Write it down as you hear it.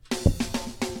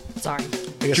Sorry.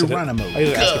 Geronimo. I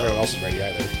didn't ask if everyone else is ready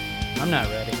either. I'm not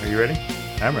ready. Are you ready?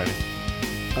 I'm ready.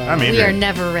 I'm We are Adrian.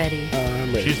 never ready.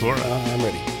 I'm ready. She's Laura. I'm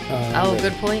ready. Oh,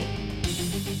 good point.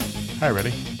 Hi,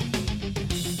 ready?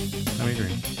 I'm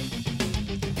Adrian.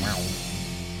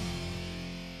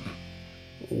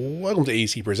 Welcome to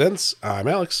AEC Presents. I'm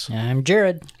Alex. I'm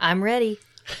Jared. I'm ready.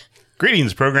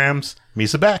 Greetings, programs.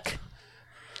 Misa back.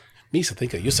 Misa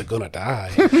think you're gonna die.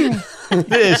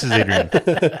 This is Adrian.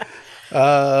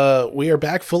 We are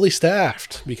back fully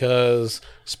staffed because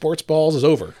sports balls is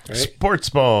over, right? Sports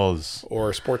balls.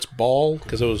 Or sports ball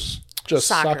because it was just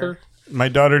soccer. My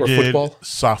daughter Or did football?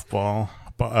 softball.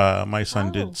 My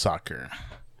son did soccer.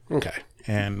 Okay.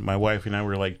 And my wife and I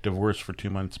were like divorced for 2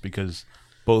 months because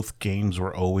both games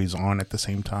were always on at the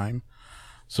same time.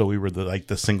 So we were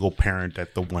the single parent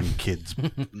at the one kid's,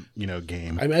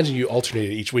 game. I imagine you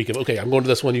alternated each week of, okay, I'm going to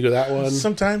this one, you go to that one.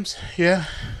 Sometimes, yeah.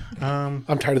 I'm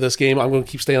tired of this game. I'm going to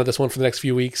keep staying on this one for the next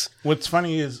few weeks. What's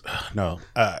funny is,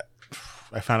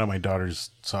 I found out my daughter's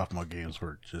sophomore games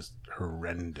were just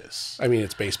horrendous. I mean,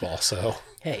 it's baseball, so.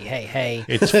 Hey.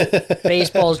 It's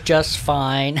Baseball's just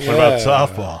fine. What about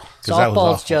softball? 'Cause that was Softball's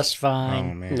awful. just Oh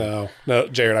fine. man. No,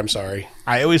 Jared, I'm sorry.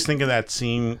 I always think of that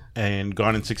scene in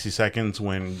Gone in 60 Seconds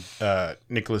when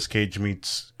Nicolas Cage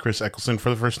meets Chris Eccleston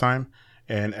for the first time.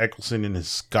 And Eccleston in his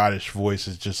Scottish voice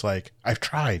is just like, I've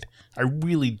tried. I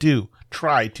really do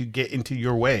try to get into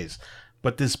your ways.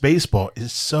 But this baseball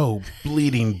is so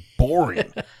bleeding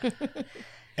boring.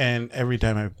 And every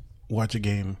time I watch a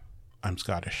game, I'm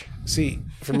Scottish. See,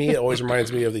 for me, it always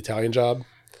reminds me of the Italian Job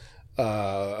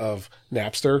of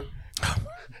Napster.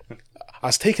 I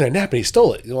was taking a nap and he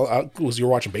stole it. You were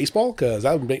watching baseball? Because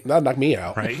that'd knock me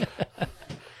out. Right?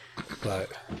 But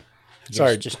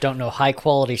Sorry, just don't know high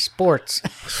quality sports.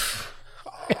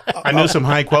 I know some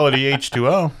high quality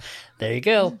H2O. There you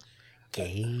go.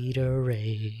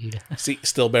 Gatorade. see,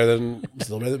 still better than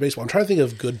baseball. I'm trying to think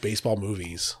of good baseball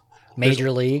movies.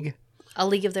 Major League. A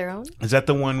League of Their Own? Is that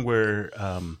the one where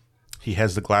he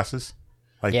has the glasses?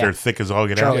 Like Yeah. they're thick as all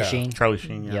get Charlie out? Sheen. Charlie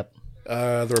Sheen, yeah. Yep.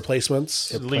 The Replacements.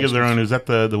 The League of Their Own, is that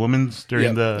the women's during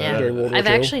Yep. the... Yeah. During World War I've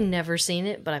II. actually never seen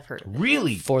it, but I've heard of it.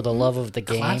 Really? For the Love of the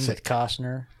Game Classic. with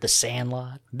Costner. The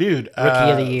Sandlot. Dude.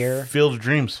 Rookie of the Year. Field of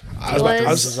Dreams. I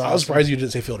was surprised you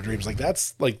didn't say Field of Dreams. Like,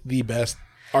 that's like the best,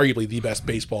 arguably the best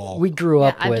baseball. We grew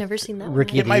up I've with never seen that one.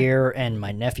 Rookie of the Year, and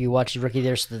my nephew watches Rookie of the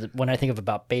Year. So that when I think of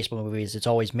about baseball movies, it's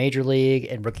always Major League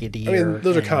and Rookie of the I Year. mean,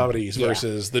 those are and- comedies yeah.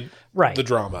 versus the Right.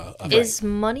 drama of it. Is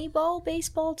Moneyball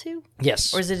baseball too?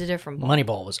 Yes. Or is it a different ball?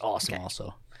 Moneyball was awesome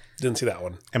also. Didn't see that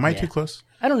one. Am I too close?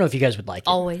 I don't know if you guys would like it.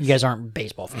 Always. You guys aren't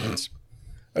baseball fans.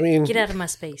 I mean, Get out of my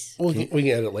space. we can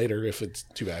edit later if it's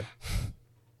too bad.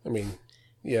 I mean,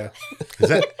 yeah. Is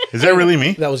that really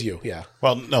me? That was you, yeah.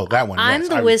 Well, no, that one. I'm yes.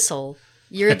 the whistle.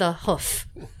 You're the hoof.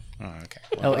 Oh, okay.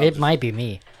 Oh, it might be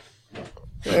me.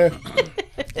 Eh,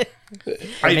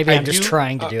 Or maybe I'm just do-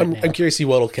 trying to do it now. I'm curious to see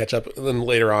what'll catch up and then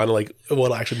later on, like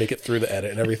what'll actually make it through the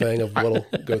edit and everything of what'll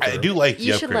go through. I do like the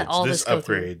You should let upgrades. all This this go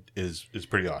through. upgrade is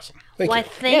pretty awesome. Thank Why, you.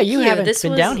 thank Yeah, you haven't This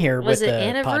been was, down here with was the it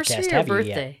anniversary podcast, or have you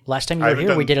birthday? yet? Last time you I were haven't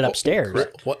here, we done- did it upstairs.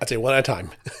 I'd say one at a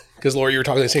time. Because Laura, you were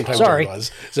talking at the same time Sorry. Jared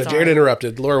was. So Jared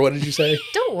interrupted. Laura, what did you say?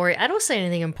 Don't worry. I don't say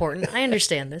anything important. I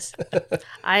understand this.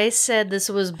 I said this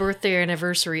was birthday or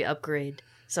anniversary upgrade.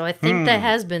 So I think that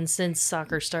has been since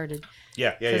soccer started.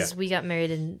 Yeah. Because we got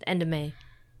married in end of May.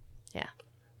 Yeah.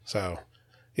 So,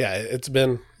 yeah, it's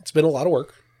been a lot of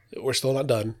work. We're still not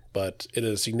done, but it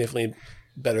is significantly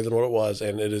better than what it was,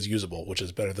 and it is usable, which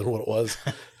is better than what it was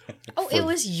Oh, it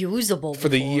was usable for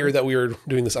the before. year that we were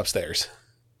doing this upstairs,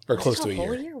 or close to a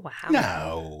whole year. Wow.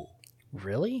 No.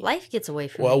 Really? Life gets away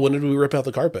from Well, me. when did we rip out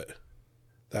the carpet?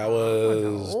 That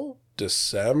was Oh,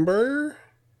 December,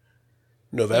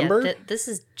 no. November. Yeah, this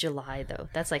is July, though.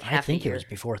 That's like I half think a year. it was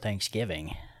before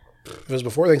Thanksgiving. If it was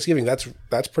before Thanksgiving, that's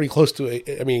pretty close to.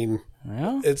 I mean,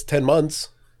 Well, it's 10 months.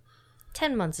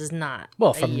 10 months is not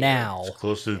well a from year. now.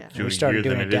 Closer to We a year started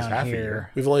than doing it it is down half a year.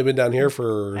 here. We've only been down here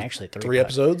for Actually, three but-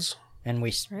 episodes. And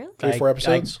we Really? 3 or 4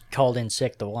 episodes. I called in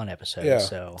sick the one episode, Yeah.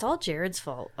 so It's all Jared's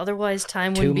fault. Otherwise,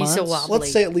 time 2 wouldn't be so months? wobbly.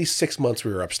 Let's say at least 6 months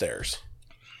we were upstairs.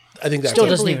 I think that's still can't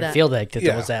doesn't believe even that. feel like that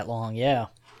Yeah. was that long. Yeah.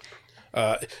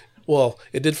 Well,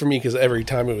 it did for me because every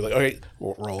time it was like, all right,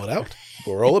 we'll roll it out.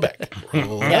 We'll roll it back.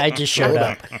 Roll it Yeah, out, I just roll showed it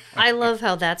up. back. I love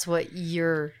how that's what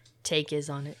your take is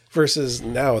on it. Versus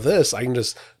now this, I can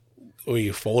just,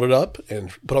 we fold it up and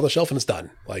put it on the shelf and it's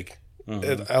done. Like,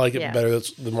 I like it Yeah. better.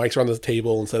 The mics are on the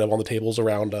table instead of on the tables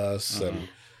around us. And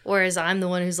Whereas I'm the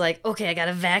one who's like, okay, I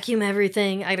gotta vacuum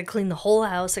everything. I gotta clean the whole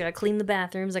house. I gotta clean the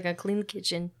bathrooms. I gotta clean the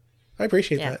kitchen. I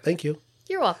appreciate Yeah. that. Thank you.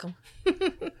 You're welcome.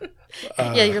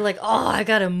 Yeah, you're like, oh, I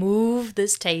gotta move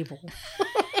this table.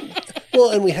 Well,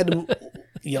 and we had to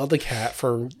yell at the cat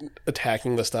for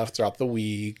attacking the stuff throughout the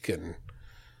week, and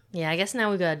Yeah, I guess now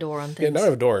we got a door on yeah, things. now we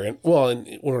have a door. And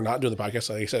when we're not doing the podcast,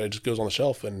 like I said, it just goes on the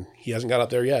shelf, and he hasn't got up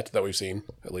there yet that we've seen,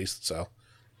 at least. So,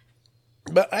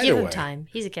 but either Give him way, time.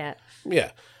 He's a cat.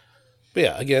 yeah. But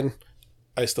yeah, again,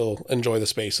 I still enjoy the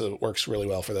space. It works really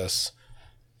well for this,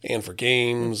 and for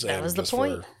games, That and was the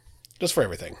point. Just for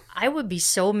everything. I would be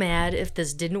so mad if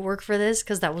this didn't work for this,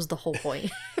 because that was the whole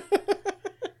point.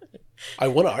 I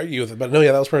want to argue with it, but no,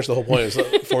 yeah, that was pretty much the whole point. Is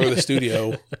for the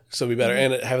studio, so it'd be better.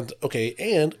 And it haven't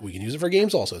and we can use it for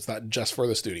games also. It's not just for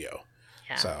the studio.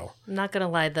 Yeah. So I'm not gonna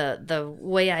lie, the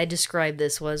way I described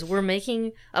this was we're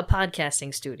making a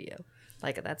podcasting studio.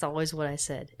 Like, that's always what I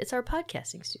said. It's our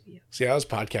podcasting studio. see, I was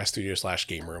podcast studio /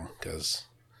 game room because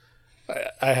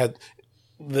I had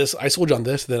this. I sold you on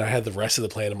this, then I had the rest of the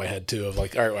plan in my head too. Of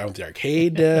like, all right, I want the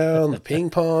arcade down, the ping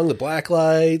pong, the black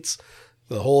lights,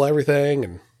 the whole everything,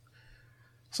 and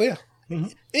so yeah.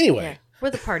 Anyway, Yeah, we're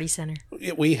the party center.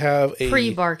 we have a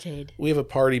Pre-barcade. we have a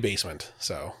party basement,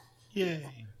 so Yay.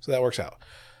 that works out.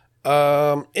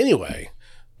 Anyway,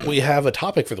 we have a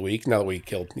topic for the week. Now that we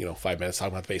killed 5 minutes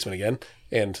talking about the basement again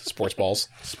and sports balls.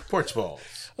 Sports balls.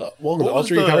 Welcome to was All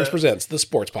Three Comics the- Presents, the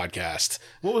sports podcast.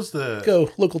 What was the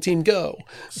Go local team, go!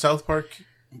 South Park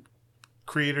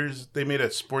creators? They made a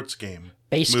sports game.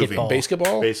 Basketball.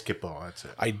 Basketball. Basketball, that's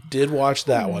it. I did watch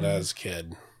that one as a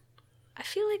kid. I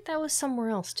feel like that was somewhere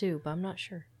else too, but I'm not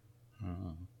sure.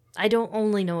 I don't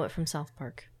only know it from South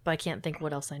Park, but I can't think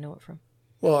what else I know it from.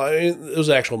 Well, I mean, it was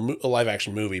an actual a live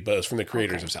action movie, but it was from the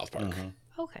creators Okay. of South Park.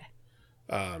 Okay.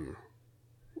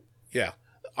 Yeah,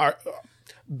 are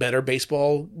better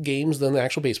baseball games than the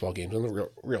actual baseball games in the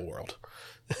real world.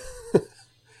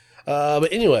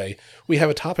 But anyway, we have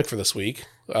a topic for this week,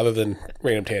 other than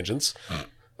random tangents.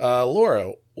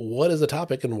 Laura, what is the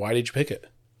topic and why did you pick it?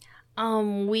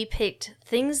 We picked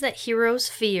things that heroes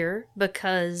fear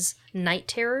because Night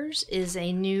Terrors is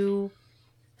a new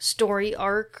story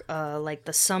arc, like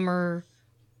the summer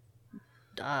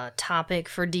topic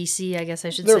for DC, I guess I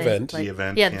should Their say. event. Like- The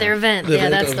event, Yeah, yeah. their event. The Yeah,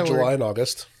 event that's of the July word. and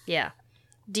August. Yeah.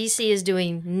 DC is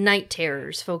doing Night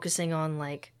Terrors, focusing on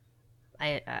like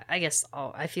I guess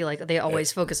I feel like they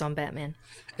always focus on Batman.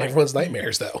 Everyone's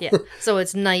nightmares, though. Yeah. So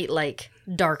it's night, like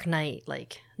Dark Knight,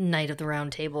 like Knight of the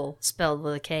Round Table, spelled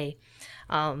with a K.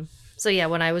 So yeah,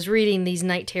 when I was reading these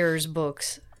Night Terrors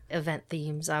books, event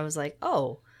themes, I was like,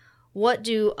 oh, what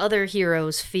do other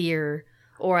heroes fear?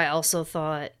 Or I also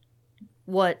thought,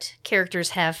 what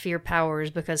characters have fear powers?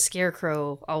 Because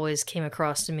Scarecrow always came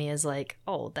across to me as like,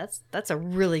 oh, that's a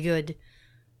really good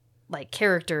like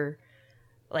character,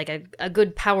 like a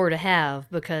good power to have,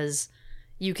 because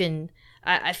you can.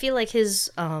 I feel like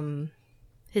his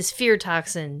fear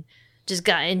toxin just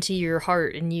got into your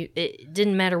heart, and it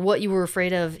didn't matter what you were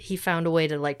afraid of. He found a way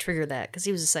to like trigger that, because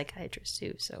he was a psychiatrist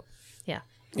too. So yeah,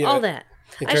 all that.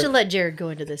 I should let Jared go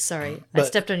into this. Sorry, I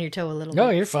stepped on your toe a little No,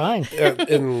 bit. you're fine.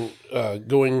 And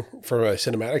going from a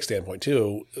cinematic standpoint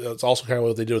too, it's also kind of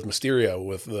what they did with Mysterio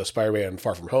with the Spider-Man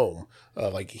Far From Home.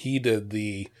 Like he did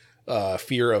the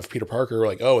fear of Peter Parker,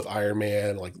 like with Iron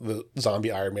Man, like the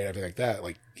zombie Iron Man, everything like that.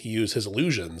 Like he used his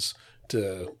illusions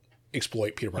to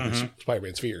exploit Peter Parker's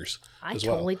Spider-Man's fears I as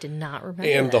well. totally did not remember.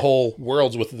 And that. the whole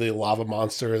worlds with the lava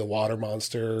monster, the water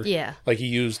monster. Yeah. Like he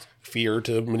used fear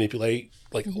to manipulate,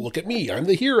 like, look at me, I'm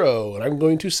the hero, and I'm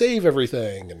going to save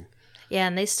everything. And Yeah,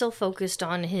 and they still focused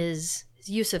on his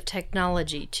use of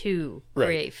technology to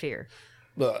create fear.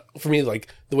 But for me, like,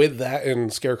 the way that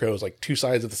and Scarecrow is like two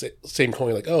sides of the same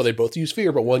coin. Like, they both use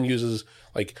fear, but one uses,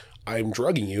 like, I'm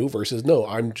drugging you versus, no,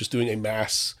 I'm just doing a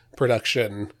mass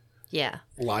production Yeah.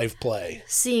 live play.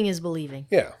 Seeing is believing.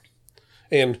 Yeah.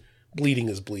 And bleeding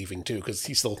is believing, too, because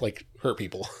he still, like, hurt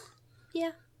people.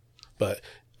 Yeah. But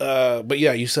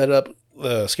yeah, you set up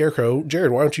the Scarecrow.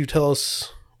 Jared, why don't you tell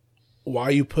us why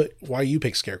you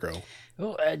picked Scarecrow?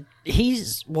 Well,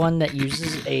 he's one that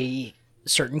uses a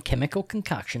certain chemical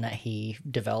concoction that he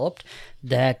developed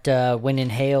that when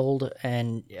inhaled,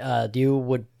 and you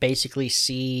would basically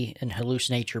see and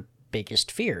hallucinate your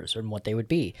biggest fears and what they would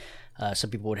be. Some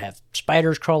people would have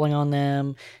spiders crawling on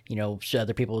them. So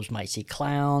other people might see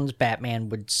clowns. Batman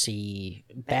would see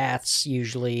bats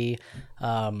usually.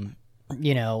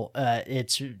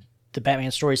 It's the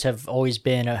Batman stories have always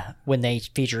been when they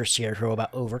feature a Scarecrow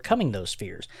about overcoming those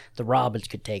fears. The Robins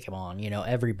could take him on.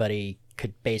 Everybody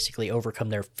could basically overcome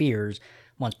their fears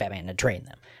once Batman had trained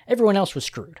them. Everyone else was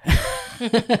screwed.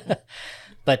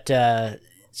 But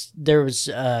there was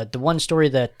the one story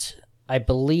that I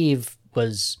believe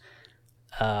was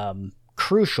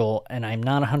crucial, and I'm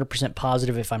not 100%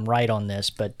 positive if I'm right on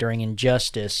this, but during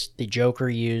Injustice, the Joker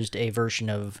used a version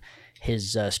of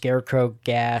his Scarecrow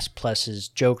gas plus his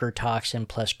Joker toxin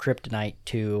plus kryptonite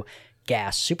to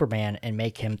gas Superman and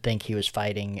make him think he was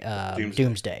fighting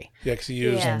Doomsday. Yeah, because he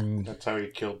used... Yeah. That's how he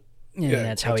killed. And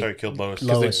that's how he killed Lois.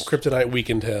 Because the kryptonite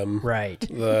weakened him. Right.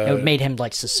 It made him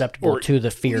like susceptible to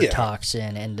the fear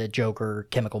toxin and the Joker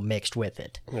chemical mixed with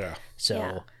it. Yeah.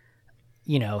 So,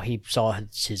 he saw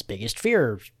his biggest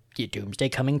fear, Doomsday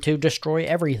coming to destroy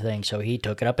everything. So he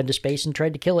took it up into space and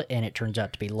tried to kill it, and it turns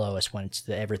out to be Lois once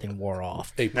everything wore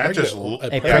off. Not just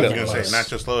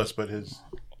Lois, but his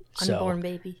unborn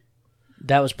baby.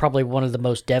 That was probably one of the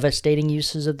most devastating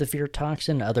uses of the fear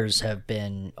toxin. Others have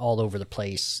been all over the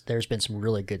place. There's been some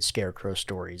really good Scarecrow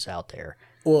stories out there.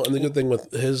 Well, and the good thing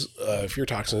with his fear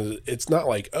toxin is it's not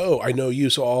like, oh, I know you,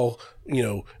 so I'll,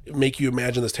 make you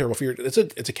imagine this terrible fear. It's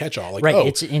a catch-all. Like, right,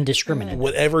 it's indiscriminate.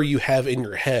 Whatever you have in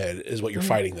your head is what you're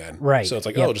fighting then. Right. So it's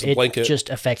like, just a blanket. It just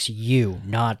affects you,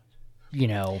 not,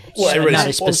 not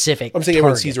a specific I'm saying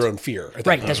everyone sees their own fear.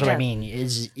 Right, that's what I mean.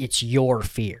 It's your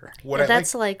fear.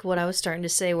 That's like what I was starting to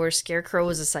say, where Scarecrow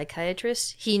was a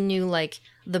psychiatrist. He knew, like,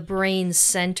 the brain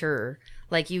center.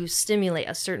 Like, you stimulate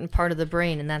a certain part of the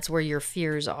brain, and that's where your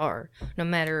fears are. No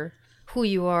matter who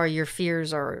you are, your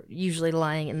fears are usually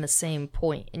lying in the same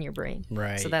point in your brain.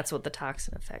 Right. So that's what the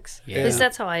toxin affects. Yeah. At least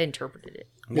that's how I interpreted it.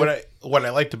 What I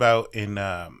liked about in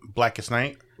Blackest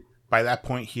Night, by that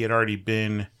point he had already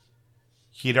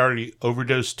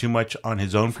overdosed too much on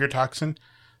his own fear toxin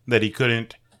that he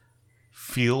couldn't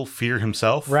feel fear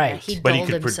himself. Right. Yeah, but he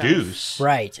could produce.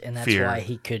 Right, and that's fear. why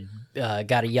he could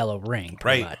got a yellow ring,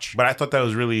 pretty much. But I thought that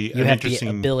was really you have the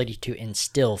ability to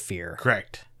instill fear.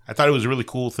 Correct. I thought it was a really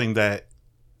cool thing that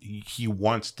he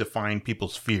wants to find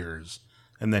people's fears,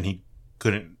 and then he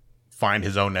couldn't find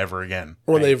his own ever again.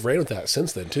 Well, they've ran with that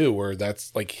since then too, where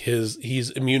that's like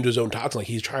he's immune to his own toxin. Like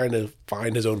he's trying to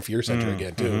find his own fear center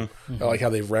again too. I like how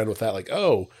they've ran with that. Like,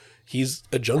 oh, he's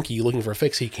a junkie looking for a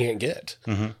fix he can't get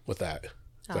with that.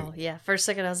 Oh, yeah. For a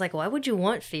second, I was like, why would you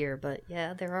want fear? But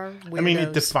yeah, there are weirdos. I mean,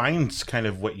 it defines kind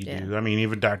of what you do. I mean,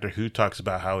 even Doctor Who talks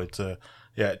about how it's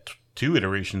two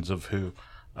iterations of Who.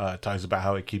 Talks about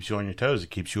how it keeps you on your toes.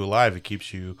 It keeps you alive. It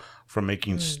keeps you from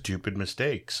making stupid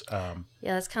mistakes. Yeah,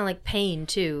 that's kind of like pain,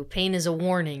 too. Pain is a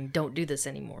warning. Don't do this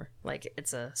anymore. Like,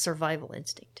 it's a survival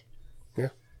instinct. Yeah.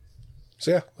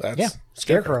 So, yeah, that's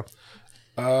Scarecrow.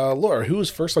 Laura, who was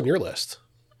first on your list?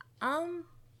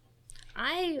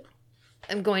 I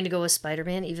am going to go with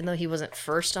Spider-Man, even though he wasn't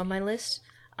first on my list.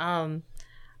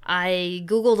 I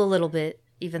Googled a little bit,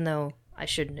 even though I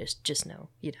shouldn't just know,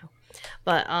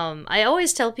 But I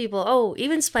always tell people, oh,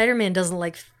 even Spider-Man doesn't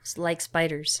like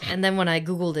spiders. And then when I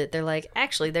Googled it, they're like,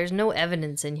 actually, there's no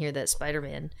evidence in here that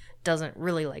Spider-Man doesn't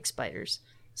really like spiders.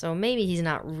 So maybe he's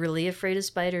not really afraid of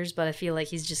spiders, but I feel like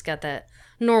he's just got that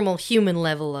normal human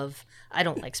level of, I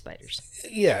don't like spiders.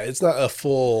 Yeah, it's not a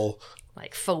full...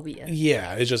 like phobia.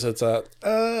 Yeah, it's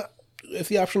if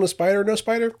the option was spider, no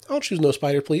spider, I'll choose no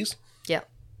spider, please. Yeah.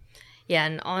 Yeah,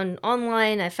 and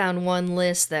online I found one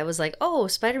list that was like, oh,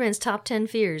 Spider-Man's top 10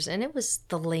 fears, and it was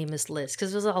the lamest list,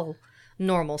 because it was all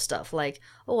normal stuff, like,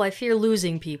 oh, I fear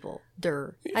losing people,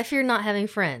 I fear not having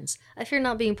friends, I fear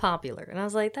not being popular, and I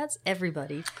was like, that's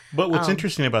everybody. But what's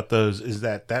interesting about those is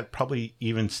that probably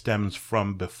even stems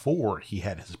from before he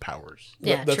had his powers.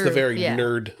 Yeah, that's true. the very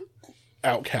nerd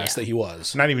outcast that he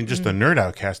was. Not even just the nerd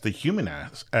outcast, the human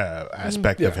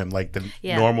aspect of him, like the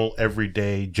normal,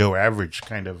 everyday, Joe Average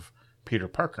kind of Peter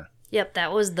Parker. Yep,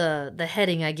 that was the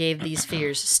heading I gave these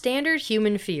fears. Standard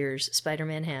human fears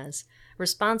Spider-Man has.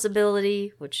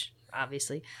 Responsibility, which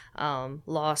obviously,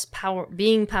 loss, power,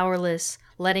 being powerless,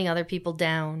 letting other people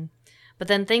down. But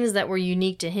then things that were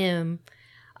unique to him,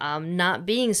 not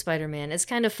being Spider-Man. It's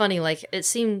kind of funny, like, it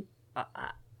seemed...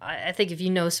 I think if you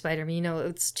know Spider-Man,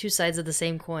 it's two sides of the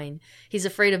same coin. He's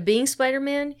afraid of being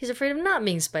Spider-Man. He's afraid of not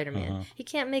being Spider-Man. He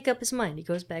can't make up his mind. He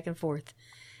goes back and forth.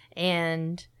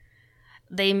 And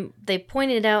they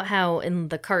pointed out how in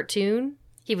the cartoon,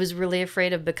 he was really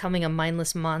afraid of becoming a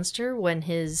mindless monster when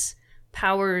his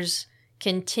powers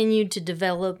continued to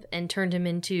develop and turned him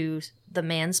into the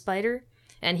Man-Spider.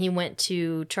 And he went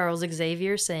to Charles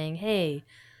Xavier saying, hey,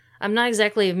 I'm not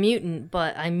exactly a mutant,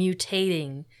 but I'm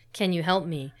mutating. Can you help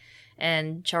me?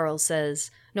 And Charles says,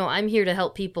 no, I'm here to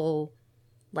help people,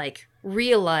 like,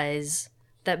 realize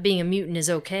that being a mutant is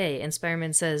okay. And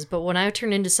Spider-Man says, but when I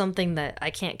turn into something that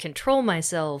I can't control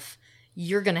myself,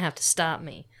 you're going to have to stop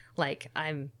me. Like,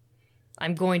 I'm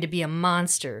I'm going to be a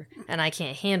monster and I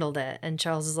can't handle that. And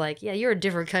Charles is like, yeah, you're a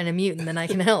different kind of mutant than I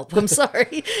can help. I'm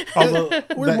sorry. Although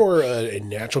We're more a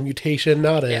natural mutation,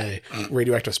 not a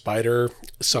radioactive spider.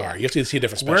 Sorry, you have to see a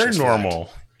different we're specialist. for that. normal.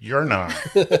 You're not.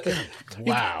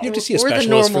 Wow. You have to see a We're the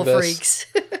specialist normal for this.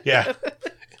 freaks. Yeah.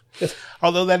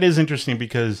 Although that is interesting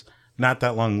because not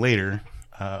that long later,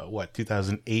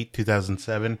 2008,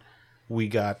 2007, we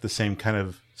got the same kind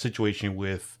of situation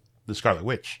with the Scarlet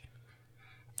Witch,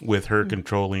 with her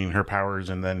controlling her powers,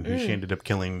 and then who she ended up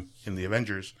killing in the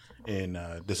Avengers in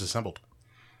Disassembled.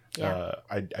 Yeah.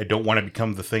 I don't want to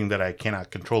become the thing that I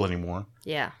cannot control anymore,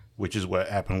 Yeah. which is what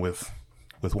happened with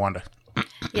Wanda.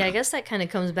 Yeah, I guess that kind of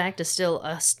comes back to still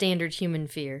a standard human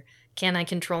fear. Can I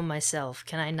control myself?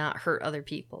 Can I not hurt other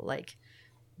people? Like,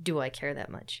 do I care that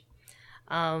much?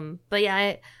 But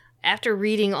yeah, after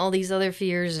reading all these other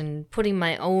fears and putting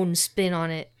my own spin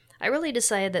on it, I really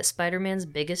decided that Spider-Man's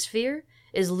biggest fear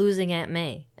is losing Aunt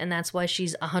May, and that's why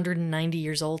she's 190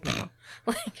 years old now.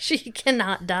 Like, she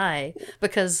cannot die,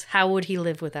 because how would he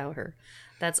live without her?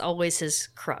 That's always his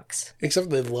crux. Except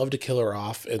they'd love to kill her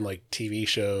off in like TV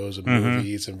shows and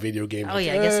movies and video games. Oh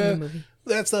yeah, I guess in the movie.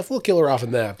 That stuff, we'll kill her off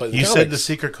in that. But You said the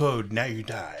secret code, now you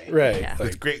die. right. Yeah.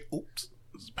 With great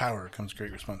power comes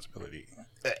great responsibility.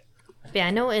 Yeah,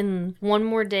 I know in One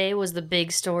More Day was the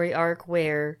big story arc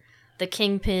where the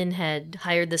Kingpin had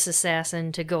hired this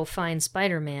assassin to go find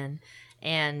Spider-Man,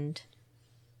 and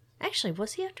actually,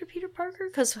 was he after Peter Parker?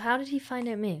 Because how did he find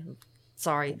Aunt May?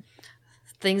 Sorry.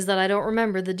 Things that I don't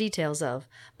remember the details of.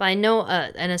 But I know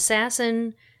an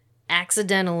assassin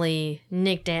accidentally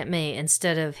nicked Aunt May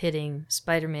instead of hitting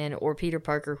Spider-Man or Peter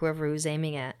Parker, whoever he was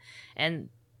aiming at. And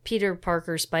Peter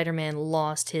Parker, Spider-Man,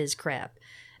 lost his crap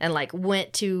and like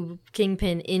went to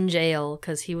Kingpin in jail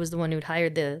because he was the one who'd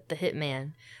hired the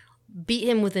hitman, beat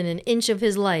him within an inch of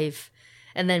his life,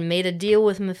 and then made a deal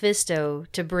with Mephisto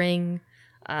to bring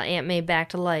Aunt May back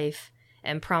to life,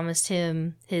 and promised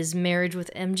him his marriage with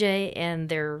MJ and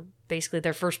their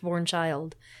firstborn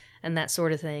child and that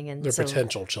sort of thing. And Their so,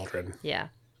 potential children. yeah.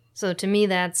 So to me,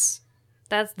 that's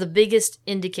the biggest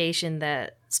indication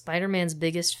that Spider-Man's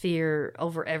biggest fear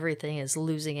over everything is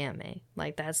losing Aunt May.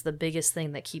 Like, that's the biggest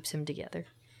thing that keeps him together.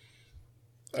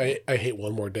 I hate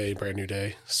One More Day, Brand New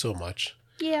Day so much.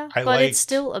 Yeah, I but liked- it's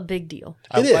still a big deal.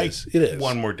 I It is, liked it is.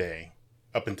 One More Day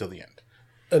up until the end.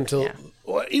 Until, Yeah.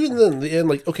 well, even then, the end,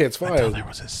 like, okay, it's fine. there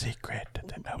was a secret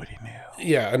that nobody knew.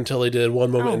 Yeah, until they did One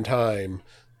Moment in Time,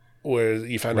 where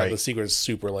you found out Right. the secret is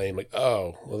super lame. Like,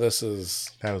 oh, well, this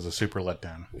is, That was a super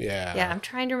letdown. yeah. Yeah, I'm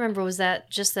trying to remember. Was that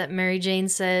just that Mary Jane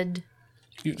said,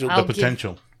 You- I'll The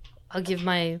potential. I'll give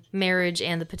my marriage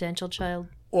and the potential child?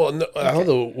 well, no, I thought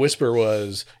the whisper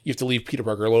was, you have to leave Peter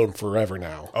Parker alone forever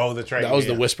now. Oh, that's right. That was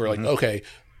yeah. the whisper. Like, okay,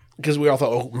 because we all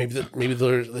thought, oh, maybe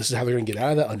this is how they're going to get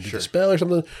out of that, undo the spell or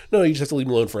something. No, you just have to leave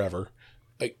him alone forever.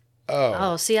 Like,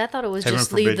 Oh, see, I thought it was Heaven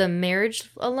just forbid. leave the marriage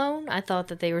alone. I thought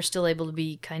that they were still able to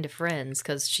be kind of friends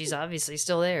because she's obviously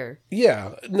still there.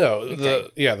 yeah, no,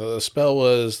 the spell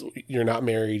was you're not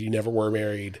married, you never were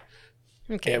married.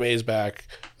 Okay. Aunt May is back,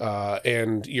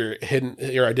 and your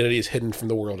identity is hidden from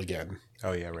the world again.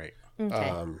 Oh, yeah, right. Okay.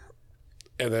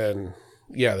 And then,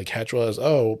 yeah, the catch was,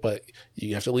 oh, but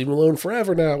you have to leave him alone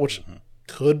forever now, which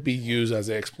could be used as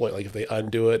an exploit. Like if they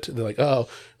undo it, they're like, oh,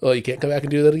 well, you can't come back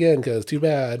and do that again because too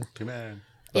bad. Too bad.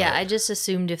 Yeah, I just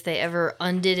assumed if they ever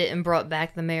undid it and brought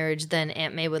back the marriage, then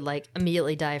Aunt May would like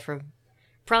immediately die from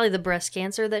probably the breast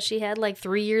cancer that she had like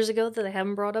 3 years ago that they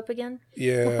haven't brought up again.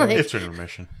 Yeah, It's in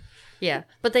remission. Yeah,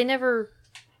 but they never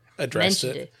addressed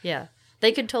mentioned it. Yeah,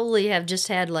 they could totally have just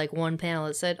had like one panel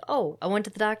that said, "Oh, I went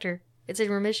to the doctor. It's in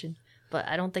remission," but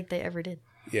I don't think they ever did.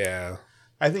 Yeah.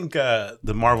 I think the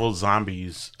Marvel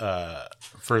Zombies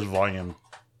first volume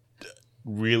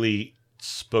really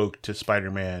spoke to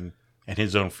Spider-Man and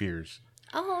his own fears.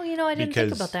 Oh, I didn't Because,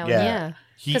 think about that yeah, one. Yeah,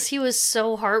 because he was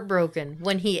so heartbroken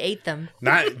when he ate them.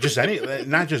 Not just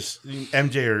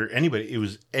MJ or anybody. It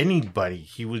was anybody.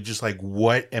 He was just like,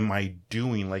 "What am I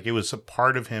doing?" Like it was a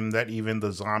part of him that even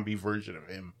the zombie version of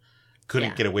him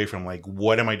couldn't get away from. Like,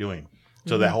 what am I doing?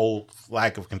 So that whole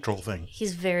lack of control thing.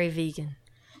 He's very vegan.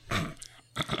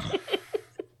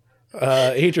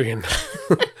 Adrian,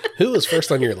 who was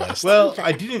first on your list? Well,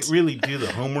 I didn't really do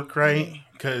the homework right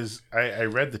because I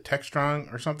read the text wrong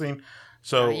or something.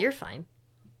 So Oh, you're fine.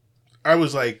 I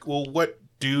was like, well, what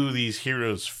do these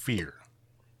heroes fear?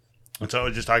 And so I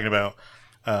was just talking about,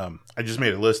 I just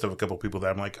made a list of a couple people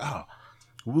that I'm like, oh,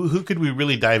 who could we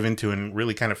really dive into and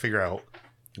really kind of figure out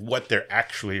what they're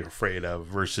actually afraid of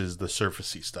versus the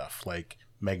surfacey stuff like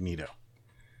Magneto.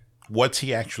 What's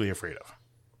he actually afraid of?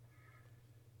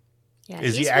 Yeah,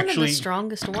 Is he's he one of actually- the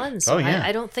strongest ones. Oh, yeah.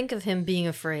 I don't think of him being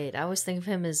afraid. I always think of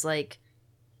him as like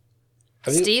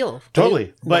I think- steel.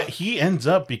 Totally. But he ends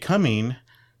up becoming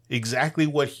exactly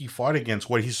what he fought against,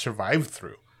 what he survived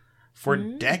through. For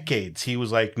decades, he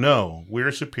was like, no,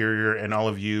 we're superior and all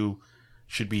of you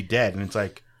should be dead. And it's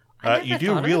like, I never you do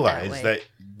thought of it that realize way. that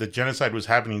the genocide was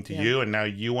happening to Yeah. you and now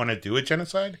you want to do a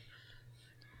genocide?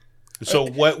 So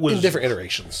what was... in different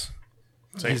iterations,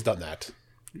 Same. he's done that.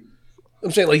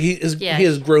 I'm saying like he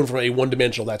has grown from a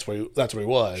one-dimensional that's what he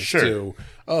was Sure. to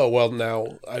now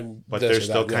I'm. But this they're or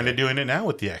still that, kind the of other. doing it now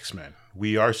with the X-Men.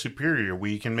 We are superior.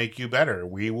 We can make you better.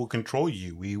 We will control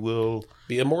you. We will...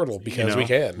 Be immortal because you know, we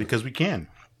can. Because we can.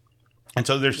 And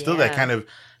so there's still that Yeah. kind of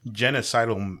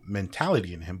genocidal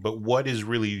mentality in him. But what is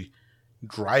really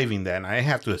driving that? And I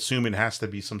have to assume it has to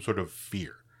be some sort of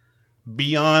fear.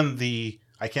 Beyond the,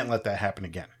 I can't let that happen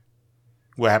again.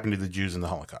 What happened to the Jews in the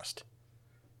Holocaust?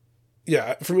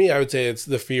 Yeah, for me, I would say it's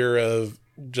the fear of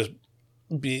just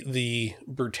the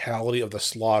brutality of the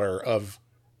slaughter of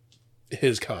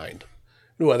his kind,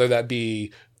 whether that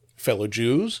be fellow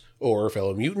Jews or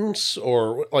fellow mutants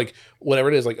or like whatever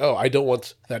it is. Like, oh, I don't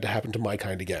want that to happen to my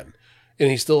kind again.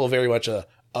 And he's still very much a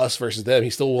us versus them.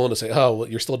 He's still willing to say, oh, well,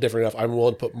 you're still different enough. I'm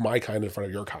willing to put my kind in front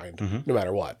of your kind, no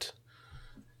matter what.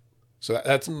 So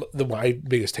that's my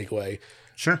biggest takeaway.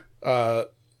 Sure.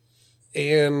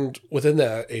 And within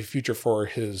that, a future for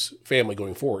his family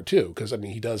going forward too, because I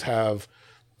mean, he does have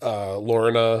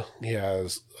Lorna, he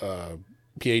has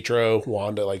Pietro,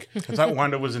 Wanda. Like, I thought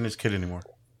Wanda wasn't his kid anymore.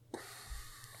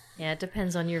 Yeah, it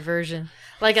depends on your version.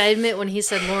 Like I admit, when he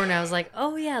said Lorna, I was like,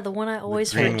 oh yeah, the one I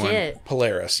always green one. forget.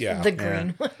 Polaris, yeah. The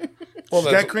green one. Well,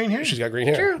 She's that's- got green hair. She's got green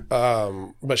hair.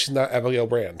 True. But she's not Abigail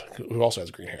Brand, who also has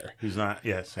green hair. He's not,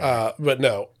 yes. But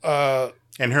no,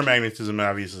 And her magnetism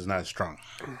obviously is not as strong.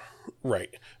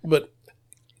 right. But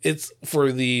it's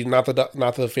for the not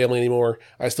the family anymore.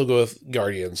 I still go with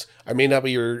Guardians. I may not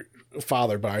be your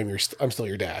father, but I'm still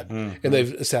your dad. And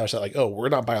they've established that like, oh, we're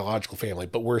not biological family,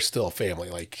 but we're still a family.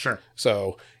 Like, Sure.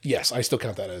 So yes, I still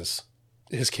count that as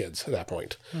his kids at that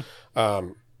point.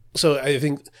 So I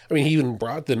think, I mean, he even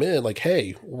brought them in like,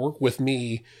 hey, work with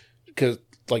me, because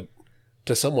like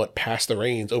to somewhat pass the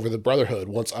reins over the Brotherhood.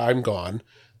 Once I'm gone,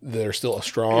 they're still a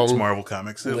strong. It's Marvel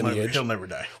Comics. lineage. He'll never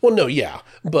die. Well, no, yeah,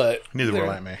 but Neither will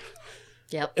they're- Aunt May.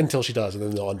 Yep. until she does, and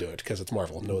then they'll undo it because it's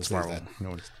Marvel. No one stays Marvel. dead. No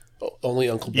one's- Only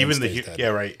Uncle Ben Even stays dead. yeah,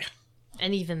 right.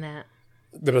 And even that.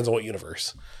 Depends on what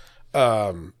universe.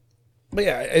 But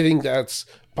yeah, I think that's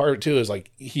part too. Is like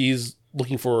he's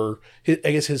looking for. I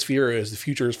guess his fear is the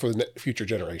futures for the future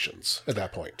generations at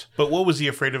that point. But what was he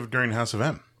afraid of during House of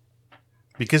M?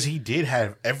 Because he did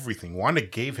have everything. Wanda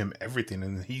gave him everything,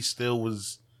 and he still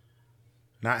was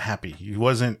not happy. He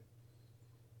wasn't.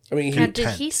 I mean, Now, he, did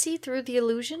he see through the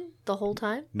illusion the whole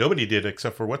time? Nobody did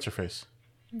except for what's her face,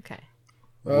 Okay.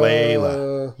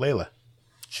 Layla.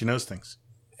 She knows things,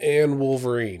 and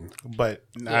Wolverine. but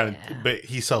not. Yeah. But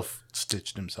he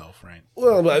self-stitched himself, right?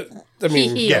 Well, but, I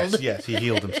mean, He Yes, healed. yes, he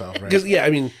healed himself, right? because yeah, I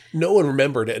mean, no one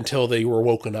remembered it until they were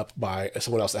woken up by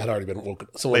someone else that had already been woken.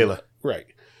 Someone, Layla. right?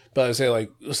 But I was saying,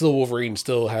 like, still Wolverine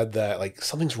still had that, like,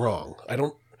 something's wrong. I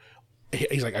don't.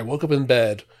 He's like, I woke up in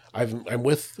bed. I'm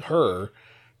with her,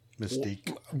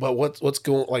 Mystique. but what's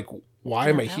going like? Why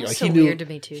am I that here? was Like so he knew weird to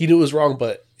me, too. he knew it was wrong,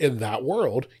 but in that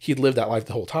world, he'd lived that life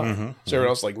the whole time. So everyone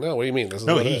else was like, no, what do you mean? This is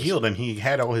No, what it he is. healed, and he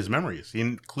had all his memories,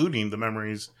 including the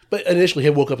memories. But initially, he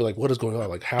woke up and like, what is going on?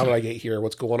 Like, how did I get here?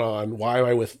 What's going on? Why am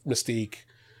I with Mystique?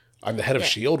 I'm the head of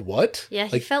Shield. What? Yeah,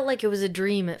 he Like, felt like it was a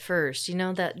dream at first. You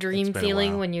know that dream been a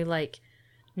feeling while. when you like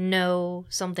know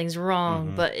something's wrong,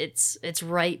 Mm-hmm. but it's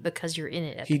right because you're in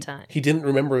it at the time. he didn't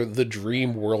remember the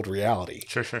dream world reality.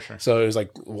 Sure. So it was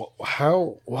like,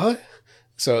 how? What?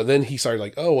 So then he started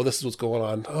like, oh, well, this is what's going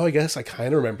on. Oh, I guess I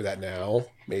kind of remember that now.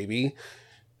 Maybe.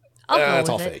 I'll go That's with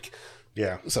all it. fake.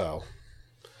 Yeah. So,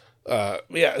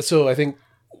 yeah. So I think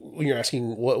when you're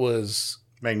asking what was,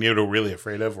 Magneto really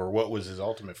afraid of, or what was his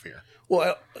ultimate fear?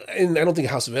 well, and I don't think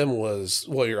House of M was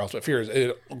your ultimate fear is.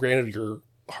 It granted your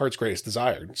heart's greatest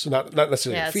desire. So not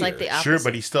necessarily Yeah, a it's fear. like the opposite. Sure,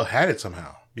 but he still had it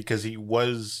somehow because he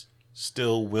was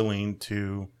still willing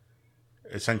to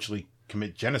essentially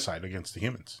commit genocide against the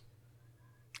humans.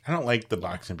 I don't like the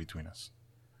box in between us.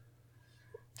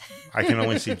 I can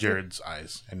only see Jared's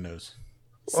eyes and nose.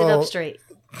 Sit up straight.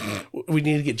 We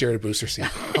need to get Jared a booster seat.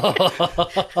 Ouch.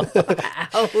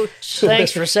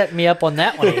 Thanks for setting me up on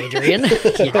that one, Adrian.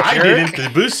 You I jerk. didn't. The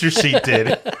booster seat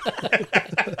did.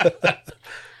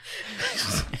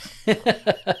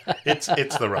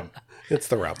 It's the rum. It's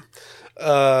the rum.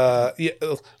 Yeah.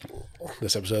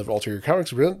 This episode of Alter Your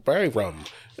Comics is written by rum.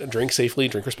 Drink safely,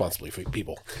 drink responsibly,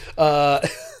 people. Well,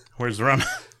 Where's the rum?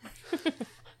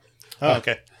 Oh,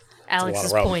 okay. Alex lot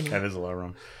is of rum. pointing. That is a lot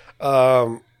of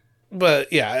rum.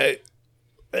 But yeah,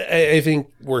 I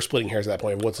think we're splitting hairs at that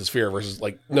point. What's his fear versus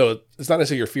like, no, it's not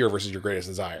necessarily your fear versus your greatest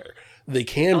desire. They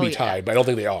can be tied, but I don't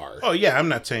think they are. Oh yeah, I'm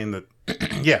not saying that.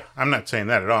 Yeah, I'm not saying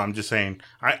that at all. I'm just saying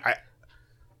I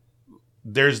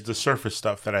there's the surface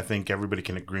stuff that I think everybody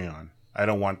can agree on. I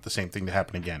don't want the same thing to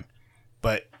happen again,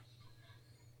 but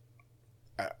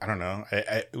I don't know.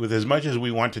 With as much as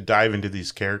we want to dive into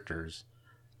these characters,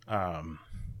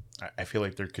 I feel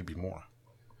like there could be more.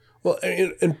 Well,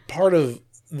 and part of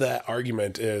that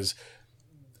argument is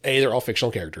A, they're all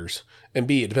fictional characters, and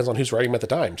B, it depends on who's writing them at the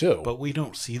time too. But we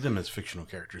don't see them as fictional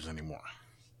characters anymore.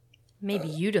 Maybe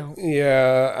you don't.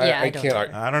 Yeah, I I don't can't.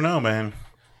 think- I don't know, man.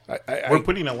 I We're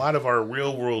putting a lot of our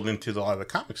real world into a lot of the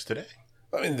comics today.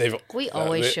 I mean, We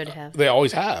always should have. They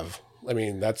always have. I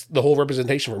mean, that's the whole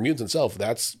representation for mutants itself.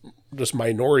 That's just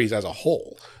minorities as a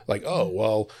whole. Like, oh,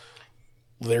 well,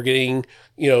 they're getting,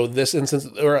 this instance,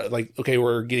 or like, okay,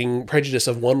 we're getting prejudice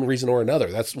of one reason or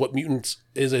another. That's what mutants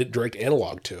is a direct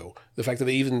analog to. The fact that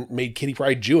they even made Kitty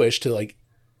Pryde Jewish to like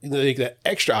make that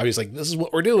extra obvious, like, this is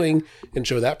what we're doing, and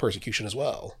show that persecution as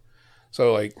well.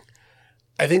 So, like,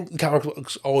 I think the comic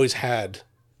books always had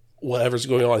whatever's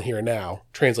going on here and now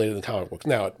translated in the comic books.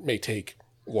 Now, it may take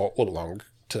a little longer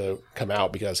to come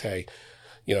out because, hey,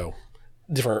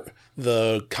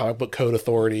 the comic book code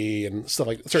authority and stuff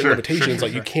like certain limitations,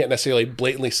 you can't necessarily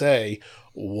blatantly say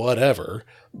whatever,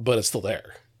 but it's still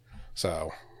there.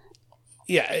 So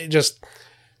yeah, it just,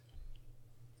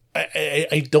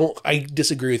 I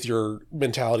disagree with your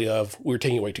mentality of we're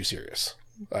taking it way too serious.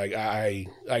 I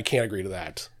can't agree to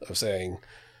that, of saying,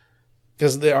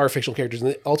 because they are fictional characters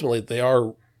and ultimately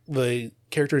the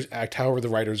characters act however the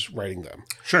writer's writing them.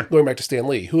 Sure. Going back to Stan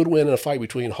Lee, who would win in a fight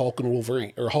between Hulk and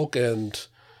Wolverine, or Hulk and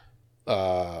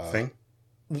Thing?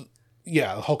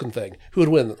 Yeah, Hulk and Thing. Who would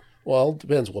win? Well, it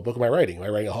depends. What book am I writing? Am I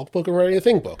writing a Hulk book or am I writing a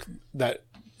Thing book? That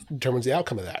determines the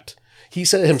outcome of that. He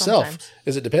said it himself, Sometimes.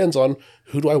 is it depends on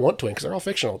who do I want to win, because they're all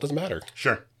fictional. It doesn't matter.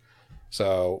 Sure.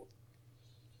 So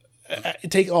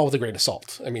take it all with a grain of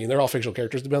salt. I mean, they're all fictional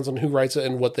characters. It depends on who writes it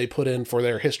and what they put in for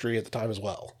their history at the time as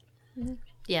well.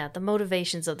 Yeah, the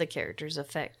motivations of the characters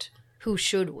affect who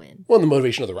should win. Well, and the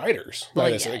motivation of the writers, Well, not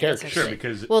yeah, necessarily I the guess characters. I Sure, should say.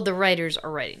 because Well, the writers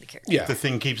are writing the characters. Yeah. the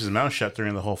Thing keeps his mouth shut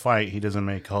during the whole fight, he doesn't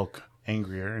make Hulk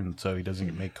angrier, and so he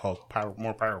doesn't make Hulk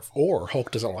more powerful. Or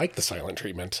Hulk doesn't like the silent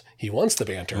treatment. He wants the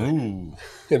banter. Ooh.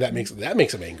 And that makes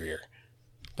him angrier.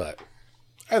 But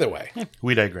either way.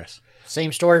 We digress.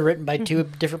 Same story written by two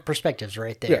different perspectives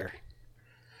right there.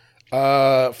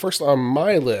 First on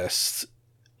my list,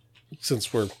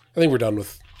 since I think we're done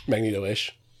with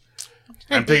Magneto-ish.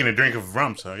 I'm taking a drink of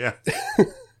rum, so yeah.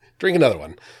 Drink another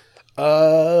one.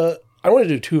 I want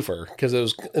to do twofer because it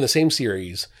was in the same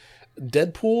series.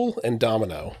 Deadpool and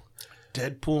Domino.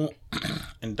 Deadpool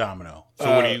and Domino.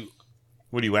 So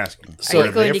what are you asking? Are What you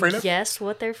they going afraid to of? guess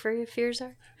what their fears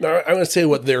are? No, I'm going to say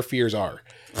what their fears are.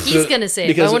 He's going to say it.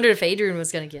 But I because- wondered if Adrian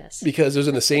was going to guess. Because it was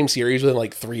in the same series within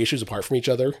like 3 issues apart from each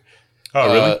other.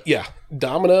 Oh, really? Yeah.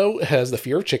 Domino has the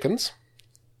fear of chickens.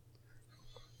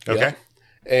 Okay. Yeah.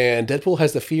 And Deadpool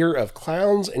has the fear of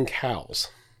clowns and cows.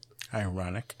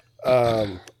 Ironic.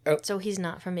 So he's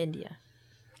not from India.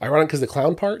 Ironic because the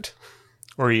clown part.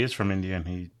 Or he is from India and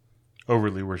he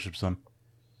overly worships them.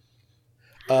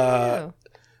 Oh.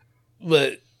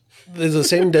 But there's the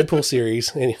same Deadpool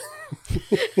series. And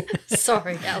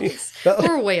Sorry, Alex.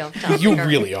 We're way off topic. you aren't we?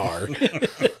 really are.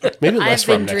 Maybe less I've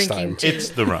been rum next drinking time. too. It's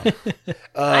the rum.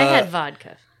 I had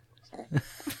vodka.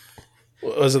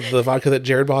 Was it the vodka that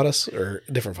Jared bought us or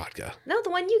a different vodka? No,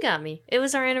 the one you got me. It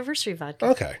was our anniversary vodka.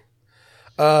 Okay.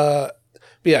 But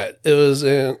yeah, it was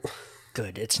in...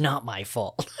 Good. It's not my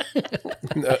fault.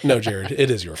 No, Jared,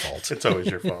 it is your fault. It's always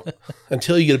your fault.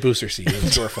 Until you get a booster seat,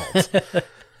 it's your fault.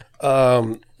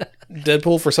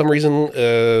 Deadpool, for some reason,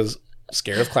 is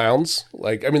scared of clowns.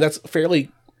 Like, I mean, that's a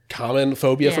fairly common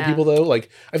phobia for Yeah. people, though. Like,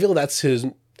 I feel that's his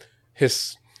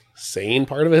sane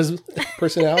part of his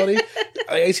personality.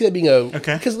 I see that being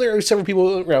Okay. because there are several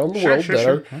people around the world that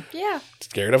are Yeah.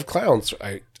 scared of clowns.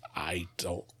 I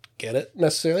don't get it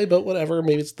necessarily, but whatever.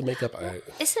 Maybe it's the makeup.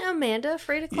 Isn't Amanda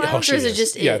afraid of Oh, clowns? she Or is it is.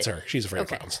 just Yeah, it? it's her. She's afraid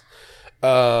Okay. of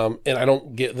clowns. And I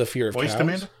don't get the fear of Voiced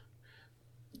clowns.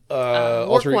 Amanda?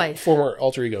 Work-wife. Former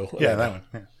alter ego. Yeah, Amanda.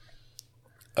 that one.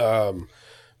 Yeah.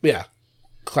 Yeah,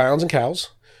 clowns and cows,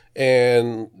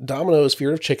 and Domino's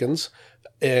fear of chickens,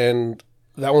 and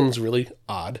that one's really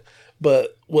odd.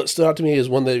 But what stood out to me is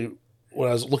when I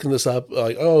was looking this up,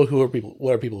 like, oh,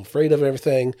 what are people afraid of and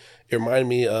everything, it reminded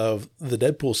me of the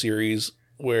Deadpool series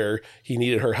where he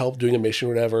needed her help doing a mission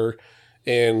or whatever,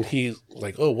 And he's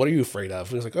like, oh, what are you afraid of?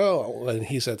 And he's like, oh, and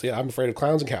he said, yeah, I'm afraid of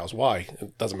clowns and cows. Why?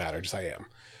 It doesn't matter, just I am.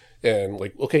 And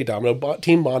like, okay, Domino,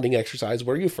 team bonding exercise.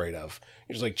 What are you afraid of?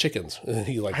 He's like, chickens. And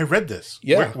he like, I read this.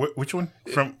 Yeah. Which one?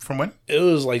 From when? it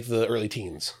was like the early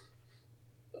teens.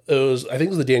 I think it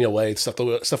was the Daniel Way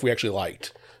stuff we actually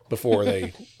liked before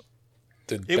they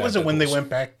did. It bad wasn't when they Deadpools. went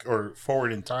back or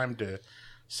forward in time to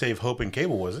save Hope and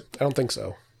Cable, was it? I don't think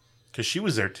so. Because she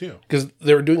was there too. Because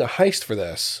they were doing a heist for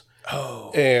this.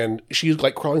 Oh. And she was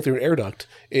like crawling through an air duct.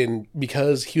 And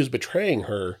because he was betraying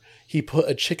her, he put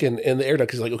a chicken in the air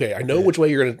duct. He's like, okay, I know which way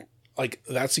you're going to, like,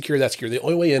 that's secure, that's secure. The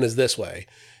only way in is this way.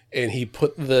 And he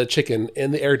put the chicken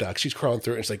in the air duct. She's crawling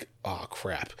through it. And she's like, oh,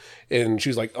 crap. And she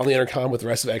was like on the intercom with the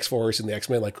rest of X-Force and the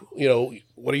X-Men, like,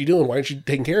 what are you doing? Why aren't you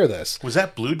taking care of this? Was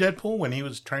that Blue Deadpool when he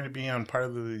was trying to be on part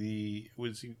of the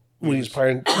was he? When he was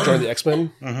trying to join the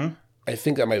X-Men, Mm-hmm. I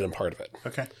think that might have been part of it.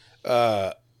 Okay.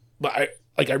 But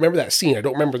I remember that scene. I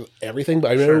don't remember everything,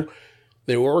 but I know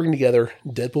they were working together.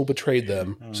 Deadpool betrayed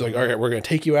them. So like, all right, we're going to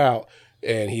take you out.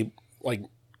 And he like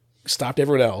stopped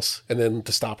everyone else. And then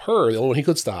to stop her, the only one he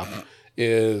could stop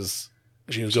is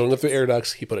she was going up the air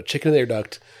ducts. He put a chicken in the air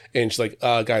duct, and she's like,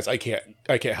 guys, I can't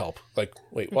help. Like,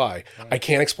 wait, why? I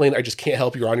can't explain. I just can't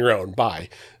help. You're on your own. Bye.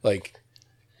 Like,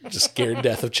 just scared to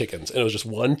death of chickens. And it was just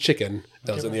one chicken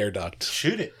that was in the air duct.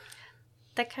 Shoot it.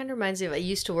 That kind of reminds me of I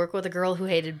used to work with a girl who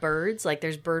hated birds. Like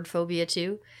there's bird phobia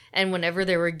too. And whenever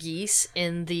there were geese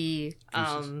in the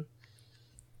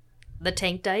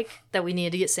tank dike that we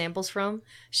needed to get samples from,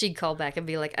 she'd call back and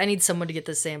be like, I need someone to get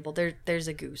this sample. There's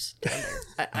a goose down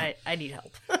there. I need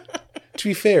help. To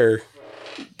be fair,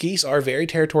 geese are very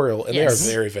territorial and Yes.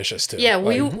 they are very vicious too. Yeah,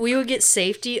 Like, we would get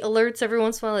safety alerts every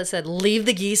once in a while that said, leave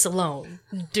the geese alone.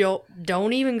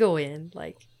 Don't even go in.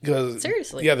 Like, 'cause,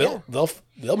 seriously, Yeah,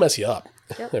 they'll mess you up.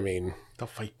 Yep. I mean, They'll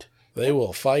fight. they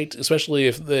will fight, especially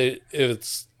if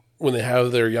it's when they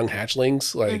have their young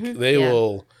hatchlings. Like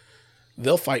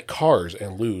they'll fight cars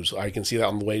and lose. I can see that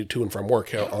on the way to and from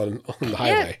work on the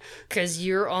highway. because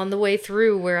you're on the way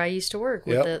through where I used to work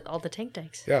with Yep. all the tank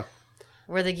dikes. Yeah.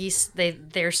 Where the geese,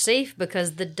 they're safe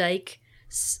because the dike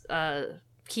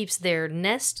keeps their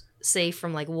nest safe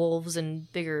from like wolves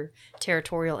and bigger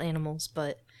territorial animals,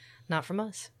 but not from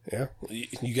us. Yeah.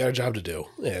 You got a job to do.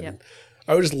 And Yep.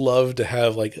 I would just love to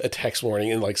have like a text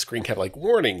warning and like screen cap like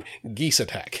warning, geese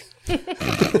attack.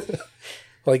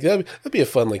 Like that'd be a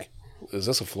fun, like, is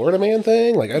this a Florida man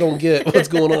thing? Like, I don't get what's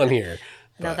going on here.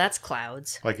 No, that's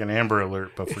clouds. Like an Amber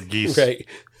Alert, but for geese. Right.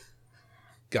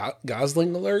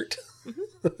 Gosling alert.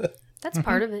 That's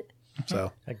part of it.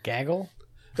 So A gaggle?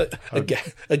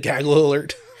 a gaggle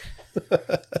alert.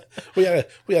 we got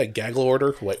a gaggle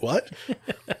order. Wait, what?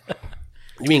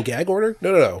 You mean gag order?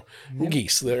 No.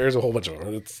 Geese. There's a whole bunch of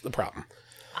them. That's the problem.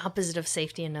 Opposite of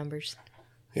safety in numbers.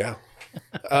 Yeah.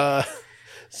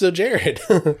 So Jared,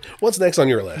 what's next on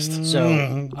your list?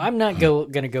 So I'm not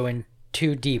going to go in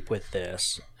too deep with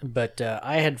this, but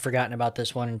I had forgotten about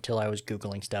this one until I was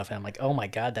Googling stuff. And I'm like, oh my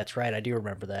God, that's right. I do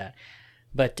remember that.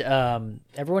 But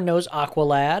everyone knows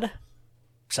Aqualad,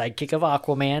 sidekick of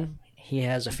Aquaman. He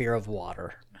has a fear of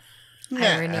water.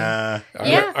 Irony. I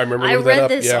Yeah, remember I looking that read up.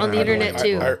 this Yeah, on the internet,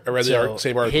 too. I read the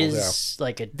same article. His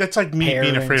That's like me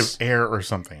being afraid Parents- of air or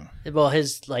something. well,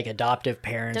 his like adoptive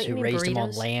parents Don't you who mean raised him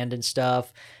on burritos? land and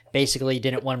stuff basically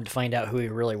didn't want him to find out who he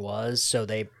really was, so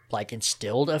they like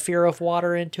instilled a fear of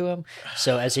water into him.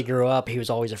 So as he grew up, he was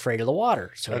always afraid of the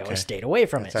water, so he Okay. always stayed away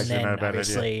from That's it. And actually then not a bad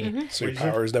idea. obviously, So your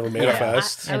powers never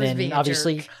manifest. I and was then being a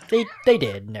obviously they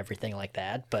did and everything like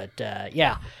that. But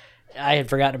yeah, I had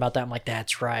forgotten about that. I'm like,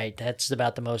 that's right. That's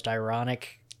about the most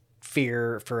ironic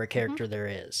fear for a character there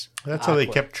is. That's how they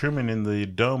Aqua. kept Truman in the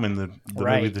dome in the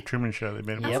Right. movie The Truman Show. They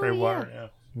made him Yep. afraid of Oh, water. Yeah.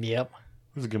 Yep.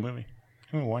 It was a good movie.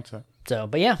 I'm going to watch that. So,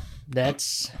 but yeah,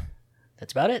 that's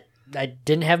about it. I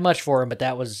didn't have much for him, but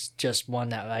that was just one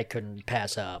that I couldn't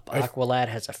pass up. Aqualad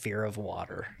has a fear of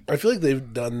water. I feel like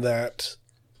they've done that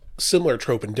similar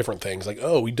trope in different things. Like,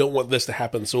 oh, we don't want this to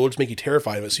happen, so we'll just make you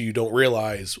terrified of it so you don't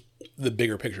realize the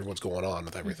bigger picture of what's going on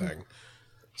with everything.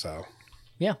 So,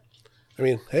 Yeah, I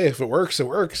mean, hey, if it works, it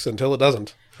works until it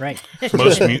doesn't. right.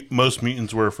 Most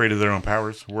mutants were afraid of their own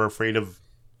powers. Were afraid of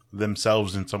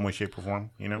themselves in some way, shape, or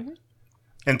form. You know,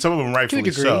 and some of them To a rightfully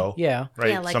degree, so. yeah.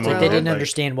 Right. Yeah, like some Rogue. of They them, didn't like-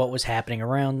 understand what was happening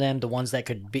around them. The ones that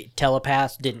could be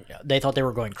telepaths didn't. They thought they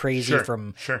were going crazy Sure,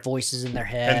 from sure. voices in their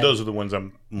head. And those are the ones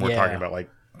I'm more Yeah. talking about, like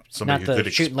somebody not who the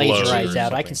could shooting explode. laser or eyes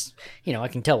out. I something. can, I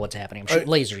can tell what's happening. I'm shooting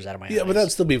lasers out of my eyes. Yeah, but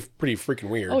that'd still be pretty freaking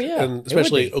weird. Oh, yeah, And it would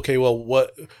especially, be. okay, well,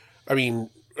 what, I mean,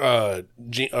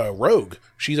 Rogue,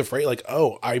 she's afraid, like,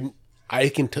 oh, I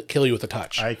can kill you with a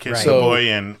touch. I kissed Right. a boy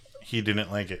and he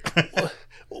didn't like it.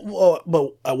 Well,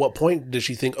 but at what point did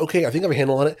she think, okay, I think I have a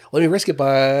handle on it. Let me risk it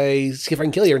by see if I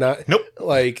can kill you or not. Nope.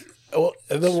 Like, well,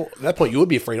 and then at that point, you would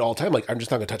be afraid all the time. Like, I'm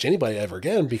just not going to touch anybody ever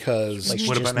again because. Like, she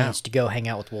What just about now? needs to go hang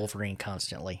out with Wolverine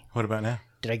constantly. What about now?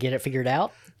 Did I get it figured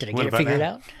out? Did I What get it about figured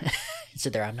now? out?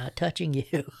 Sit there, I'm not touching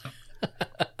you.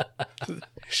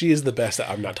 She is the best at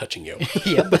I'm not touching you.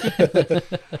 Yep.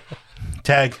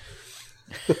 Tag.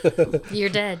 You're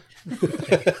dead.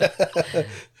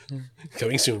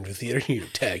 Coming soon to theater near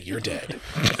Tag, you're dead.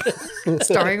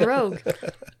 Starring Rogue.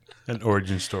 An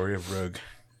origin story of Rogue.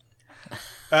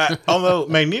 Although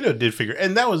Magneto did figure,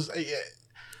 and that was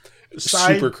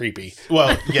Super creepy.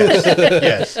 Well, yes,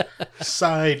 yes.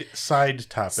 Side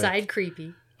topic Side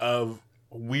creepy. of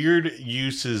weird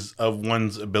uses of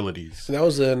one's abilities. And that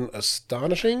was an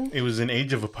astonishing. It was in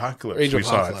Age of Apocalypse. Age of we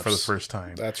saw it Apocalypse. for the first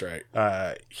time. That's right.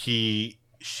 He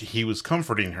was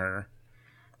comforting her,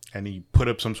 and he put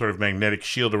up some sort of magnetic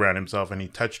shield around himself, and he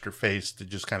touched her face to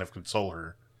just kind of console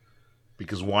her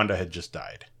because Wanda had just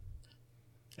died.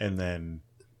 And then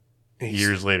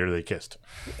years later, they kissed.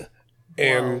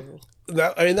 And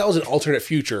that was an alternate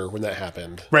future when that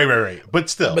happened. Right. But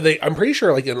still, But I'm pretty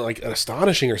sure, like in like an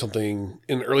astonishing or something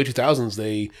in the early 2000s,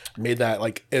 they made that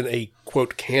like in a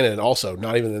quote canon. Also,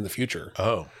 not even in the future.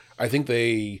 oh, I think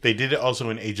they they did it also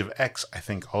in Age of X. I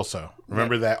think also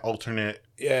remember that alternate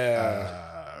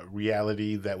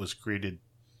reality that was created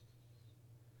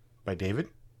by David.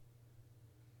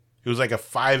 It was like a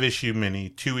 5-issue mini,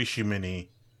 2-issue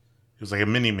mini. It was like a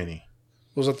mini.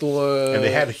 was that the one? And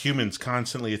they had humans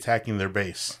constantly attacking their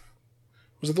base.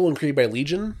 Was that the one created by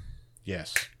Legion?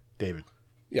 Yes, David.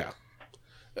 Yeah.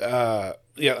 Yeah.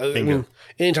 I Bingo. mean,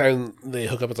 anytime they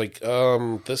hook up, it's like,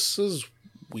 this is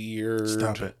weird.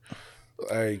 Stop it.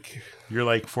 Like, You're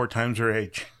like 4 times her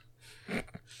age.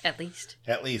 At least.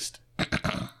 At least.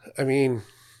 I mean,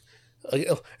 like,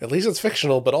 at least it's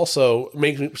fictional, but also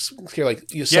makes me scared.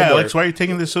 Like, Yeah, somewhere, Alex, why are you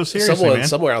taking this so seriously, someone man?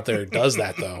 somewhere out there does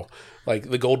that though, like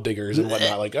the gold diggers and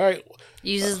whatnot. Like, all right,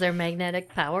 Uses their magnetic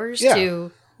powers Yeah.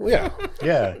 to yeah,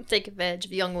 Yeah. take advantage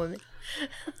of young women.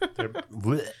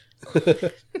 Blech.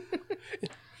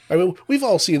 I mean, we've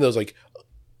all seen those like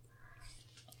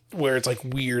where it's like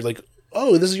weird, like,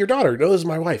 oh, this is your daughter. No, this is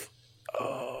my wife.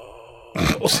 Oh,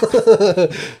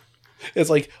 it's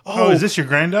like, Oh, is this your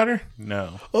granddaughter?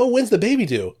 No. oh, when's the baby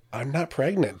due? I'm not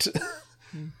pregnant.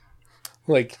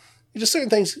 Like, you just certain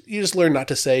things you just learn not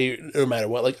to say no matter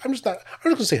what. Like, I'm just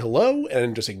gonna say hello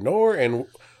and just ignore and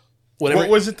whatever. What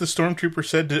was it the stormtrooper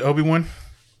said to Obi-Wan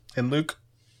and Luke?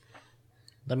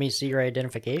 Let me see your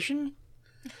identification.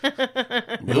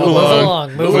 Move Move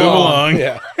along. Move along.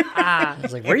 Yeah. I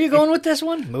was like, where are you going with this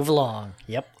one? Move along.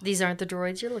 Yep. These aren't the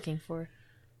droids you're looking for.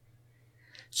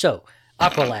 So,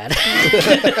 Aqualad.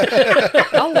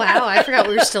 Oh, wow. I forgot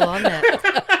we were still on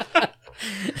that.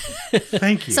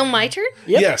 Thank you. So my turn?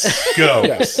 Yep. Yes. Go.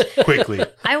 Yes. Quickly.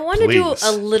 I want to do Please.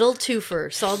 a little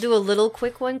twofer, so I'll do a little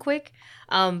quick one quick.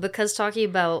 Because talking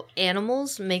about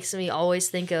animals makes me always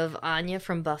think of Anya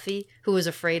from Buffy, who was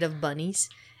afraid of bunnies.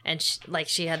 And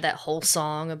she had that whole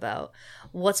song about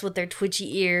what's with their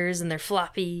twitchy ears and their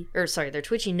their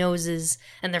twitchy noses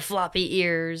and their floppy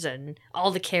ears and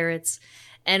all the carrots.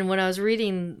 And when I was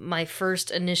reading my first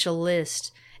initial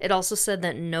list, it also said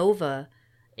that Nova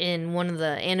in one of the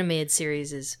animated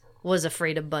series was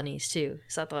afraid of bunnies too.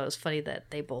 So I thought it was funny that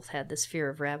they both had this fear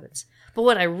of rabbits. But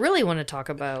what I really want to talk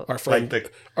about, Our friend,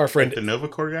 Like our friend, the Nova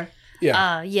Corps guy?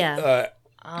 yeah,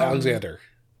 Alexander.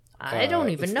 I don't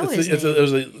even know his It name.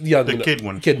 was a young The kid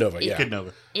one. Kid Nova. Yeah. Kid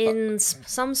Nova. In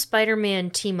some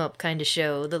Spider-Man team-up kind of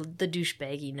show, the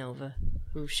douchebaggy Nova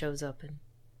who shows up and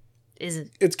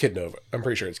isn't. It's Kid Nova. I'm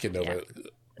pretty sure it's Kid Nova.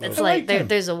 It's I like like him.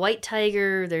 there's a white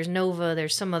tiger, there's Nova,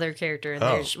 there's some other character, and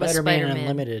Oh. there's with Spider-Man Spider-Man.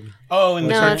 Unlimited. Oh, in the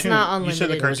No, cartoon. it's not You said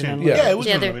the Unlimited. Was it cartoon. Unlimited? Yeah, it was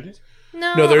Yeah, they're- Unlimited.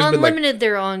 No, No, there's been, like- Unlimited.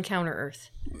 They're on Counter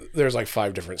Earth. There's like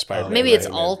 5 different Spider-Man. Maybe it's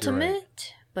Iron Man, you're right.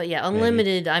 Ultimate, but yeah,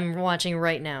 Unlimited. I'm watching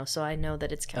right now, so I know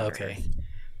that it's Counter Okay.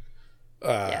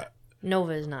 Earth. Yeah,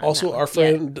 Nova is not. in Also, that our one. Yeah.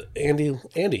 friend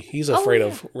Andy, he's afraid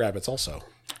of rabbits. Also,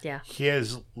 Yeah. He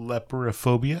has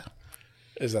leperophobia.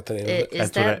 is that the name of Is it? That's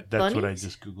that what I bunnies?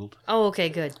 just Googled. Oh, okay,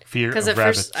 good. Fear Because of at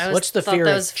first rabbits. I What's the thought fear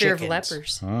that of was fear of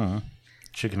chickens? lepers.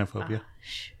 Chickenophobia.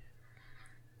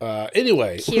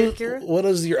 Anyway, Kira? what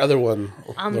is your other one,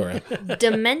 Laura?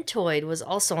 Dementoid was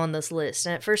also on this list,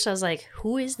 and at first I was like,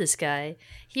 "Who is this guy?"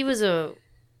 He was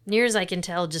near as I can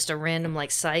tell, just a random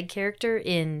like side character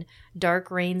in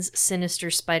Dark Reign's Sinister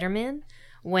Spider-Man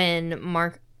when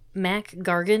Mac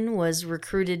Gargan was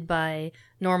recruited by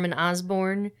Norman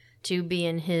Osborn to be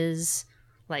in his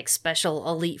like special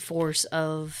elite force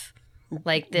of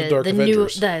like The the Dark new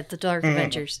Avengers. the Dark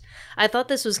Avengers. I thought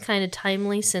this was kind of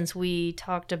timely since we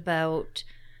talked about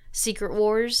Secret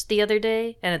Wars the other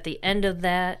day, and at the end of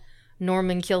that,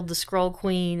 Norman killed the Skrull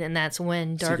Queen, and that's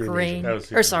when Dark Secret Reign. Invasion. That was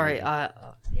Secret Sorry, Invasion.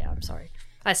 yeah, I'm sorry,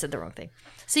 I said the wrong thing.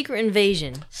 Secret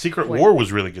Invasion. Secret War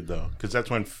was really good though, because that's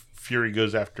when Fury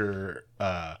goes after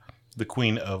the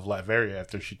Queen of Latveria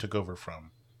after she took over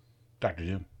from Doctor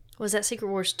Doom. Was that Secret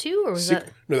Wars 2 or was that?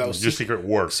 No, that was Just Secret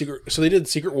War, So they did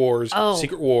Secret Wars, Oh.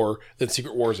 Secret War, then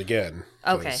Secret Wars again.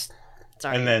 Okay,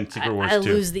 sorry. and then Secret Wars I 2.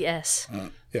 lose the S.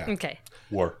 Yeah. Okay.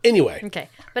 War. Anyway, Okay.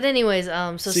 But anyways,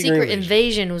 so Secret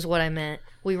Invasion was what I meant.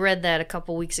 We read that a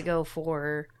couple weeks ago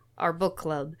for our book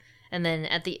club. And then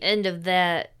at the end of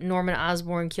that, Norman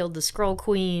Osborn killed the Skrull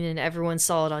Queen and everyone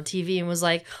saw it on TV and was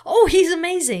like, "Oh, he's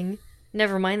amazing."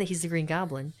 Never mind that he's the Green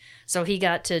Goblin. So he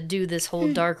got to do this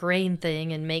whole Dark Reign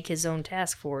thing and make his own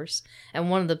task force. And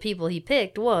one of the people he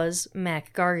picked was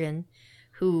Mac Gargan,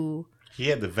 who He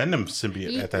had the Venom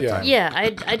symbiote at that Yeah. time. yeah,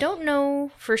 I don't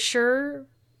know for sure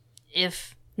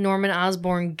if Norman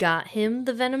Osborn got him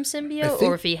the Venom symbiote think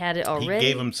or if he had it He already.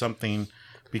 gave him something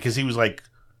because he was like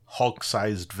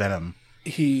Hulk-sized Venom,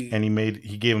 he and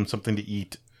he gave him something to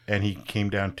eat, and he came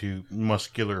down to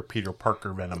muscular Peter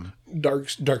Parker Venom. Dark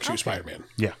Suit Spider-Man.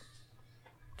 Yeah.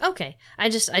 Okay, I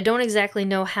don't exactly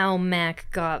know how Mac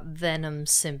got Venom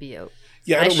symbiote.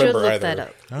 Yeah, I don't should remember look either. that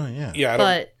up. Oh yeah. Yeah,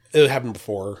 But it happened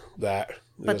before that.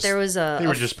 but there was They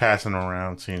were just passing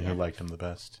around, seeing who liked him the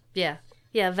best. yeah.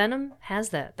 Venom has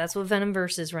that. That's what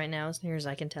Venomverse is right now, as near as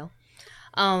I can tell.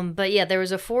 But yeah, there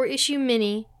was a 4-issue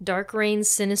mini, Dark Reign's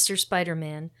Sinister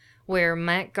Spider-Man, where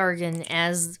Matt Gargan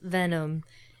as Venom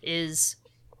is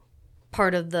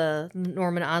part of the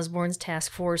Norman Osborn's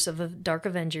task force of the Dark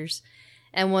Avengers.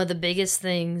 And one of the biggest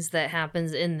things that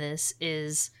happens in this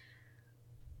is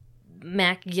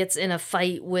Mac gets in a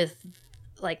fight with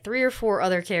like 3 or 4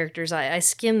 other characters. I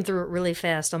skimmed through it really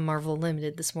fast on Marvel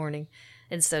Limited this morning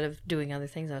instead of doing other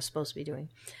things I was supposed to be doing.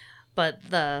 But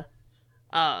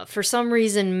for some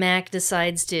reason, Mac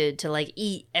decides to like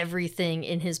eat everything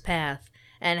in his path.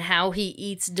 And how he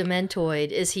eats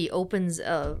Dementoid is he opens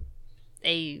a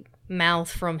mouth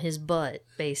from his butt,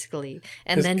 basically,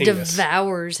 and His then anus.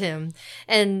 devours him.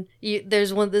 And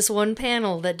there's this one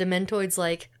panel that Dementoid's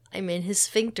like, "I'm in his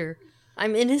sphincter.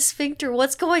 I'm in his sphincter.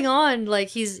 What's going on?" Like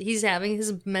he's having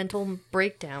his mental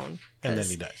breakdown. And then 'cause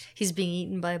he dies. He's being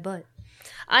eaten by a butt.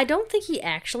 I don't think he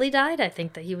actually died. I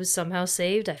think that he was somehow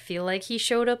saved. I feel like he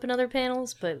showed up in other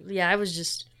panels, but yeah, I was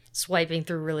just swiping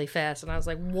through really fast, and I was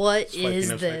like, "What is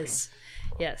Swiping. this?"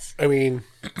 Yes. I mean,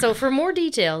 So for more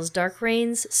details, Dark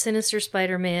Reign's Sinister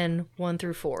Spider-Man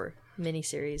 1-4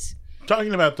 miniseries.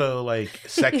 Talking about the like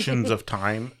sections of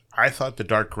time, I thought the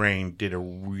Dark Reign did a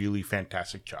really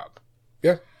fantastic job.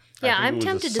 yeah. Yeah, think it I'm was a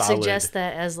tempted to solid- suggest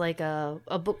that as like a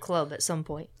book club at some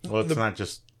point. Well, it's not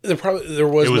just. There It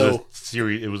was was no. a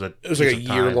series. It was It was like a piece of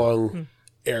time. year-long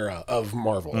era of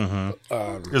Marvel.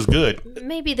 It was good.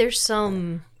 Maybe there's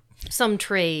some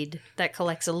trade that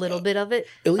collects a little bit of it,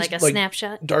 At like least, a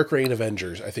snapshot. Dark Reign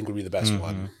Avengers, I think, would be the best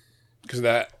one because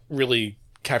that really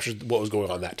captures what was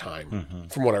going on that time,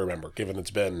 from what I remember. Given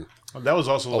it's been That was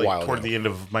also while like toward ago. the end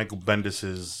of Michael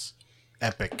Bendis's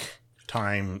epic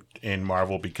time in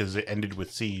Marvel because it ended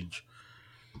with Siege,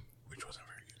 which wasn't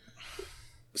very good.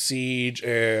 Siege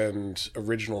and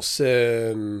Original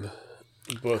Sin.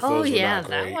 Both Oh those were yeah, not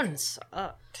that great. one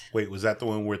sucked. Wait, was that the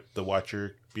one with the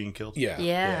Watcher being killed? Yeah,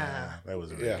 Yeah. that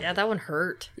was Yeah. Yeah, that one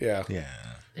hurt. yeah. Yeah.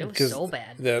 It was 'Cause so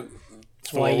bad. That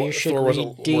That's why you should read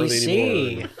wasn't worthy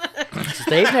anymore. DC.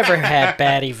 They've never had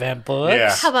bad event books.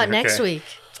 Yeah. How about Okay. next week?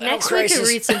 Next week we Crisis.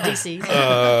 read some DC.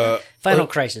 Final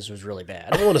Crisis was really I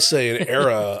bad, want to say an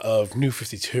era of New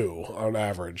 52 on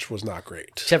average was not great.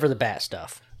 except for the bad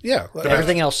stuff. Yeah,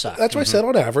 Everything else sucked. That's what I said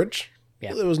on average.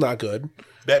 Yeah. It was not good.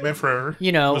 Batman Forever.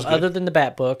 You know, was good. other than the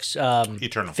Bat books,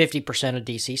 Eternal. 50% of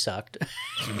DC sucked.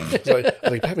 It's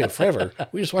like Batman Forever.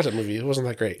 We just watched that movie. It wasn't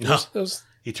that great. It was,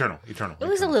 Eternal. It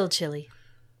was a little chilly.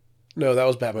 no, that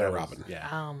was Batman and Robin. Yeah.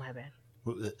 Oh my bad.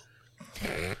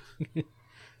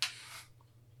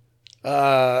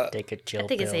 Take a chill I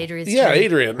think it's pill. Adrian's Yeah, chilly.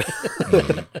 Adrian.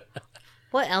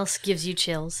 What else gives you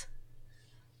chills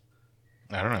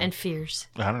I don't know. and fears?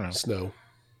 I don't know. Snow.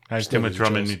 I just Tim gives you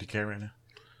Drummond chills. need to care right now.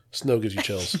 Snow gives you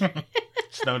chills.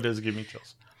 Snow does give me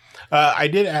chills.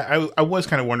 I was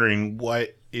kind of wondering,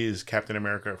 what is Captain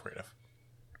America afraid of?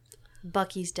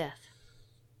 Bucky's death.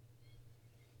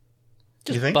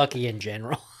 Do you think? Bucky in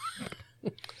general.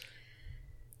 It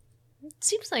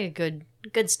seems like a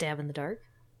good stab in the dark.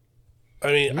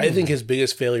 I mean, I think his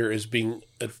biggest failure is being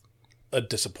a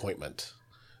disappointment.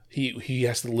 He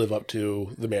has to live up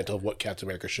to the mantle of what Captain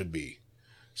America should be.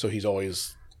 So he's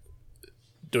always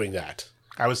doing that.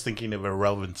 I was thinking of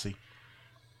irrelevancy.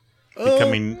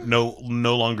 Becoming no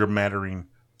longer mattering.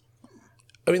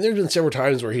 I mean, there's been several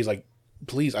times where he's like,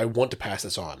 please, I want to pass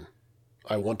this on.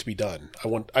 I want to be done.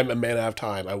 I'm a man out of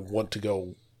time. I want to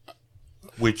go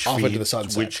Which off feeds, into the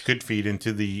sunset. which could feed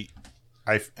into the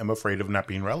I am afraid of not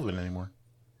being relevant anymore.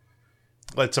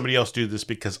 Let somebody else do this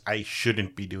because I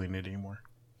shouldn't be doing it anymore.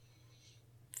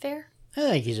 Fair. I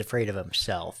think he's afraid of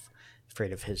himself.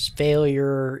 Afraid of his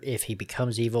failure. If he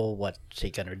becomes evil, what's he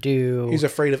gonna do? He's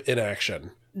afraid of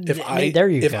inaction. If there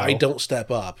you if go. I don't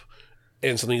step up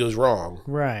and something goes wrong,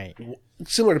 Right.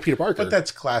 similar to Peter Parker. But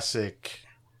that's classic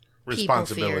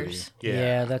responsibility. fears.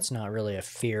 Yeah. That's not really a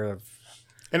fear of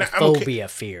And phobia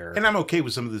fear. And I'm okay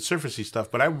with some of the surfacey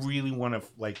stuff, but I really want to,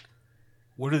 like,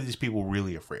 what are these people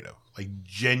really afraid of? Like,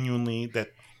 genuinely,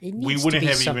 that It we needs to wouldn't be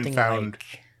have even something found.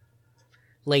 like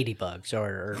ladybugs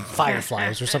or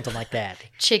fireflies or something like that.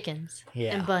 Chickens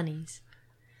Yeah. and bunnies.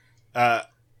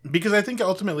 Because I think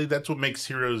ultimately that's what makes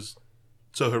heroes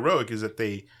so heroic, is that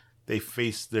they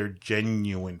face their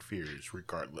genuine fears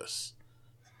regardless.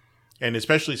 And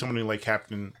especially someone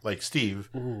like Steve,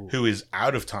 who is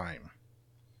out of time.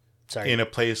 Sorry. In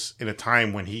a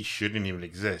time when he shouldn't even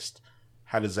exist.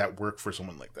 How does that work for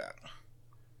someone like that?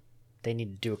 They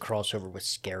need to do a crossover with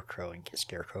Scarecrow and get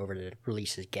Scarecrow over to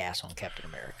release his gas on Captain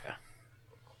America.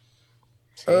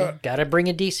 See, gotta bring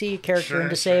a DC character in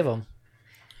to save him.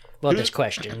 Well, this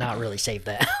question, not really save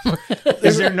that.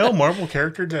 Is there no Marvel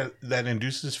character that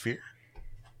induces fear?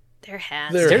 There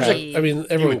has There to has- be. I mean,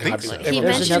 everyone would think copies so. it. He Everyone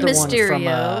There's mentioned copies another it. one from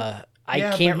Mysterio. I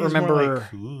Yeah, can't but he's more remember.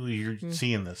 like, ooh, you're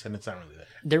seeing this, and it's not really that.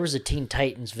 There was a Teen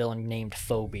Titans villain named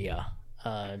Phobia,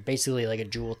 basically like a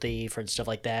jewel thief and stuff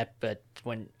like that. But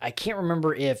when I can't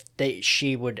remember if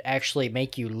she would actually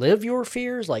make you live your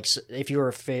fears, like if you were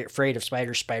afraid of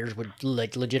spiders would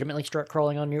like legitimately start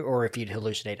crawling on you, or if you'd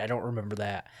hallucinate. I don't remember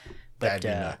that, but That'd be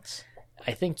nuts.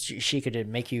 I think she could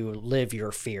make you live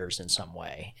your fears in some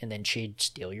way, and then she'd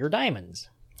steal your diamonds.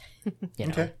 You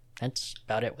know, Okay. that's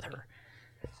about it with her.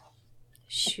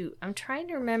 Shoot, I'm trying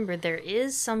to remember. There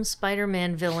is some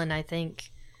Spider-Man villain, I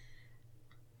think.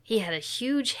 He had a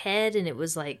huge head, and it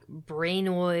was like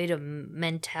brainoid, a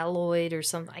mentaloid, or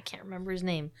something. I can't remember his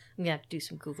name. I'm gonna have to do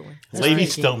some googling. Lady thinking-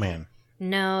 Stillman.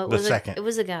 No, it The was second. it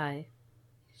was a guy.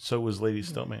 So was Lady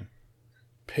Stillman.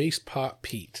 Paste Pot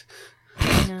Pete.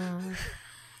 No,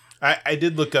 I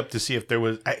did look up to see if there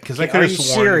was, because I could Are have you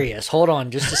sworn. serious? Hold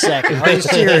on just a second. Are you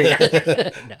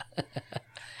serious?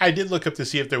 I did look up to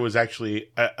see if there was actually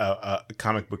a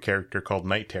comic book character called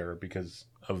Night Terror, because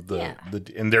of the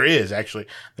and there is actually.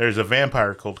 There's a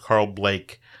vampire called Carl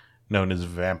Blake, known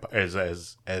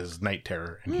as as Night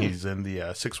Terror, and he's in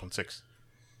the 616.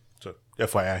 So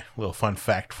FYI, a little fun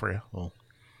fact for you, a little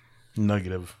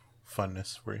nugget of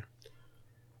funness for you,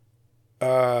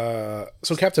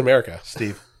 So Captain America.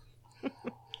 Steve.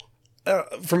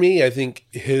 For me, I think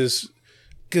because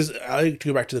I like to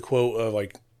go back to the quote of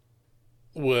like,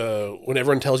 when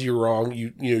everyone tells you you're wrong, you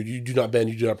do not bend,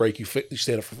 you do not break, you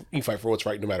stand up, you fight for what's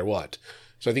right no matter what.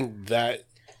 So I think that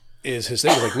is his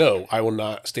thing. Like, no, I will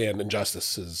not stand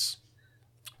injustices.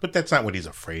 But that's not what he's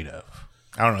afraid of.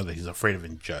 I don't know that he's afraid of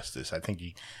injustice. I think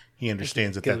he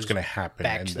understands that that's going to happen.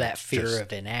 Back and to that that's fear just-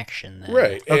 of inaction. Then.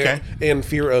 Right. Okay. And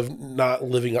fear of not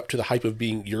living up to the hype of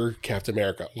being your Captain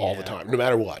America all the Yeah. time, no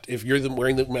matter what. If you're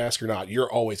wearing the mask or not,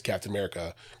 you're always Captain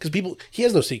America. Because he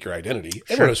has no secret identity.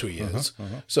 Everyone knows who he is.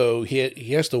 So he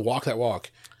has to walk that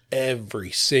walk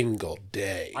every single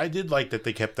day. I did like that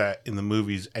they kept that in the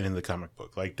movies and in the comic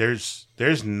book. Like, there's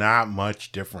not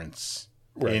much difference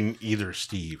in either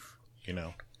Steve, you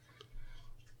know.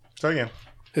 So yeah,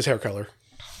 His hair color,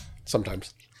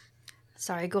 sometimes.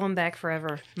 sorry, going back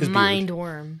forever. beard.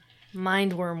 Mindworm.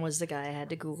 Mindworm was the guy I had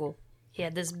to Google. He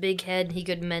had this big head. He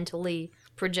could mentally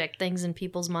project things in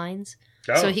people's minds,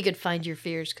 so he could find your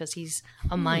fears because he's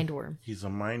a mindworm. he's a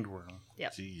mind worm.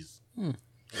 Yep. Jeez,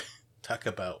 talk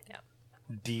about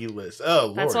D-list. Oh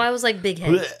Lord, That's why I was like big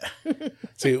head.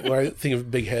 See, when I think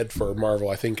of big head for Marvel,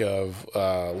 I think of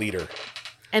Leader.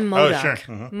 And Oh, MODOK. sure.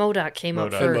 Mhm. MODOK came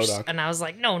up MODOK. first, MODOK. and I was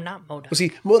like, no, not MODOK. Well,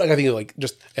 see, MODOK, I think of like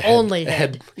just a head. Only a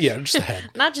head. Yeah, just a head.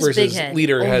 Not just Whereas big his head,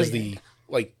 Leader only has head. the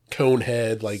like cone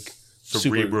head, like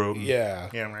Cerebrum. super. Yeah.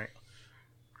 Yeah, right.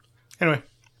 Anyway,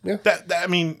 Yeah. that I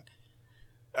mean,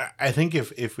 I think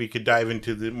if we could dive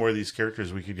into more of these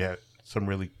characters, we could get some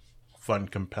really fun,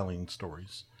 compelling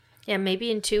stories. Yeah,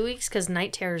 maybe in 2 weeks, because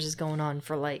Night Terrors is going on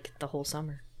for like the whole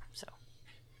summer. So,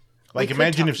 Like, could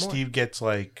imagine talk if more. Steve gets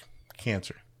like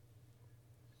cancer.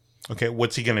 Okay,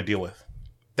 what's he gonna deal with?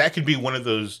 That could be one of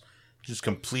those just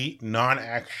complete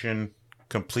non-action,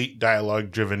 complete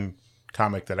dialogue-driven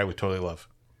comic that I would totally love.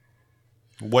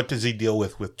 What does he deal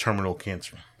with terminal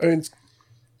cancer? I mean,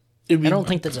 I don't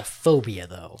think that's a phobia,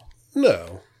 though.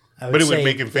 no. I But it would say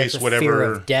make him face that's a whatever- fear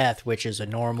of death, which is a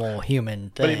normal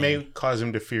human thing. But it may cause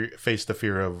him to face the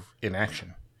fear of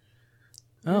inaction.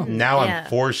 Oh, Now Yeah. I'm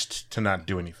forced to not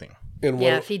do anything. And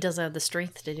Yeah, if he doesn't have the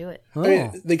strength to do it. I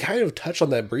mean, they kind of touched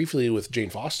on that briefly with Jane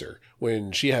Foster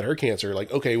when she had her cancer.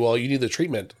 Like, okay, well, you need the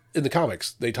treatment in the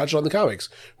comics. They touched on the comics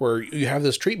where you have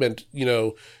this treatment.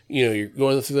 You're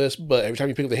going through this, but every time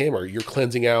you pick up the hammer, you're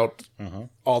cleansing out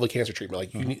all the cancer treatment.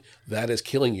 Like, you need, that is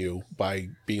killing you by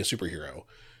being a superhero.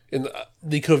 And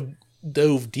they could have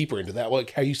dove deeper into that.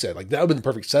 Like how you said, like that would have been the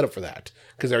perfect setup for that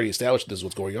because they already established this is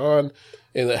what's going on,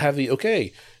 and have the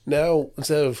now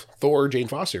instead of Thor, Jane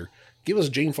Foster. Give us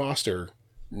Jane Foster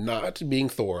not being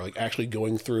Thor, like actually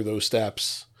going through those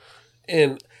steps.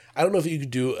 And I don't know if you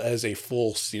could do it as a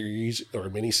full series or a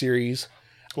mini series.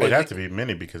 Well, it'd have to be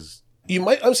many because You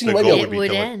might, I'm seeing the you might be goal able It would be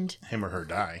would to end. let him or her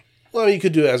die. well, you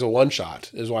could do it as a one shot,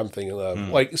 is what I'm thinking of.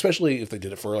 Like, especially if they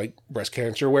did it for like Breast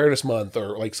Cancer Awareness Month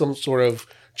or like some sort of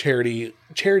charity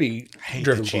I hate the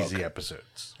driven cheesy book.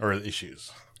 episodes or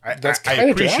issues. That's I kind of what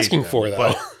you're appreciate asking them, for, though.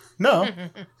 but no,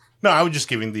 I was just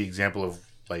giving the example of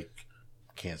like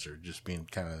cancer just being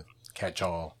kind of catch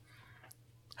all,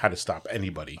 how to stop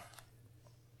anybody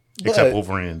except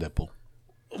Wolverine and Deadpool.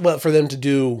 But for them to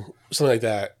do something like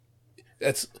that,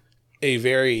 that's a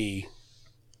very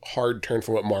hard turn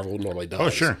from what Marvel normally does. Oh,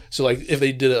 sure. So, like, if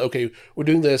they did it, okay, we're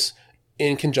doing this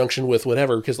in conjunction with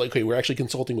whatever, because, like, okay, we're actually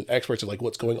consulting with experts of, like,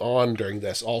 what's going on during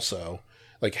this also.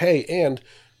 Like, hey, and,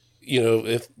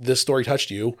 if this story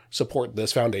touched you, support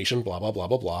this foundation, blah, blah, blah,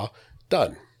 blah, blah.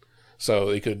 Done.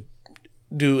 So they could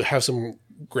have some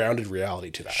grounded reality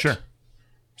to that. Sure.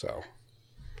 So,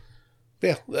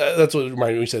 yeah, that's what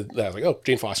reminded me. We said that. I was like, oh,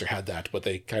 Jane Foster had that, but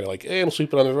they kind of like, we'll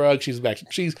sweep it under the rug. She's back.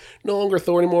 She's no longer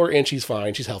Thor anymore, and she's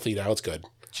fine. She's healthy now. It's good.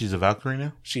 She's a Valkyrie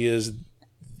now? She is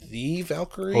the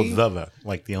Valkyrie? Oh,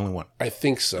 like the only one. I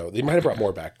think so. They might have brought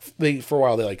more back. For a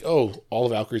while, they're like, oh, all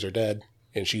the Valkyries are dead,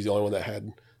 and she's the only one that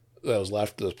was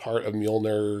left as part of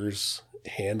Mjolnir's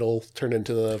handle turned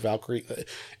into the Valkyrie.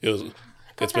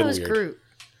 It's been was weird. Groot.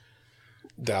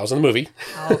 That was in the movie.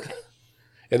 Oh, okay.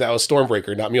 And that was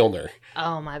Stormbreaker, not Mjolnir.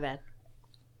 Oh, my bad.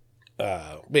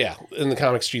 But yeah, in the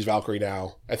comics, she's Valkyrie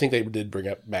now. I think they did bring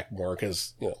it back more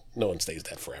because, no one stays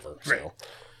dead forever. So Right.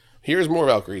 Here's more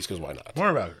Valkyries because why not?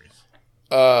 More Valkyries.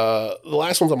 The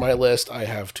last one's on my list. I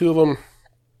have two of them.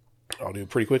 I'll do it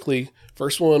pretty quickly.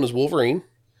 First one is Wolverine.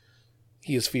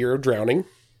 He has fear of drowning,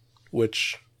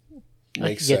 which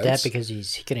makes I get sense. that because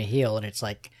he's going to heal, and it's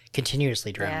like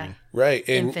continuously drowning. Right.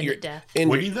 And Infinite death.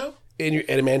 Would he, though? And your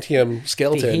adamantium If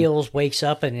skeleton. he heals, wakes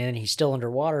up, and then he's still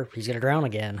underwater, he's going to drown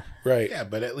again. Right. Yeah,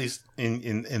 but at least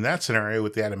in that scenario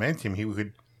with the adamantium, he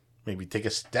could maybe take a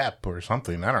step or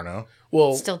something. I don't know.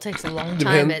 Well, It still takes a long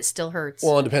Depend- time. It still hurts.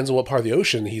 well, it depends on what part of the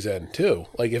ocean he's in, too.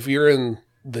 Like, if you're in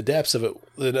the depths of it,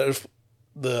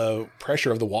 the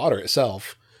pressure of the water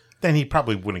itself. Then he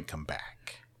probably wouldn't come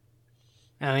back.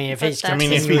 I mean, if But he's that's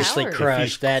his continuously power. If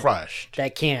he's crushed, crushed.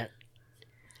 that can't.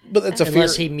 But that's a fear.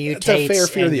 Unless he mutates. It's a fair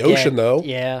fear of and the ocean, though.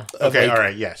 Yeah. Okay, like, all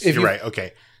right, yes, if you're you- right.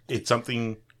 Okay, it's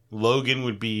something Logan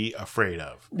would be afraid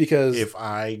of. Because If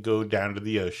I go down to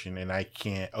the ocean and I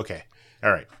can't, okay,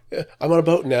 all right, I'm on a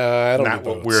boat. Nah, I don't not need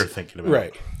what boats. we're thinking about.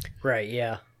 Right. Right,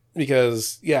 yeah.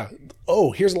 Because, yeah.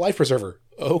 Oh, here's a life preserver.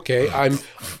 Okay,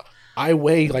 I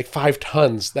weigh like 5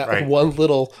 tons. That Right. one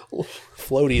little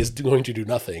floaty is going to do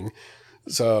nothing.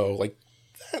 So, like,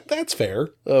 that's fair.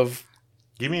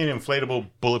 Give me an inflatable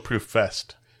bulletproof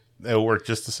vest. It'll work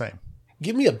just the same.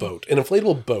 Give me a boat, an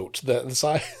inflatable boat. That's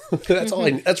all.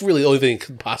 That's really the only thing that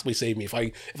could possibly save me. If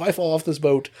I fall off this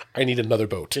boat, I need another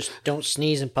boat. Just don't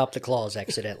sneeze and pop the claws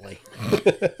accidentally.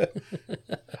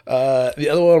 The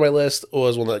other one on my list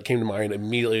was one that came to mind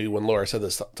immediately when Laura said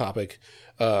this topic.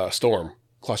 Storm,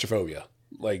 claustrophobia.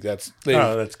 Like that's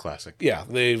classic. yeah,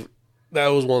 that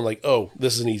was one like, oh,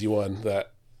 this is an easy one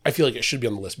that I feel like it should be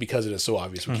on the list because it is so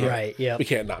obvious. We can't, Right, yep. we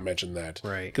can't not mention that.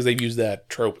 Right. Because they've used that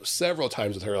trope several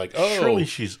times with her, like, oh, Surely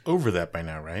she's over that by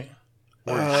now, right?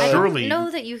 Or I surely, don't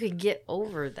know that you could get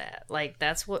over that. Like,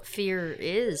 that's what fear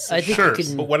is. I think sure. you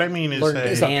can But what I mean is learn that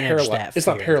to it's not manage that it's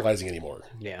not fear. paralyzing anymore.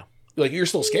 Yeah. Like you're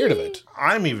still scared of it.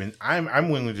 I'm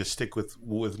willing to just stick with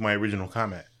my original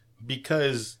comment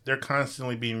because they're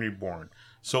constantly being reborn.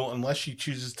 So unless she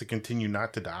chooses to continue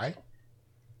not to die,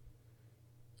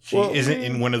 she isn't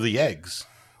in one of the eggs.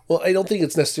 Well, I don't think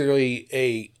it's necessarily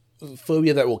a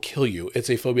phobia that will kill you. It's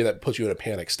a phobia that puts you in a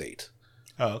panic state.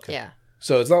 Oh, okay. yeah.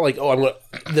 So it's not like, oh, I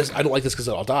don't like this because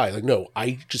I'll die. Like, no,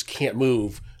 I just can't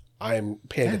move. I'm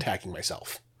panic attacking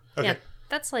myself. Okay. Yeah.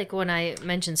 That's like when I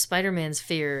mentioned Spider-Man's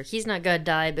fear. He's not gonna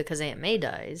die because Aunt May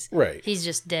dies. Right. He's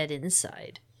just dead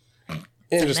inside. And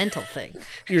It's a just, mental thing.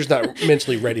 you're just not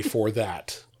mentally ready for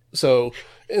that. So,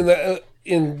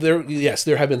 yes,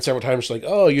 there have been several times like,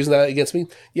 oh, using that against me.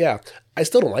 Yeah, I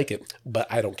still don't like it, but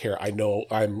I don't care. I know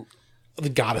I'm the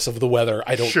goddess of the weather.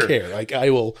 I don't Sure. care. Like I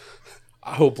will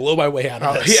blow my way out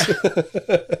of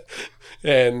this.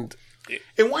 And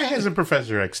And why hasn't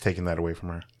Professor X taken that away from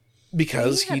her?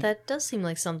 because Yeah, that does seem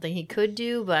like something he could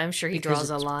do, but I'm sure he draws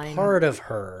a line. Part of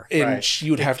her. she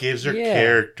would have Gives her Yeah.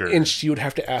 character. and she would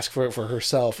have to ask for it for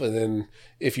herself. And then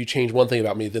if you change one thing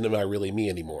about me, then am I really me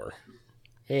anymore?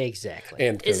 Exactly.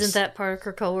 And 'cause- Isn't that part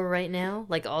of Krakoa right now?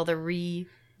 Like all the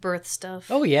rebirth stuff?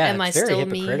 Oh yeah, Am I it's very still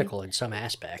me? hypocritical in some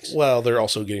aspects. Well, they're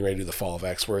also getting ready to do the Fall of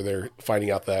X, where they're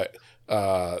finding out that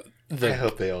I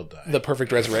hope they all die. the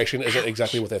perfect resurrection isn't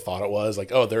exactly what they thought it was.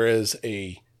 Like, oh, there is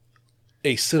a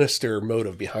sinister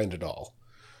motive behind it all.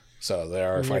 So they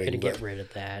are And they're fighting. going to get rid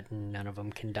of that, and none of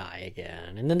them can die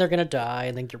again. And then they're going to die,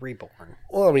 and then get reborn.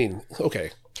 Well, I mean,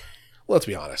 okay. Let's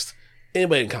be honest.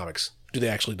 Anybody in comics, do they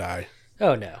actually die?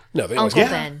 Oh no. No, they always Uncle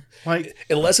get Ben. Like,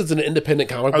 unless it's an independent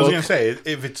comic I was book. going to say,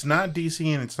 if it's not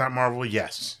DC and it's not Marvel,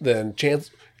 yes. Then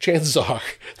chances are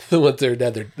that once they're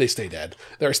dead, they stay dead.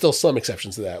 There are still some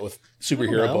exceptions to that with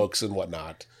superhero know. books and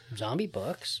whatnot. Zombie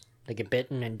books. They get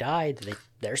bitten and die.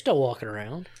 They're still walking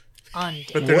around.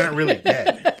 Undead. But they're not really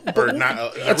dead. Or not,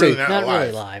 I'd really say not Not alive.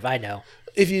 really live, I know.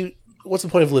 What's the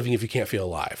point of living if you can't feel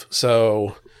alive?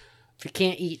 So If you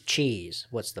can't eat cheese,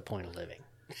 what's the point of living?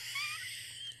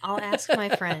 I'll ask my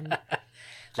friend.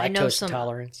 I know Lactose some.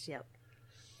 intolerance. Yep.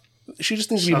 she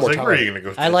just needs to be Sounds more like where are you tolerant.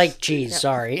 going to go? I like cheese,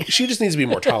 sorry. She just needs to be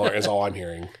more tolerant. Is all I'm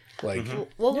hearing. Like,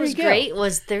 What There was you go. great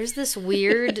was there's this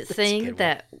weird good thing one.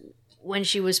 that when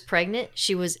she was pregnant,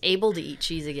 she was able to eat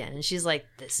cheese again. And she's like,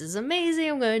 this is amazing.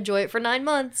 I'm going to enjoy it for 9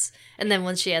 months. And then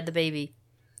once she had the baby,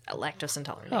 lactose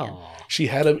intolerant again. Oh, she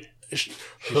had a She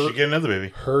should get another baby.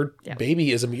 her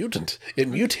baby is a mutant. It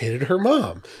mutated her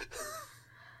mom.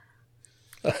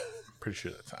 Pretty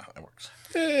sure that's how that works.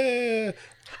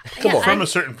 Come Yeah, on, From a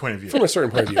certain point of view. from a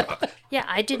certain point of view. Yeah,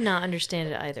 I did not understand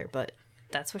it either, but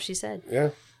that's what she said. Yeah.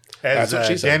 As That's what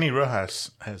she said. Danny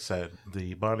Rojas has said,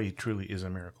 the body truly is a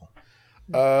miracle.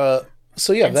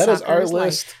 So yeah, And that is soccer our is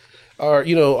list. Our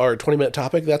 20-minute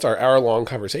topic. That's our hour-long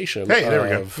conversation. Hey, there we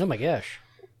go. oh my gosh.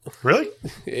 Really?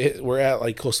 We're at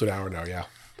like close to an hour now. Yeah.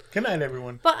 Good night,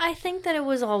 everyone. But I think that it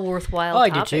was all worthwhile Oh, I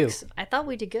do topics. too. I thought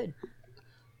we did good.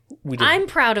 We did. I'm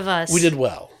proud of us. We did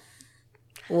well.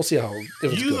 We'll see how. If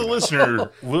it's You, good the or not.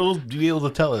 listener, will be able to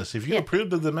tell us. If you Yeah.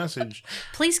 approved of the message,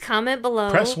 Please comment below.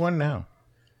 press 1 now.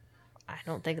 I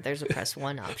don't think there's a press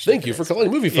 1 option. Thank you for calling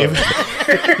Movie Phone.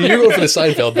 You were going for the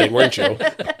Seinfeld thing, weren't you?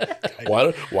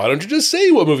 Why don't you just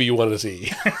say what movie you wanted to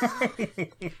see?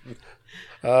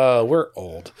 We're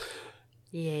old.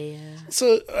 Yeah.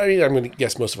 So, I mean, I'm going to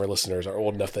guess most of our listeners are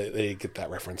old enough that they get that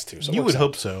reference too. So it You works would out.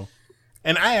 hope so.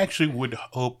 And I actually would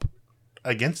hope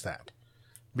against that.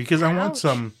 Because I want Ouch.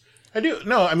 some... I do.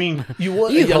 No, I mean... You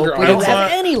want You a younger hope we don't audience.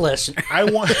 have any listeners. I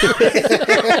want...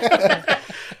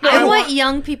 I want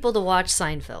young people to watch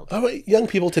Seinfeld. I want young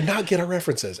people to not get our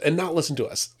references and not listen to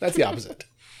us. That's the opposite.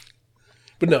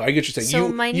 But no, I get what you're saying. So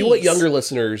my you want niece- younger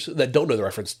listeners that don't know the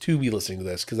reference to be listening to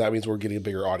this because that means we're getting a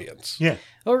bigger audience. yeah.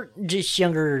 Or just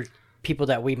younger people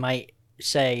that we might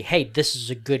say, hey, this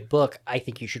is a good book. I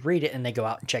think you should read it. And they go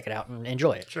out and check it out and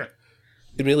enjoy it. Sure.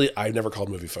 Admittedly, I've never called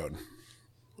Movie Phone.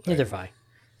 Neither have I.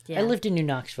 Yeah. I lived in New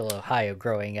Knoxville, Ohio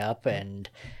growing up, and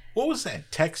What was that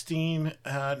texting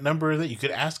number that you could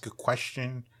ask a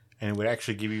question and it would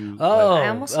actually give you... I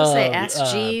almost want to say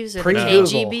Ask Jeeves or the pre-Google.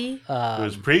 KGB. it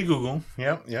was pre-Google.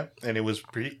 Yep. And it was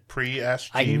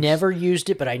pre-Ask I Jeeves. never used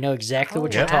it, but I know exactly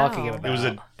what Oh, you're wow. talking about.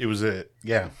 It was a...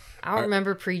 Yeah. I don't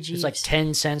remember pre-Jeeves. It's like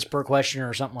 10 cents per question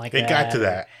or something like that. It got to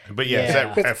that. But yes,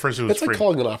 Yeah. at first it was It's like free.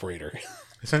 calling an operator.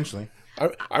 Essentially.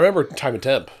 I remember Time and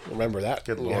Temp. Remember that?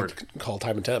 Good You had Lord. to call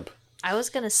Time and Temp. I was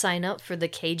going to sign up for the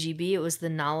KGB. It was the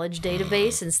knowledge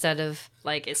database instead of,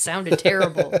 like, it sounded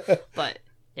terrible. But,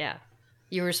 yeah.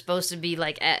 You were supposed to be,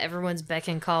 like, at everyone's beck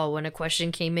and call. When a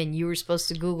question came in, you were supposed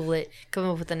to Google it, come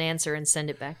up with an answer, and send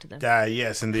it back to them.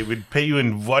 Yes, and they would pay you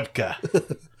in vodka.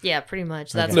 Yeah, pretty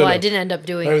much. That's No, why no. I didn't end up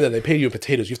doing Other it. than they pay you in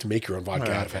potatoes, you have to make your own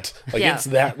vodka out of it. Like, Yeah. it's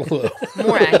that low.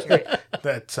 More accurate.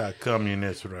 That's how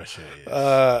communist Russia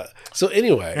is. So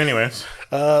anyway, Anyways,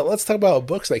 let's talk about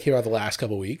books that came out the last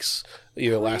couple weeks,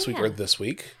 either last week yeah. or this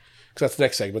week. Because that's the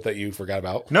next segment that you forgot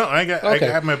about. no, I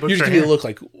got my books You just right give me a here. look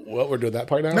like, what, we're doing that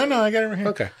part now? No, I got it right here.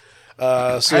 Okay.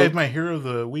 So I have my hero of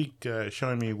the week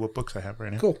showing me what books I have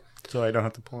right now. cool. So I don't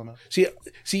have to pull them up. See,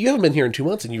 you haven't been here in 2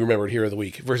 months, and you remembered Hero of the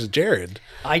Week versus Jared.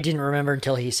 I didn't remember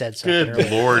until he said something. Good earlier.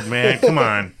 Lord, man. Come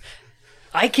on.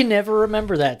 I can never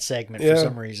remember that segment for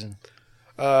some reason.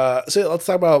 So let's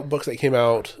talk about books that came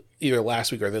out either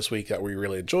last week or this week that we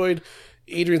really enjoyed.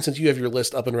 Adrian, since you have your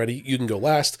list up and ready, you can go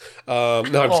last. No,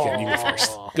 I'm just kidding. You go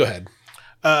first. Go ahead.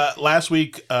 Last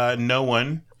week, No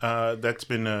One. That's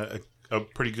been a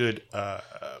pretty good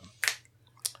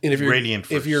And if you're Radiant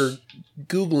first. if you're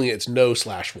Googling it, it's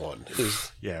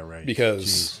no/1. Yeah, right. Because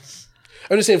Jeez.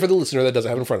 I'm just saying for the listener that doesn't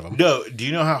have it in front of them. No, do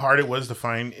you know how hard it was to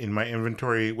find in my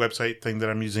inventory website thing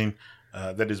that I'm using?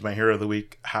 That is my hero of the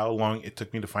week. How long it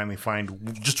took me to finally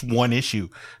find just one issue,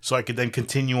 so I could then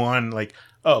continue on. Like,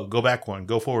 oh, go back one,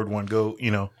 go forward one, go.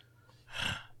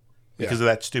 Because of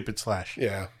that stupid slash.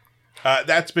 Yeah.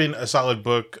 That's been a solid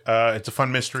book. It's a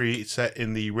fun mystery set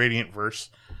in the Radiant verse,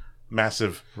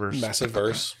 massive verse. Massive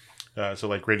verse. So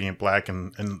like Radiant Black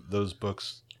and those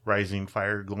books, Rising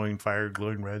Fire, Glowing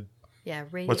Red. Yeah,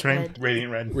 Radiant What's her name? Red.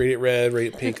 Radiant Red. Radiant Red,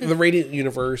 Radiant Pink. The Radiant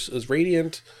universe is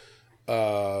Radiant,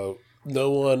 No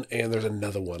One, and there's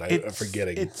another one I'm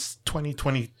forgetting. It's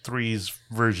 2023's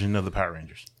version of the Power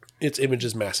Rangers. Its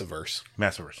Image's Massive Verse.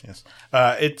 Massiverse, yes.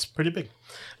 It's pretty big.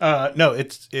 No,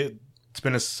 it's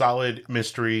been a solid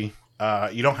mystery.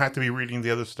 You don't have to be reading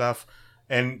the other stuff.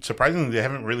 And surprisingly, they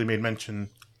haven't really made mention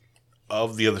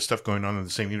of the other stuff going on in the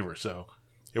same universe. So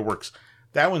it works.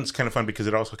 That one's kind of fun because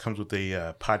it also comes with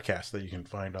a podcast that you can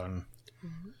find on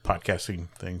podcasting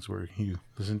things where you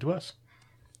listen to us.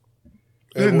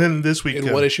 And then this week...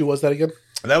 And what issue was that again?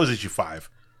 That was issue 5.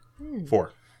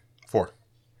 4.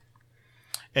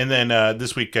 And then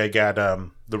this week I got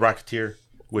The Rocketeer,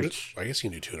 which... I guess you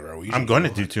can do 2 in a row. I'm going to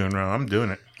do 2 in a row. I'm doing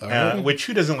it. Which,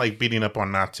 who doesn't like beating up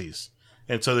on Nazis?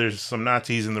 And so there's some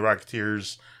Nazis in the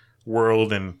Rocketeer's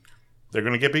world, and they're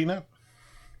going to get beaten up.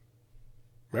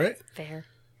 All right. Fair.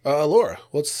 Laura,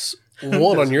 what's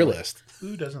one on your list?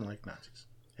 Who doesn't like Nazis?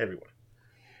 Everyone.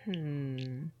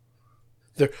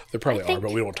 There probably think- are,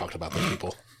 but we don't talk about those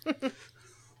people.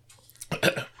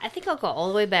 I think I'll go all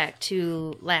the way back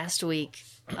to last week.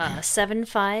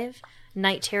 7-5,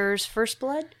 Night Terror's First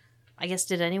Blood. I guess,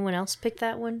 did anyone else pick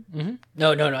that one? Mm-hmm.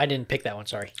 No, I didn't pick that one.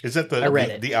 Sorry. Is that I read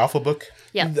it. the Alpha book?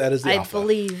 Yeah. That is the I Alpha.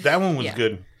 believe. That one was Yeah.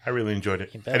 good. I really enjoyed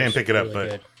it. That I didn't was pick it up, really but...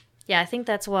 good. Yeah, I think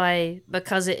that's why,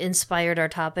 because it inspired our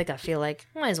topic, I feel like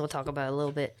might as well talk about it a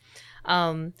little bit.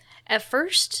 At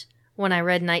first, when I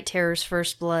read Night Terror's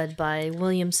First Blood by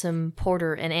Williamson,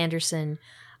 Porter, and Anderson,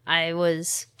 I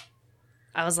was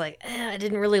like, I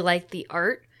didn't really like the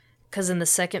art, because in the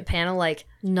second panel, like,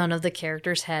 none of the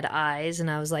characters had eyes, and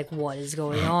I was like, what is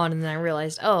going on? And then I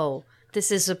realized, oh,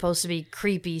 this is supposed to be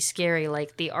creepy, scary,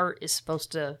 like, the art is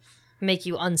supposed to make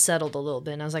you unsettled a little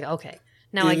bit, and I was like, okay.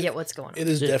 Now I get what's going on. It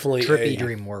is definitely Trippy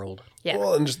dream world. Yeah.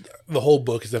 Well, and just the whole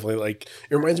book is definitely like,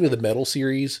 it reminds me of the Metal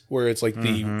series where it's like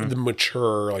the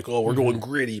mature, like, oh, we're going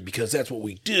gritty because that's what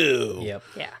we do. Yep.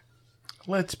 Yeah.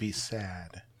 Let's be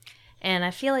sad. And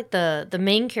I feel like the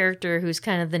main character who's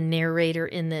kind of the narrator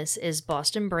in this is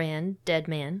Boston Brand, Dead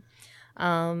Man.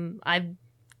 I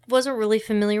wasn't really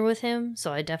familiar with him,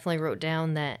 so I definitely wrote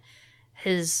down that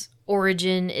his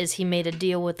origin is he made a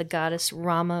deal with the goddess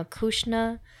Rama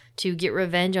Kushna to get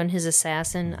revenge on his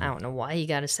assassin. I don't know why he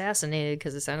got assassinated,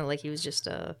 because it sounded like he was just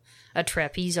a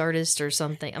trapeze artist or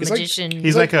something, a magician.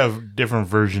 He's like a different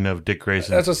version of Dick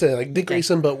Grayson. That's what I'm saying, like Dick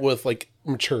Grayson, but with like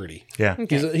maturity. Yeah.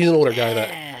 He's an older guy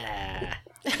that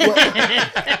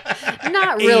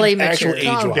not really actual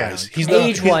mature. age-wise. He's not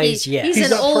Age-wise, yes. He's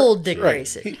He's an not old Dick right.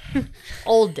 Grayson.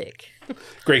 Old Dick.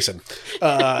 Grayson,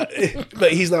 but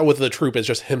he's not with the troop. It's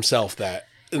just himself that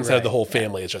instead of the whole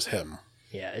family, it's just him.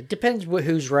 Yeah, it depends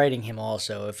who's writing him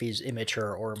also, if he's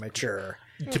immature or mature.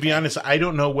 To be honest, I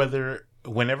don't know whether,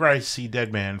 whenever I see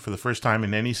Dead Man for the first time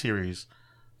in any series,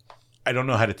 I don't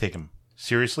know how to take him.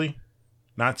 Seriously?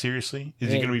 Not seriously? Is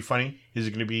he going to be funny? Is it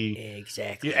going to be...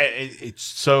 Exactly. Yeah, it's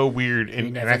so weird.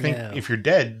 And I think know. if you're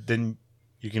dead, then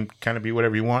you can kind of be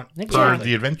whatever you want for Exactly.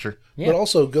 the adventure. Yeah. But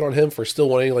also good on him for still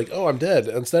wanting, like, oh, I'm dead.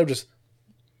 Instead of just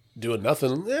doing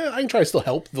nothing, I can try to still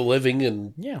help the living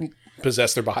and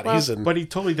possess their bodies. But he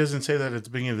totally doesn't say that at the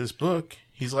beginning of this book.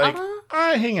 He's like,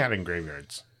 I hang out in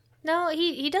graveyards. No,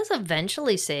 he does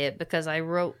eventually say it, because I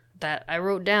wrote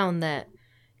down that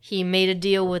he made a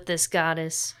deal with this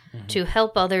goddess to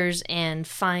help others and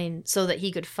so that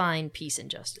he could find peace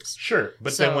and justice. Sure,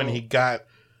 but then when So- he got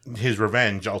his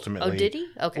revenge, ultimately... Oh, did he?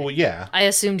 Okay. Well, yeah. I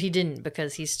assumed he didn't,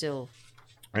 because he's still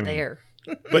there.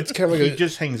 But it's kind of like he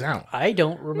just hangs out. I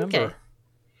don't remember. Okay.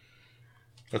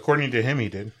 According to him, he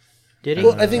did. Did he?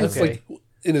 Well, I think it's Okay. like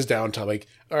in his downtime, like,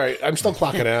 all right, I'm still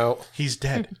clocking out. He's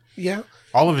dead. Yeah.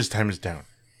 All of his time is down.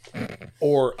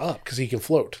 Or up, because he can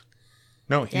float.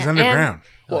 No, he's Yeah, underground.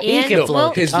 Well, he can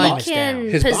float. his Time he is can down.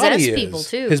 His possess body is. people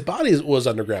too. His body was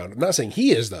underground. I'm not saying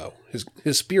he is, though.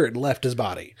 His spirit left his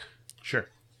body. Sure.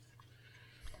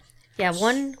 Yeah,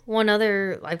 one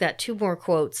other. I've got two more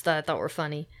quotes that I thought were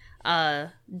funny.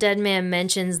 Dead Man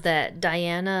mentions that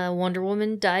Diana Wonder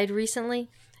Woman died recently,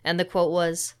 and the quote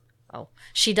was, "Oh,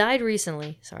 she died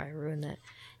recently." Sorry, I ruined that.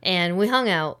 And we hung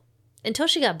out until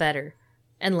she got better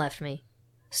and left me.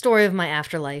 Story of my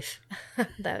afterlife.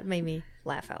 That made me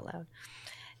laugh out loud.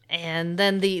 And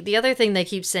then the other thing they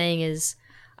keep saying is,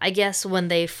 I guess when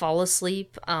they fall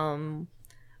asleep,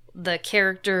 the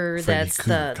character Freddy that's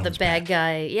Krueger the comes bad back.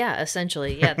 guy, yeah,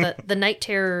 essentially, yeah, the Night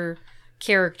Terror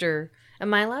character.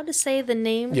 Am I allowed to say the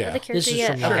name Yeah. of the character This is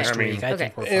yet? from Okay. last I mean, week. I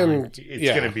think we're and- fine. It's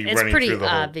Yeah. going to be It's running pretty through the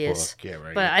whole obvious. book. Yeah,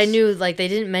 right. But I knew like they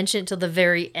didn't mention it till the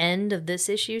very end of this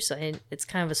issue, so it's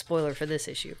kind of a spoiler for this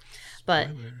issue. But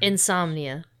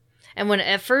insomnia. And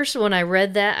at first when I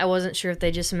read that, I wasn't sure if they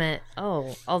just meant,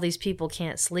 oh, all these people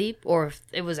can't sleep, or if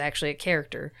it was actually a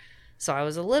character. So I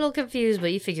was a little confused,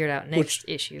 but you figure it out next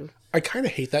issue. I kind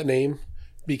of hate that name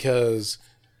because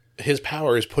his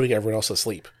power is putting everyone else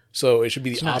asleep. So it should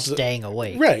be the It's not opposite. staying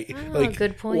awake. Right. Oh,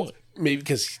 good point. well, maybe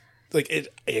because, like,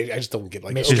 I just don't get,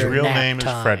 like, Mr. His okay, real nap name is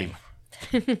time. Freddy.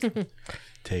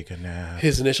 Take a nap.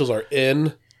 his initials are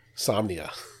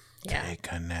Insomnia. Yeah. Take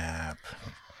a nap.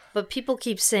 But people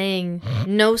keep saying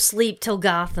no sleep till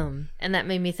Gotham, and that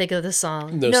made me think of the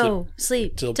song. No No,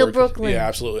 sleep till Brooklyn. Brooklyn. Yeah,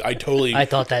 absolutely. I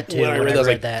thought that too when I read, was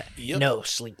like, that. yep. No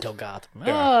sleep till Gotham.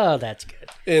 Oh, that's good.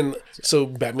 And so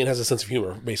Batman has a sense of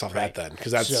humor based off that then,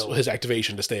 because that's So- his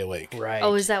activation to stay awake. Right.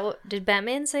 Oh, is that what? Did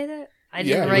Batman say that? I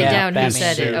didn't Yeah. write Yeah, down who Batman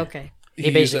said it. did. Okay. he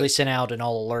used basically it- sent out an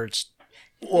all alerts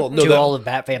Well, no, to that, all of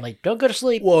Bat family. Don't go to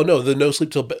sleep. well, no, the no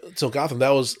sleep till Gotham.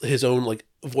 That was his own like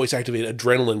voice activated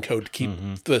adrenaline code to keep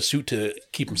the suit to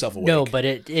keep himself awake. No, but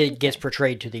it gets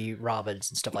portrayed to the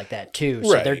Robins and stuff like that too.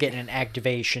 So Right. they're getting an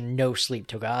activation, no sleep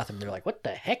till Gotham. They're like, what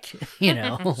the heck? You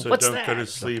know, So what's don't that? go to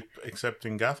sleep except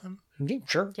in Gotham? Yeah,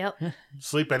 sure. Yep.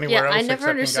 Sleep anywhere Yeah, else I except never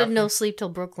in understood Gotham? no sleep till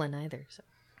Brooklyn either. So.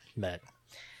 But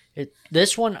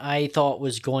this one I thought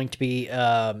was going to be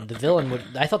the villain.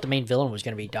 I thought the main villain was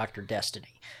going to be Dr. Destiny.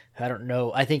 I don't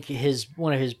know. I think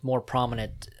one of his more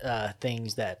prominent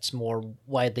things that's more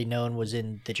widely known was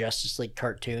in the Justice League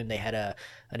cartoon. They had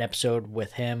an episode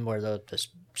with him where the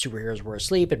superheroes were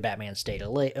asleep and Batman stayed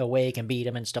awake and beat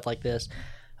him and stuff like this.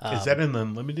 Is that in the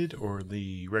Unlimited or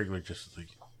the regular Justice League?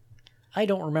 I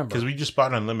don't remember. Because we just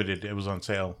bought Unlimited. It was on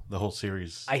sale, the whole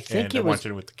series. I think and it I was- watched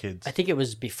it with the kids. I think it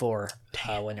was before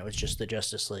when it was just the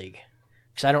Justice League.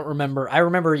 Because I don't remember. I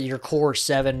remember your core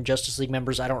 7 Justice League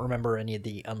members. I don't remember any of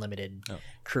the Unlimited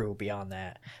crew beyond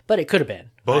that. But it could have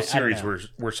been. Both I don't series know.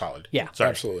 were solid. Yeah. Sorry.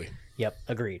 Absolutely. Yep,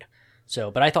 agreed.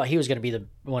 So, but I thought he was going to be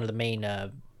one of the main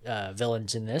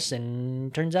villains in this,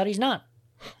 and turns out he's not.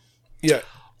 Yeah.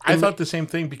 I thought the same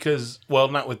thing because, well,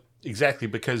 not with exactly,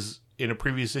 because in a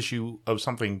previous issue of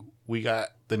something, we got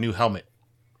the new helmet.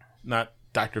 Not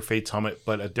Dr. Fate's helmet,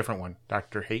 but a different one.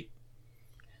 Dr. Hate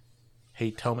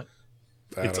helmet.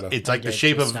 I don't know. It's like the guess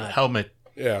shape it's of not- helmet,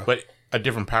 Yeah. but a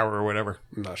different power or whatever.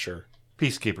 I'm not sure.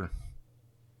 Peacekeeper.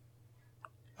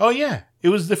 Oh, yeah. It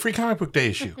was the free comic book day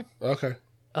issue. Okay.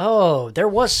 Oh, there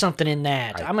was something in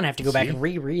that. I'm going to have to go back see? and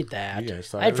reread that. You guys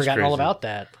thought I had I was forgotten all crazy. about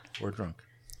that. We're drunk.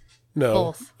 No.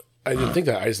 Both. I didn't think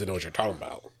that. I just didn't know what you're talking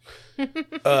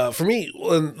about. For me,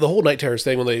 when the whole Night Terrors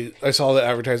thing, when I saw the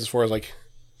advertisements for it, I was like,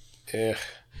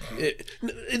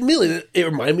 Admittedly, it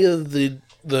reminded me of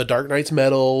the Dark Knight's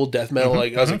metal, death metal.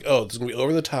 Like I was like, oh, this is gonna be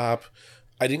over the top.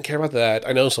 I didn't care about that.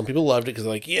 I know some people loved it because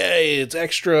they're like, yay, it's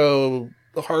extra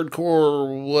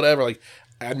hardcore, whatever. Like,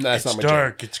 that's It's not my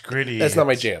dark. jam. It's gritty. That's not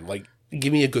my jam. Like,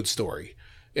 give me a good story.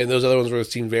 And those other ones were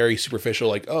seemed very superficial.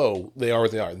 Like, oh, they are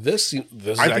what they are. This is I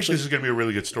think actually this is going to be a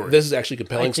really good story. this is actually a I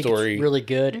compelling think story. it's really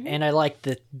good, and I like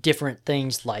the different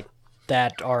things like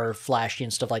that are flashy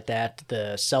and stuff like that.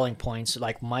 The selling points,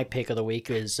 like my pick of the week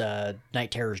is Night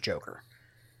Terror's Joker.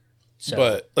 So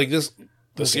But like this, the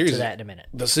we'll series get to that in a minute.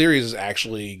 the series is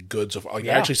actually good so far. Like, I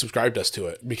Yeah. actually subscribed us to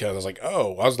it because I was like,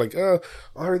 I'll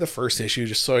read the first issue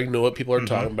just so I know what people are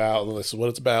talking about and this is what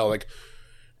it's about. Like,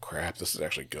 crap, this is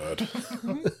actually good.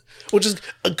 Which is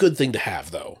a good thing to have,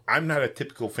 though. I'm not a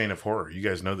typical fan of horror. You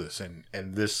guys know this, and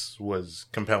this was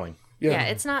compelling. Yeah,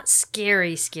 it's not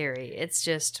scary. It's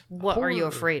just what are you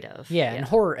afraid of? Yeah, and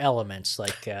horror elements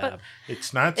like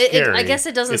It's not It- scary. I guess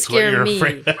it doesn't It's what scare you're me.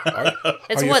 afraid of.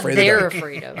 It's Are you what afraid of the they're dark?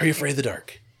 afraid of. Are you afraid of the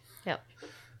dark? Yep.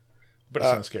 But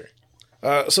it's not scary.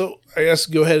 So I guess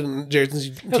go ahead and, Jared, since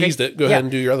you teased it, go ahead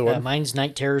and do your other one. Mine's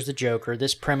Night Terror's the Joker.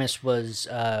 This premise was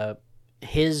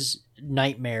his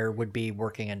nightmare would be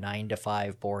working a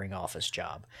 9-to-5 boring office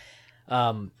job.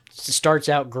 Starts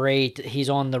out great. He's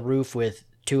on the roof with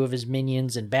two of his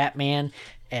minions and Batman,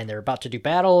 and they're about to do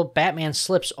battle. Batman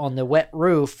slips on the wet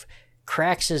roof,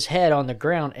 cracks his head on the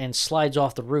ground, and slides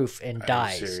off the roof and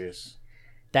dies. Are you serious?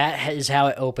 That is how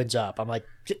it opens up. I'm like,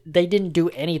 they didn't do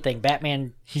anything.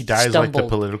 Batman He dies like the stumbled.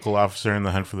 Political officer in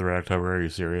The Hunt for the Red October. Are you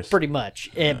serious? Pretty much.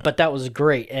 But that was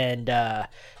great. And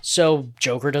so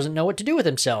Joker doesn't know what to do with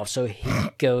himself. So he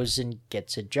goes and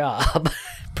gets a job,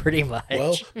 pretty much.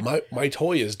 Well, my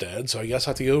toy is dead, so I guess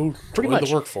I have to go pretty join much.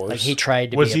 the workforce. Like he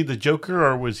tried to Was be he the Joker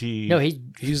or was he? No, he's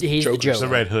the Joker. Joker. the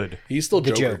Red Hood. He's still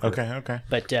the Joker. Joker. Okay.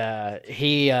 But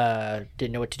he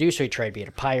didn't know what to do, so he tried being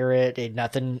a pirate.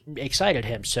 Nothing excited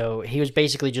him. So he was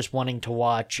basically just wanting to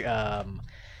watch,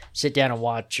 sit down and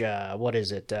watch, what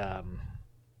is it? The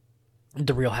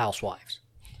Real Housewives.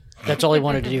 That's all he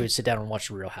wanted to do is sit down and watch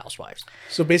The Real Housewives.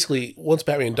 So basically, once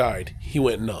Batman died, he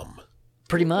went numb.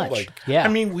 Pretty much. Like, yeah. I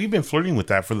mean, we've been flirting with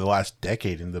that for the last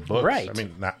decade in the books. Right. I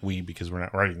mean, not we because we're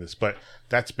not writing this, but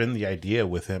that's been the idea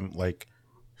with him. Like,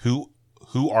 who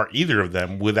are either of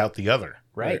them without the other?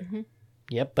 right.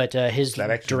 Yep. But his That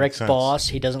actually direct makes sense. boss,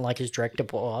 he doesn't like his direct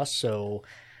boss, so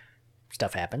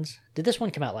stuff happens. Did this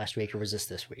one come out last week or was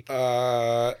this week?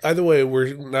 Either way,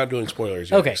 we're not doing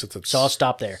spoilers yet. Okay, since it's- so I'll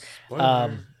stop there.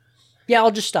 Yeah,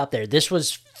 I'll just stop there. This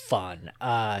was fun,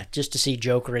 just to see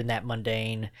Joker in that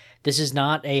mundane. This is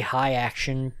not a high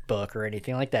action book or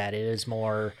anything like that. It is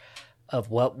more of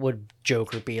what would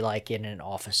Joker be like in an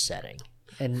office setting,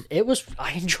 and it was.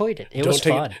 I enjoyed it. It was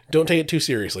fun. Don't take it too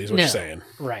seriously, is what No, you're saying.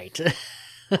 right?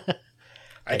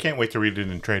 I can't wait to read it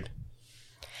in trade.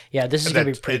 Yeah, this is gonna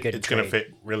be That's- pretty good. It's going to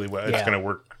fit really well. It's Yeah. going to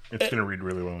work. It's going to read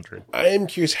really well in trade. I am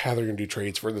curious how they're going to do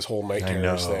trades for this whole Night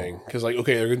Terrors know. thing. Because, like,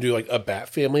 okay, they're going to do, like, a Bat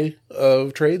family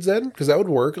of trades then? Because that would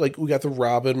work. Like, we got the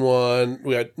Robin one,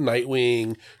 we got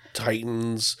Nightwing,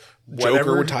 Titans, Joker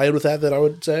Whatever- would tie in with that, then I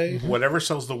would say. Whatever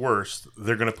sells the worst,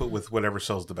 they're going to put with whatever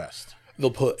sells the best.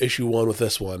 They'll put issue 1 with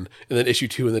this one, and then issue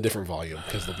 2 in the different volume,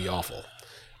 because they'll be awful.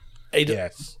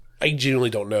 Yes. I genuinely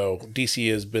don't know. DC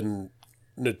has been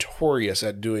notorious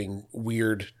at doing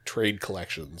weird trade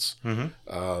collections.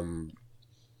 But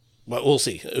we'll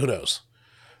see. Who knows?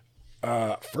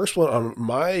 First one on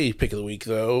my pick of the week,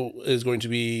 though, is going to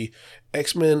be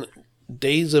X-Men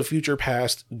Days of Future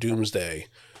Past Doomsday.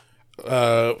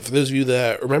 For those of you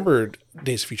that remembered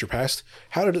Days of Future Past,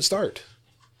 how did it start?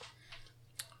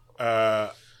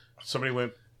 Somebody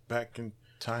went back in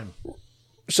time.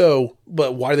 So,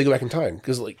 but why did they go back in time?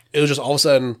 Because, like, it was just all of a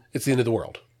sudden, it's the end of the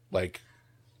world. Like,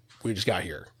 we just got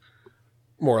here.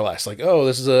 More or less. Like, oh,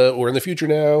 we're in the future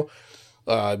now.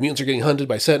 Mutants are getting hunted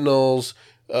by Sentinels.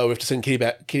 We have to send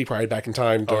Kitty Pryde back in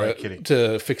time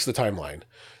to fix the timeline.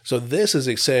 So this is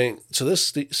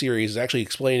this series is actually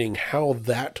explaining how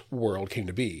that world came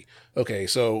to be. Okay,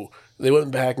 so they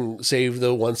went back and saved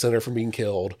the one senator from being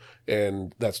killed,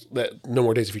 and that's that. No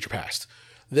more Days of Future Past.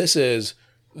 This is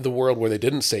the world where they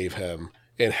didn't save him,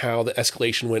 and how the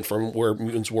escalation went from where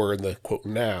mutants were in the quote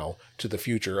now to the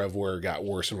future of where it got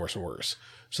worse and worse and worse.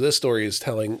 So this story is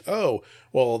telling, oh,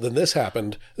 well, then this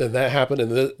happened, then that happened,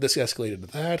 and this escalated to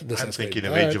that. This I'm escalated thinking to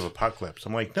of that. Age of Apocalypse.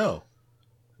 I'm like, no.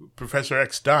 Professor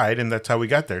X died, and that's how we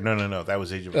got there. No. That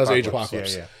was Age of That was Apocalypse. Age of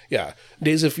Apocalypse. Yeah.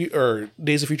 Days of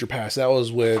Future Past. That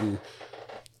was when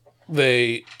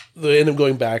they end up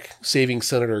going back, saving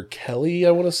Senator Kelly,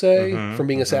 I want to say, from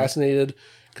being assassinated.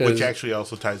 Which actually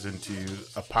also ties into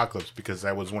Apocalypse, because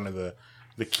that was one of the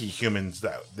key humans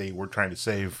that they were trying to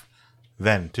save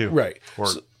then, too. Right.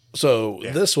 So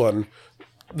this one,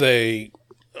 keep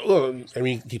looking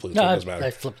through it, doesn't matter.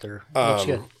 I flipped through. Looks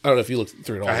good. I don't know if you looked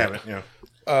through it all. I yet. haven't,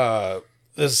 yeah.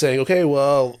 This is saying, okay,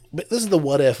 well, this is the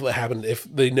what if what happened if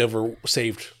they never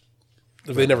saved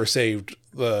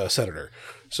the senator.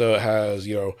 So it has,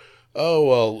 oh,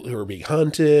 well, who are being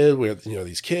hunted with,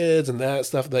 these kids and that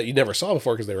stuff that you never saw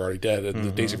before because they were already dead in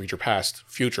the Days of Future Past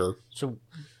future. So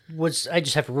I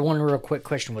just have one real quick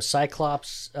question. Was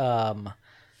Cyclops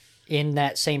in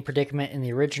that same predicament in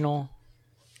the original?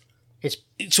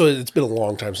 So it's been a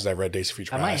long time since I've read Days of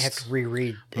Future Past. I might have to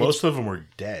reread. Most of them were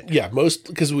dead. Yeah,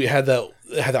 because we had the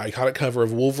iconic cover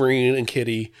of Wolverine and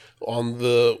Kitty with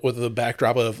the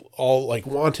backdrop of all like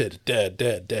wanted, dead.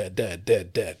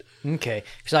 Okay,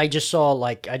 because I just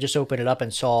opened it up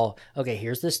and saw, okay,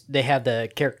 here's this. They have the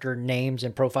character names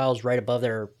and profiles right above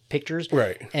their pictures.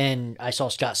 Right. And I saw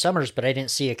Scott Summers, but I didn't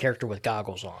see a character with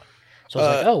goggles on. So I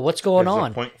was like, oh, what's going There's a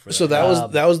on? point for So that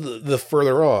was the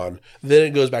further on. Then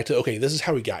it goes back to, okay, this is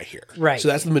how we got here. Right. So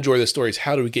that's the majority of the story is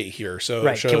how do we get here? So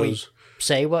Right. it shows Can we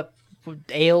say what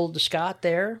ailed Scott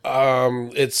there?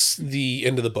 it's the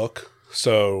end of the book.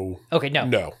 So Okay, no.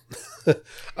 no.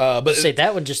 But Say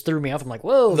that one just threw me off. I'm like,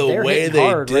 whoa, the they're way hitting they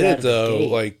hard did right out it of the though, gate.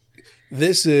 like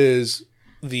this is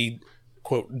the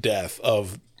quote death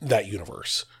of that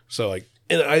universe. So like,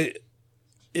 and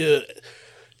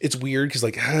it's weird because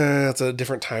like it's a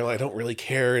different timeline. I don't really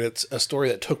care, and it's a story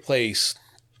that took place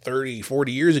 30,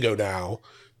 40 years ago now,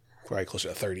 probably closer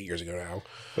to 30 years ago now.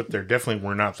 But there definitely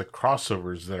were not the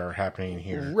crossovers that are happening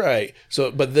here. Right.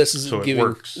 So, but this is So it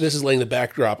works. this is laying the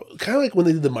backdrop, kind of like when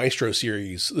they did the Maestro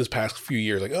series this past few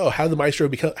years. Like, oh, how did the Maestro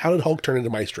become? How did Hulk turn into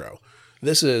Maestro?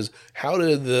 This is how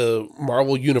did the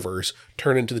Marvel universe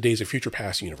turn into the Days of Future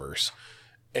Past universe?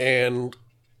 And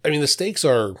I mean, the stakes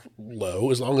are low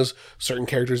as long as certain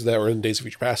characters that were in Days of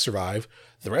Future Past survive.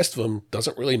 The rest of them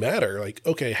doesn't really matter. Like,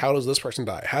 okay, how does this person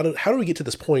die? How do we get to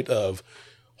this point of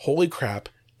holy crap,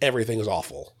 everything is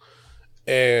awful?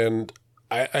 And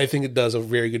I think it does a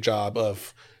very good job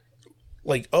of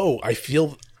like, oh, I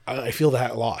feel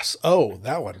that loss. Oh,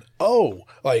 that one. Oh,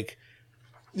 like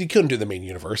you couldn't do the main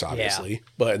universe, obviously,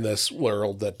 but in this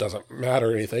world that doesn't matter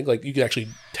or anything, like you can actually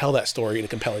tell that story in a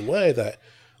compelling way that,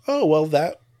 oh, well,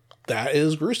 that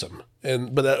is gruesome.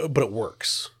 But it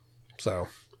works. So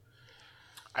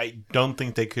I don't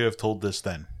think they could have told this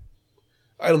then.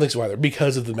 I don't think so either,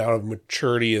 because of the amount of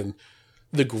maturity and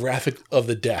the graphic of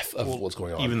the death of what's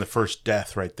going on. Even the first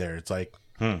death right there, it's like,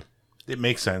 it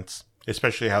makes sense.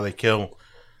 Especially how they kill.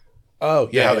 Oh,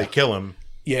 yeah. How they kill him.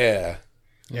 Yeah.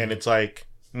 And it's like,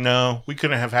 no, we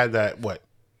couldn't have had that, what,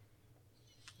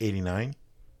 89?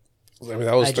 I mean,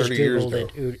 that was I just 30 years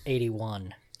Googled ago. it,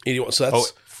 81. 81. So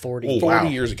that's 40. 40 wow.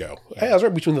 years ago. Hey, I was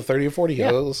right between the 30 and 40. Yeah.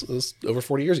 It was over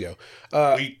 40 years ago.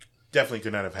 We definitely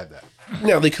could not have had that.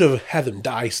 Now, they could have had them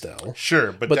die still.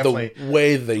 Sure, but the definitely.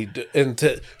 way they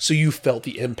so you felt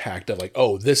the impact of like,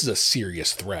 oh, this is a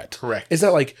serious threat. Correct. It's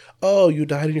not like, oh, you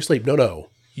died in your sleep. No,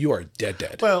 you are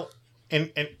dead. Well,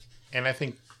 and I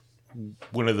think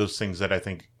one of those things that I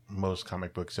think most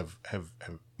comic books have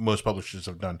most publishers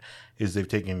have done is they've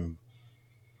taken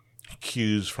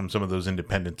cues from some of those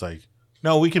independents. Like,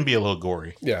 no, we can be a little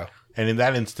gory. Yeah. And in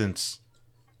that instance,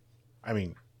 I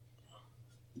mean,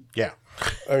 yeah.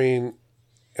 I mean,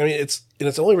 it's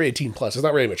only rated 18 plus. It's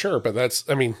not really mature, but that's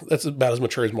about as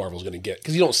mature as Marvel's going to get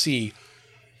because you don't see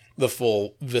the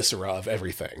full viscera of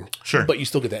everything. Sure. But you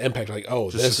still get the impact. Like,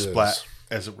 oh, Just this a is splat,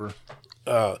 as it were.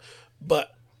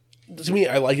 But to me,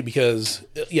 I like it because,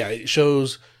 yeah, it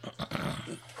shows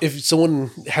if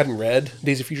someone hadn't read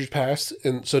Days of Futures Past,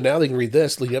 and so now they can read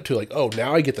this leading up to like, oh,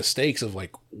 now I get the stakes of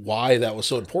like why that was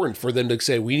so important for them to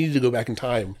say we need to go back in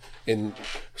time and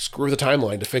screw the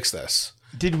timeline to fix this.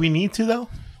 Did we need to, though?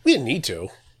 We didn't need to,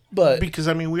 but Because,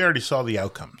 I mean, we already saw the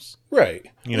outcomes. right.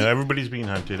 You know, everybody's being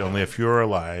hunted. Only a few are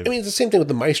alive. I mean, it's the same thing with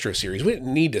the Maestro series. We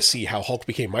didn't need to see how Hulk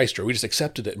became Maestro. We just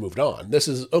accepted it and moved on. This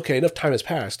is, okay, enough time has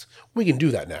passed. We can do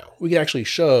that now. We can actually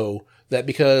show that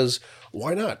because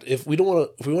why not? If we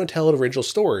want to tell an original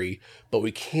story, but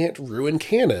we can't ruin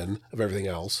canon of everything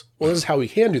else, well, this is how we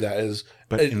can do that is...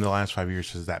 But in the last 5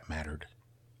 years, has that mattered?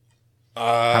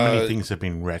 How many things have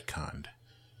been retconned?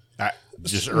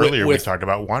 Just earlier, we talked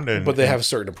about Wanda. But they have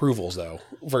certain approvals, though.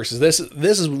 Versus this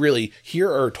is really,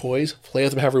 here are toys, play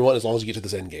with them however you want as long as you get to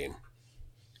this end game.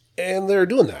 And they're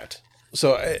doing that.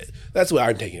 So that's what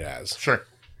I'm taking it as. Sure.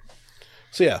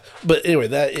 So yeah, but anyway,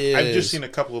 that is... I've just seen a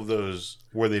couple of those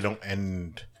where they don't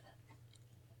end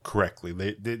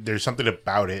correctly. There's something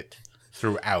about it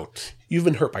throughout. You've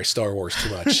been hurt by Star Wars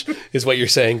too much, is what you're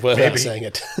saying, but I'm not saying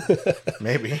it.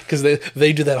 Maybe. Because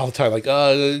they do that all the time.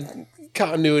 Like,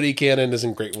 continuity canon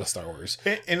isn't great with Star Wars.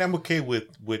 And I'm okay with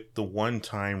the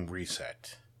one-time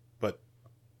reset. But,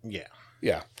 yeah.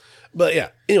 Yeah. But yeah,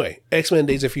 anyway, X-Men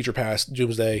Days of Future Past,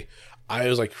 Doomsday, I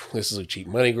was like, this is a cheap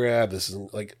money grab. This is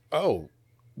like, oh,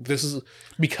 this is...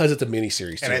 Because it's a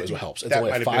miniseries, too, is what helps. It's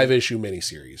only a 5-issue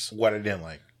miniseries. What I didn't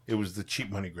like. It was the cheap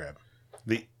money grab.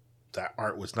 That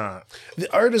art was not. The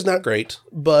art is not great,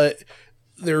 but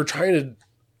they're trying to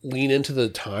lean into the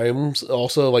times.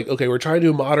 Also, like, okay, we're trying to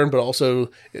do modern, but also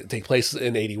it take place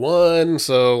in 81.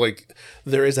 So, like,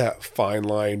 there is that fine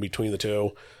line between the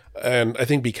two. And I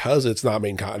think because it's not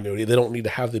main continuity, they don't need to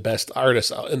have the best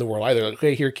artists in the world either. Like,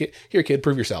 okay, here, kid,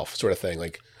 prove yourself, sort of thing.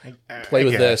 Like, play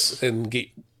with this and get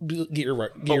your.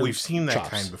 But we've seen that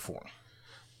kind before.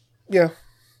 Yeah.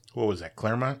 What was that?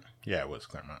 Claremont? Yeah, it was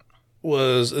Claremont.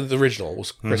 Was the original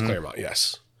was Chris Claremont,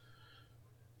 yes.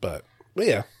 But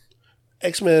yeah,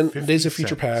 X-Men, Days of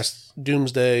Future Past,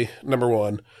 Doomsday,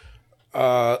 #1.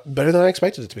 Better than I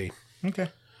expected it to be. Okay.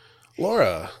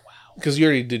 Laura, because you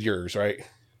already did yours, right?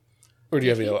 Or do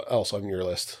you have anything else on your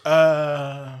list?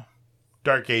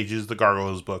 Dark Ages, the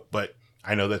Gargoyles book, but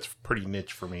I know that's pretty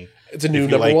niche for me. It's a new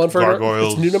If you number like one for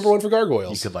Gargoyles. It's a new number one for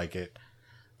Gargoyles. You could like it.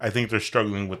 I think they're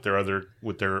struggling with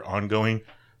their ongoing,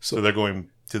 so they're going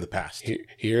to the past.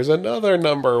 Here's another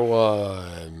number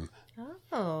one.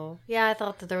 Oh, yeah, I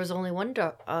thought that there was only one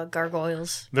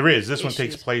Gargoyles. There is. This one Issues.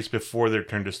 takes place before they're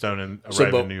turned to stone and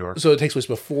arrive in New York. So it takes place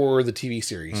before the TV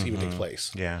series even takes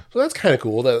place. Yeah. So that's kind of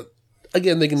cool. That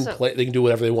again, they can So- play. They can do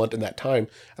whatever they want in that time.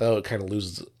 I know it kind of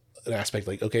loses an aspect.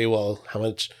 Like, okay, well, how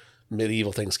much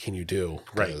medieval things can you do?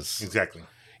 Right. 'Cause Exactly.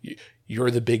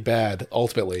 You're the big bad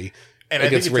ultimately And I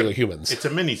against think regular humans. It's a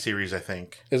mini series, I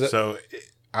think. Is it? So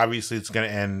obviously, it's going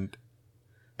to end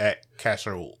at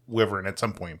Castle Wyvern at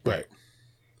some point. But Right.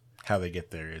 how they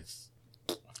get there is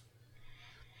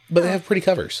But they have pretty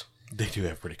covers. they do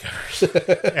have pretty covers,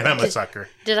 and I'm a sucker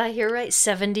Did I hear right?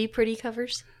 70 pretty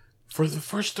covers? for the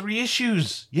first 3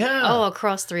 issues. Yeah. Oh,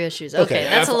 across 3 issues. Okay, Okay,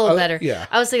 that's a little better. yeah.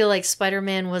 I was thinking like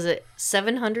Spider-Man, was it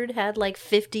 700 had like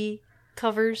 50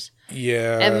 covers?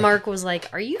 Yeah. And Mark was like,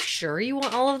 "Are you sure you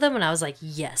want all of them?" And I was like,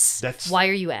 "Yes." That's- Why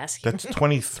are you asking? That's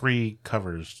 23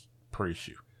 covers per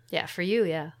issue. Yeah, for you,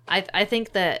 yeah. I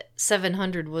think that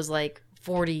 700 was like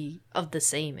 40 of the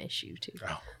same issue too.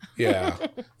 Yeah,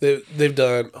 they've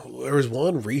done. There was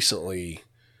one recently.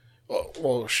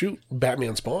 Well, shoot,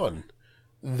 Batman Spawn.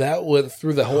 That went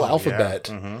through the whole alphabet,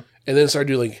 and then started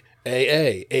doing like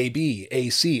AA, AB,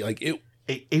 AC. Like it.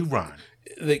 Aaron.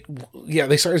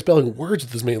 They started spelling words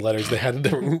with as many letters. They had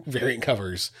different variant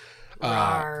covers.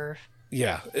 Rawr.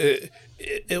 Yeah, it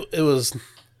was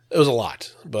a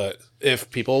lot. But if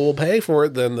people will pay for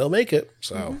it, then they'll make it.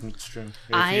 So That's true.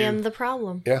 I am the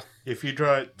problem. yeah. If you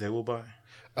draw it, they will buy.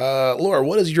 Laura,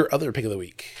 what is your other pick of the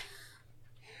week?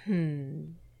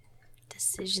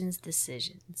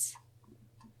 Decisions.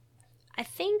 I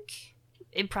think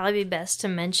it'd probably be best to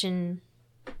mention.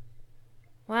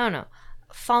 Well, I don't know.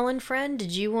 Fallen Friend.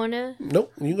 Did you want to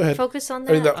Nope, you go ahead. focus on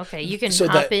that? I mean, Okay, you can so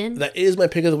hop that, in. That is my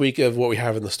pick of the week of what we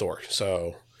have in the store.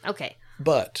 So, Okay.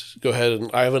 but go ahead, and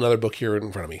I have another book here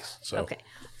in front of me. So, Okay.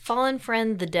 Fallen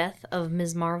Friend, The Death of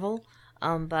Ms. Marvel,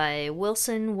 by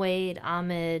Wilson, Wade,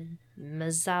 Ahmed,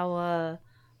 Mazawa,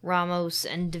 Ramos,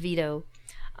 and DeVito.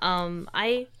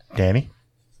 Danny?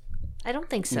 I don't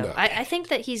think so. No. I think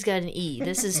that he's got an E.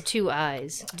 This is 2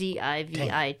 I's.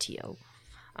 Divito.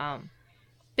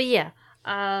 But yeah,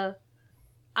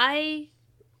 I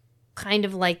kind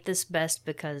of like this best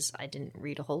because I didn't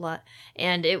read a whole lot,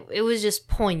 and it was just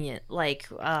poignant. Like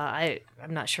I'm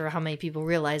not sure how many people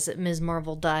realize that Ms.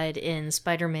 Marvel died in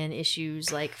Spider-Man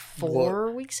issues like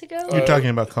 4 weeks ago. You're talking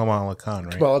about Kamala Khan,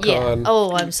 right? Kamala Yeah. Khan,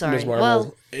 Oh, I'm sorry. Ms. Marvel,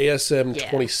 Well, ASM yeah.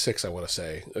 26, I want to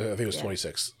say. I think it was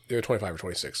 26. They were 25 or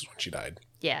 26 is when she died.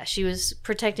 yeah, she was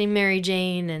protecting Mary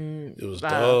Jane, and It was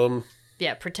dumb.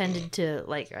 yeah, pretended to,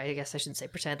 like, I guess I shouldn't say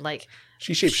pretend, like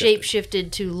She shapeshifted.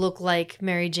 shapeshifted to look like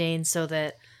Mary Jane, so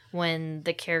that when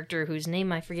the character whose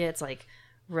name I forget, it's like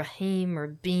Raheem or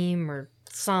Beam or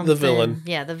something. The villain.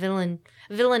 Yeah, the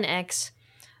villain X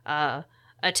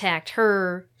attacked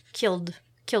her, killed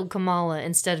Kamala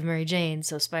instead of Mary Jane.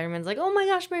 So Spider-Man's like, "Oh my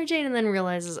gosh, Mary Jane," and then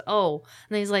realizes, "Oh,"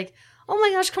 and then he's like, "Oh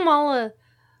my gosh, Kamala."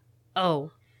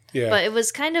 Oh. Yeah. But it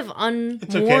was kind of It's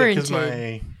okay unwarranted. because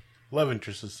my love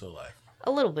interest is still alive.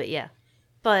 A little bit, yeah.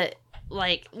 But,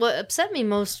 like, what upset me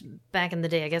most back in the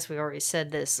day, I guess we already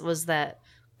said this, was that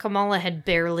Kamala had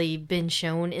barely been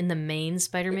shown in the main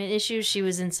Spider-Man issues. She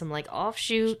was in some, like,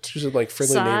 offshoot. She was in like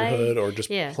Friendly side. Neighborhood or just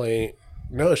Yeah. playing.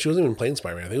 No, she wasn't even playing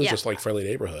Spider-Man. I think it was Yeah. just like Friendly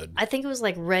Neighborhood. I think it was,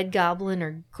 like, Red Goblin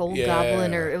or Gold Yeah.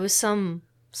 Goblin, or it was some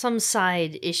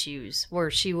side issues where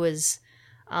she was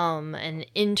an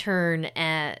intern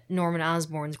at Norman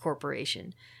Osborn's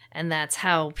corporation. And that's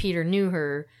how Peter knew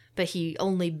her, but he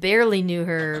only barely knew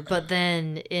her. But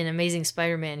then in Amazing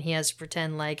Spider-Man, he has to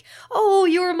pretend like, "Oh,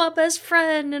 you were my best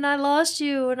friend, and I lost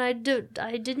you, and I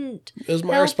didn't It was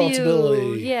my help responsibility.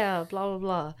 you." Yeah, blah blah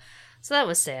blah. So that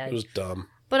was sad. It was dumb.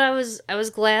 But I was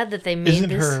glad that they made Isn't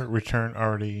this. her return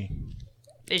already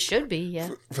It should be, yeah,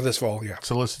 For this fall, yeah.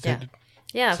 solicited?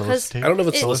 yeah, because I don't know if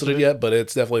it's It- solicited yet, but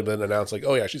it's definitely been announced. Like,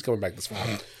 oh yeah, she's coming back this fall.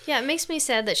 yeah, it makes me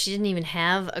sad that she didn't even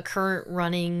have a current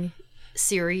running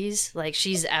series. Like,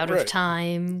 she's out of Right.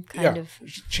 time, kind Yeah, of.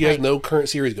 she has like- no current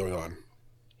series going on.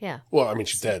 Yeah. Well, I mean,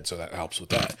 she's dead, so that helps with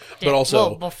that. Yeah, But also,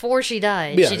 well, before she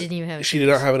died, yeah, she didn't even have. A she did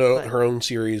not have but- her own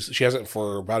series. She hasn't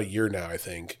for about a year now, I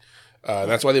think.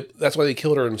 That's why they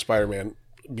killed her in Spider-Man,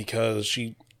 because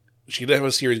she didn't have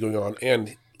a series going on,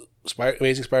 and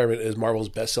Amazing Spider-Man is Marvel's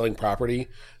best-selling property.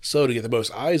 So to get the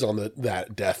most eyes on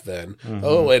that death, then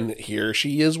oh, and here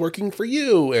she is working for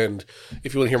you. And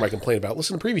if you want to hear my complaint about,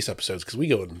 listen to previous episodes because we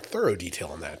go in thorough detail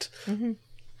on that.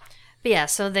 But yeah,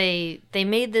 so they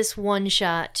made this one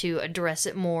shot to address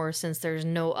it more since there's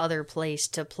no other place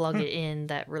to plug it in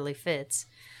that really fits.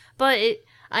 But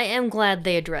I am glad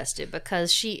they addressed it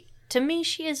because to me,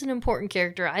 she is an important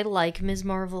character. I like Ms.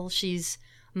 Marvel. She's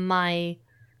my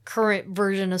current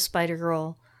version of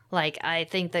Spider-Girl. Like, I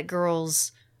think that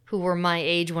girls who were my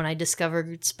age when I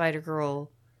discovered Spider-Girl,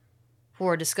 who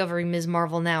are discovering Ms.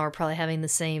 Marvel now, are probably having the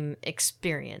same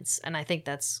experience. And I think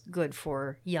that's good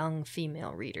for young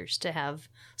female readers to have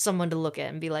someone to look at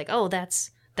and be like, oh,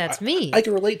 that's me. I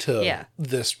can relate to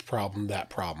this problem, that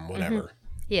problem, whatever.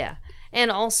 Yeah. And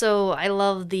also, I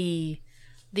love the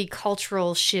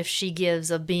cultural shift she gives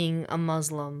of being a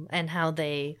Muslim and how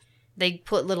they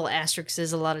put little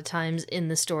asterisks a lot of times in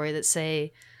the story that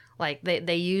say, like,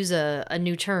 they use a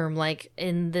new term. Like,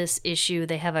 in this issue,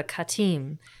 they have a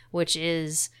khatim, which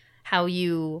is how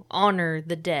you honor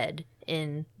the dead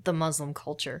in the Muslim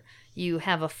culture. You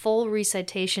have a full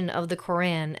recitation of the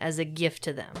Quran as a gift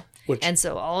to them. And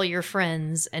so all your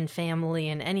friends and family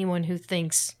and anyone who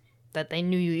thinks that they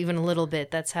knew you even a little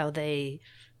bit, that's how they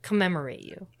commemorate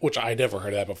you. Which I never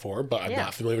heard of that before, but I'm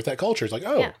not familiar with that culture. It's like,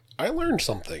 oh, I learned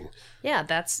something. Yeah,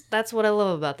 that's what I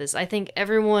love about this. I think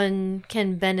everyone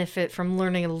can benefit from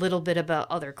learning a little bit about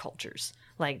other cultures.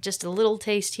 Like, just a little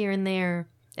taste here and there,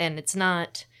 and it's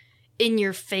not in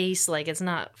your face, like, it's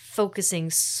not focusing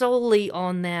solely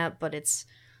on that, but it's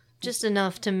just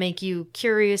enough to make you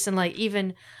curious. And, like,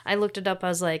 even, I looked it up, I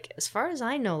was like, as far as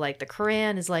I know, like, the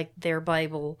Quran is, like, their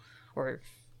Bible, or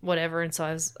whatever, and so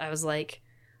I was like,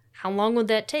 how long would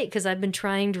that take? Because I've been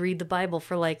trying to read the Bible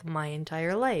for, like, my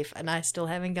entire life, and I still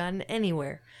haven't gotten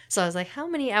anywhere. So I was like, how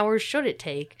many hours should it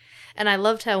take? And I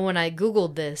loved how when I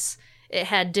Googled this, it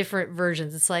had different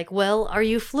versions. It's like, well, are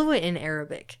you fluent in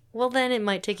Arabic? Well, then it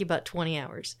might take you about 20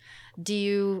 hours.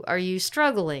 Are you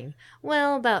struggling?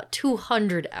 Well, about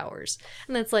 200 hours.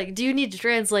 And it's like, do you need to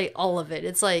translate all of it?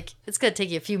 It's like, it's going to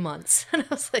take you a few months. And I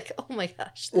was like, oh my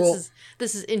gosh,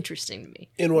 this is interesting to me.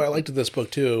 And what I liked of this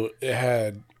book, too, it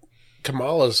had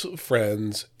Kamala's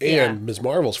friends and Ms.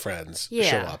 Marvel's friends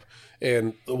show up.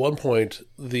 And at one point,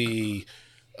 the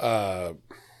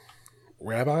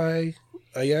rabbi,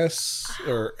 I guess,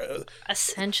 or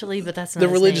essentially, but that's not the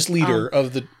his religious name. leader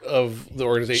of the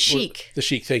organization. Sheik. The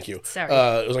Sheik, thank you. Sorry.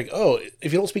 It was like, oh,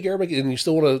 if you don't speak Arabic and you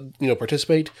still want to,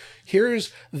 participate,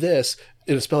 here's this,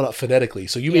 and it's spelled out phonetically.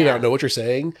 So you may not know what you're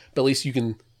saying, but at least you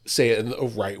can say it in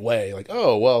the right way. Like,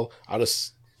 oh, well,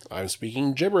 I'm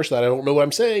speaking gibberish that I don't know what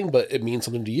I'm saying, but it means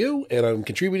something to you, and I'm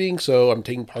contributing, so I'm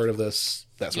taking part of this,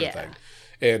 that sort of thing.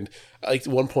 And like at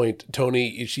one point,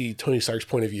 Tony Stark's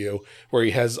point of view, where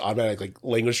he has automatic like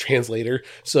language translator,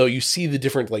 so you see the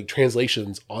different like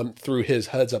translations on through his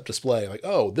heads-up display. Like,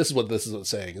 oh, this is what it's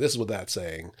saying. This is what that's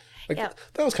saying. Like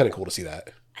that was kind of cool to see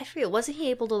that. I feel, wasn't he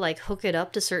able to like hook it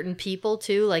up to certain people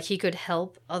too? Like he could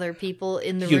help other people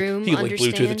in the room he like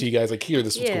understand. Bluetooth it to you guys. Like, here,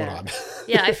 this is what's going on.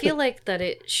 Yeah, I feel like that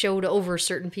it showed over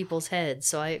certain people's heads,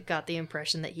 so I got the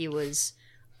impression that he was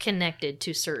connected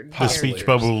to certain The speech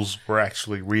bubbles were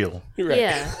actually real. Right.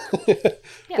 Yeah.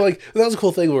 But like that was a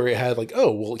cool thing where it had like,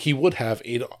 oh, well, he would have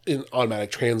an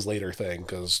automatic translator thing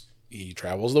because he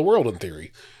travels the world in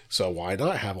theory. So why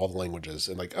not have all the languages?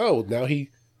 And like, oh, now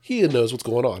he knows what's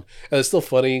going on. And it's still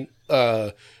funny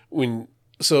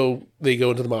so they go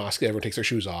into the mosque, everyone takes their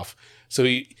shoes off. So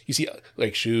you see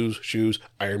like shoes,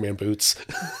 Iron Man boots.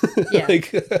 Yeah.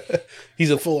 Like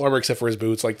he's in full armor except for his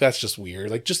boots. Like that's just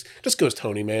weird. Like just goes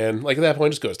Tony, man. Like at that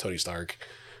point, just goes Tony Stark.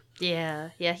 Yeah,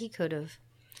 he could have.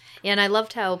 Yeah, and I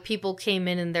loved how people came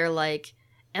in and they're like,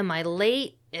 am I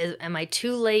late? Am I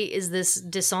too late? Is this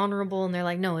dishonorable? And they're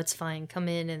like, no, it's fine. Come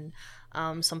in.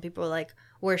 And some people are like,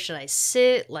 where should I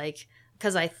sit? Like,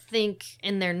 because I think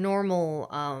in their normal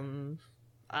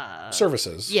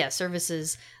services. Yeah,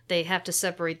 services, they have to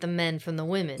separate the men from the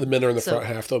women. The men are in the front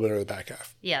half, the women are in the back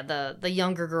half. Yeah, the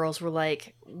younger girls were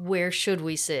like, where should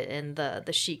we sit? And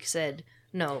the sheik said,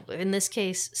 no, in this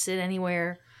case, sit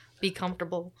anywhere, be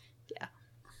comfortable. Yeah.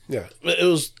 Yeah, it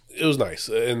was nice,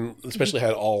 and especially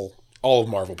had all of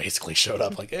Marvel basically showed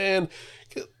up. Like, and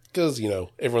because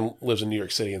everyone lives in New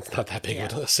York City, and it's not that big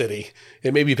of a city.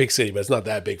 It may be a big city, but it's not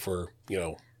that big for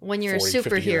when you're 40, a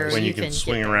superhero, when you can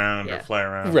swing around or fly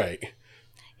around. Right.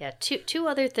 Yeah. Two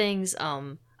other things.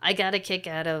 I got a kick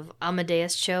out of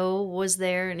Amadeus Cho was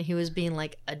there, and he was being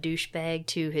like a douchebag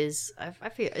to his. I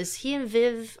feel, is he and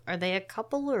Viv? Are they a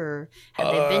couple, or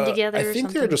have they been together? I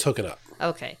think they're just hooking up.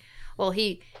 Okay. Well,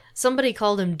 somebody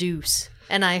called him Deuce,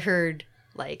 And I heard,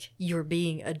 like, you're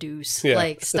being a deuce. Yeah.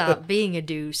 Like, stop being a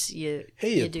deuce. You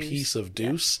deuce. Piece of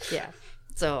deuce. Yeah.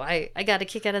 So I got a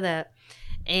kick out of that.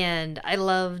 And I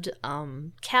loved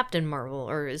Captain Marvel,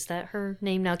 or is that her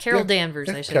name now? Carol Danvers,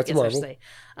 I should Captain guess I Marvel. should say.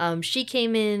 She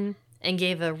came in and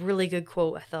gave a really good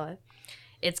quote, I thought.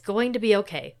 It's going to be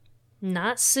okay.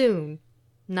 Not soon,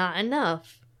 not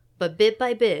enough, but bit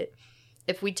by bit,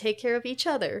 if we take care of each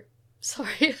other.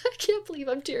 Sorry, I can't believe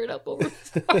I'm tearing up over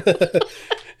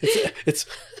this.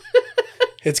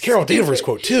 It's Carol Danvers'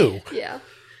 quote too. Yeah.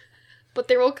 But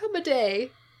there will come a day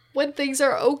when things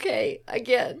are okay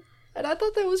again. And I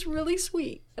thought that was really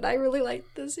sweet. And I really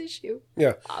liked this issue.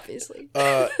 Yeah. Obviously.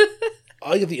 I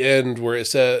like at the end where it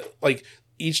said, like,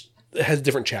 each has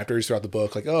different chapters throughout the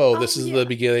book. Like, this is the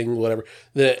beginning, whatever.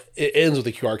 Then it ends with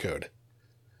a QR code.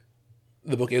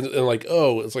 The book ends, and like,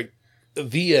 it's like,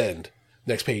 the end.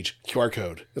 Next page, QR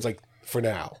code. It's like, for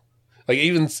now. Like, it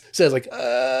even says, like,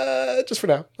 just for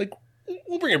now. Like,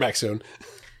 we'll bring it back soon.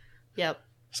 Yep.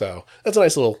 So, that's a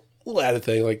nice little added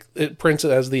thing. Like, it prints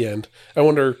it as the end. I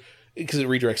wonder, because it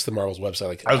redirects to Marvel's website.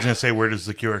 Like, I was going to say, where does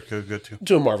the QR code go to?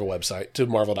 to a Marvel website, to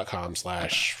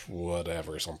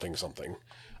marvel.com/whatever, something.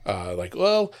 Like,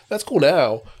 well, that's cool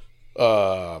now.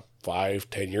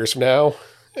 5-10 years from now.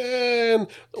 And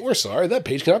we're sorry, that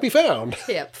page cannot be found.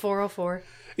 Yep. 404.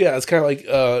 Yeah, it's kind of like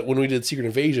when we did Secret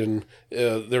Invasion,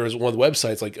 there was one of the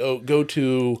websites like, go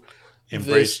to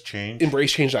Embrace Change.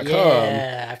 EmbraceChange.com.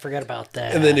 Yeah, I forgot about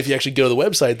that. And then if you actually go to the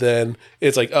website, then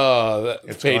it's like,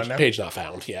 It's gone now? page not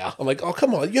found. Yeah. I'm like, oh,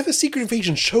 come on. You have a Secret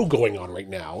Invasion show going on right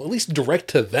now. At least direct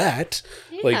to that.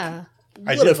 Yeah. Like, I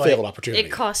what a did like- failed opportunity.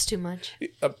 It cost too much.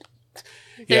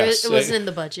 Yes, It wasn't in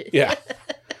the budget. Yeah.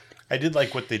 I did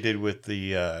like what they did with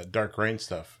the Dark Reign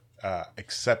stuff.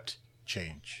 Accept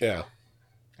change Yeah.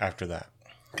 after that.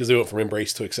 Because they went from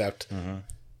embrace to accept. Mm-hmm.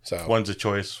 So One's a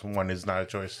choice, one is not a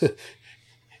choice. it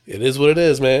is what it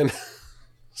is, man.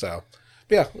 So,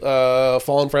 yeah.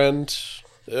 Fallen Friend,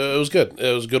 it was good.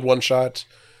 It was a good one shot.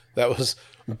 That was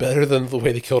better than the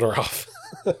way they killed her off.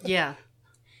 Yeah.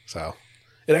 So,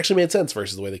 it actually made sense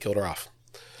versus the way they killed her off.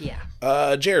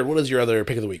 Yeah. Jared, what is your other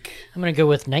pick of the week? I'm going to go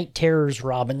with Night Terror's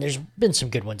Robin. There's been some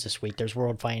good ones this week. There's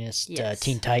World Finest. Yes.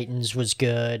 Teen Titans was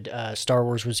good. Star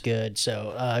Wars was good.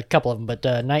 So a couple of them. But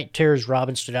Night Terror's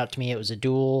Robin stood out to me. It was a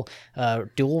dual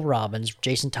Robins,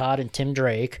 Jason Todd and Tim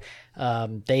Drake.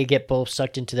 They get both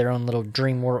sucked into their own little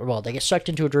dream world. Well, they get sucked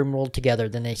into a dream world together.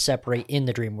 Then they separate in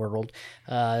the dream world.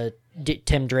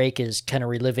 Tim Drake is kind of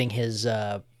reliving his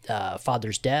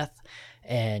father's death,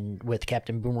 and with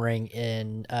Captain Boomerang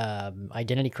in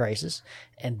Identity Crisis.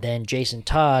 And then Jason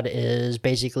Todd is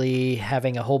basically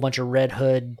having a whole bunch of Red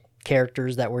Hood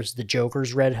characters that was the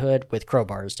Joker's Red Hood with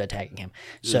crowbars attacking him.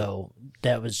 So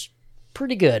that was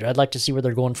pretty good. I'd like to see where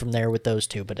they're going from there with those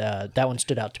two, but that one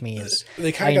stood out to me as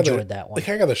I enjoyed that one. They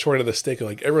kind of got the short end of the stick.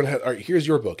 Like, everyone had, all right, here's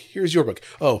your book. Here's your book.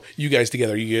 Oh, you guys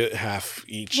together, you get half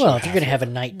each. Well, if you're going to have a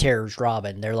Night Terror's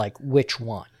Robin, they're like, which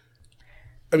one?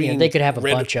 I mean, they could have a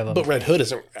bunch of them. But Red Hood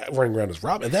isn't running around as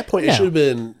Robin. At that point, No. it should have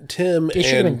been Tim It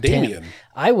should have and been Damien. Tim.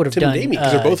 I would have Tim done and Damien,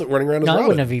 because they're both running around as no, Robin. I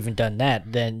wouldn't have even done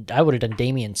that. Then I would have done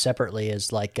Damien separately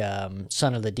as like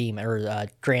son of the demon or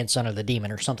grandson of the demon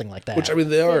or something like that. Which, I mean,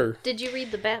 they are. Did you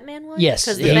read the Batman one? Yes,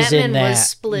 Because the he's Batman in that. was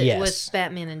split Yes. with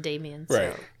Batman and Damien. So.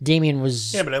 Right. Damien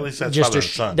was Yeah, but at least that's just father a and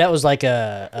son. that was like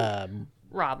a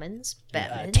Robin's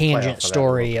Batman. tangent for that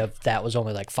story of that was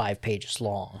only like 5 pages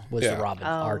long was Yeah. the Robin Oh,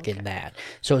 arc in that.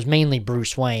 So it was mainly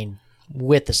Bruce Wayne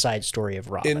with the side story of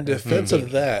Robin. In defense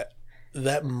of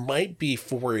that might be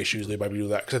 4 issues they might be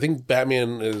doing that. Because I think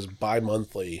Batman is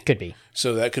bi-monthly. Could be.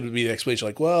 So that could be the explanation.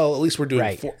 Like, well, at least we're doing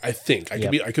Right. 4. I think. I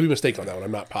could be mistaken on that one.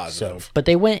 I'm not positive. But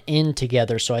they went in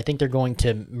together, so I think they're going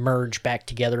to merge back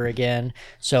together again.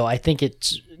 So I think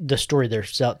it's the story they're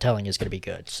telling is going to be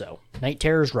good. So Night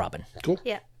Terror's Robin. Cool.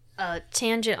 Yeah.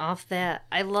 Tangent off that.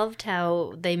 I loved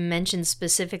how they mentioned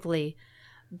specifically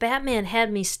Batman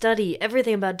had me study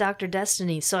everything about Dr.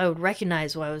 Destiny so I would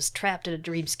recognize when I was trapped in a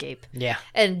dreamscape. Yeah.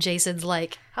 And Jason's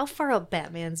like, how far up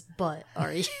Batman's butt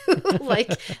are you?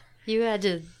 Like, you had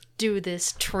to do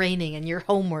this training and your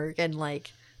homework, and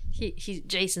like,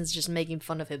 Jason's just making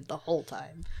fun of him the whole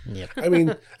time. Yep. I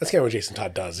mean, that's kind of what Jason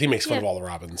Todd does. He makes fun Yeah. of all the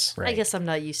Robins. I guess I'm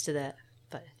not used to that,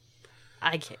 but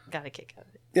I got a kick out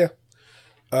of it. Yeah.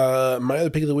 My other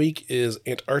pick of the week is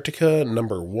Antarctica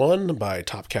 #1 by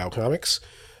Top Cow Comics.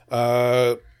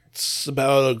 It's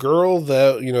about a girl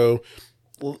that,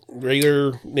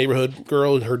 regular neighborhood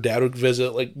girl, and her dad would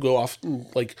visit, like, go off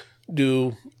and, like,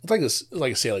 do, it's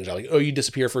like a sailing job. Like, oh, you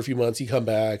disappear for a few months, you come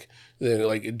back, then,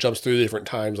 like, it jumps through the different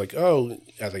times. Like, oh,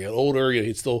 as I get older,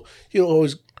 he'd still,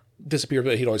 always disappear,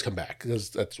 but he'd always come back because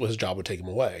that's what his job would take him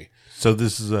away. So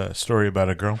this is a story about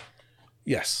a girl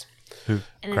Yes. who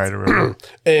And cried a river.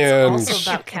 And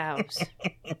also about cows.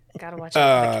 Gotta watch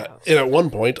out for the cows. and at one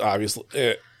point, obviously,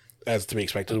 as to be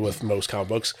expected with most comic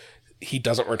books, he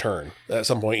doesn't return. At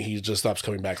some point, he just stops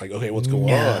coming back. Like, okay, what's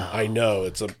going on? I know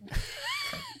it's a.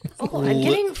 Oh, I'm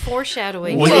getting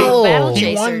foreshadowing. Well, to Battle he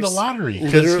Chasers. won the lottery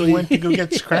because Literally. he went to go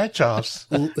get scratch offs,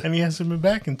 and he hasn't been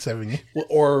back in 7 years.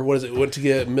 Or what is it? Went to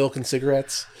get milk and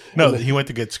cigarettes. No, he went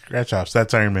to get scratch offs.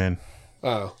 That's Iron Man.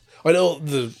 Oh, I know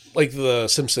the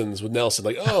Simpsons with Nelson.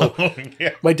 Like, oh,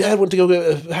 Yeah. my dad went to go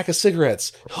get a pack of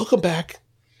cigarettes. He'll come back.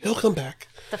 He'll come back.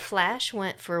 The Flash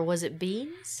went for, was it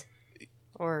beans?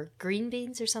 Or green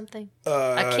beans or something?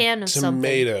 A can of tomatoes.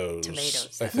 something.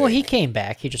 Tomatoes. I think. Well, he came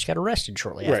back. He just got arrested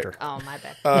shortly Right. after. Oh, my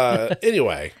bad.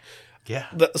 Anyway, Yeah.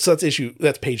 so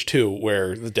that's page 2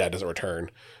 where the dad doesn't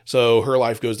return. So her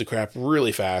life goes to crap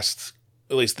really fast.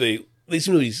 At least they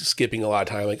seem to be skipping a lot of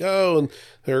time. Like, oh, and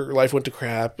her life went to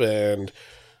crap, and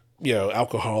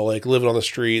alcoholic, living on the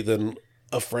street. Then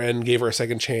a friend gave her a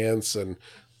second chance and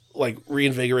like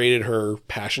reinvigorated her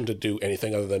passion to do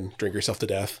anything other than drink herself to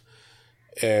death.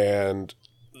 And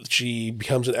she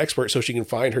becomes an expert so she can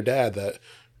find her dad that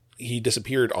he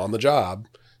disappeared on the job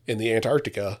in the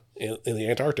Antarctica, in the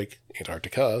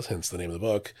Antarctica, hence the name of the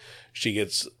book. She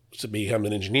gets to become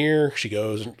an engineer. She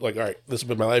goes and like, all right, this has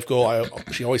been my life goal.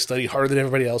 She always studied harder than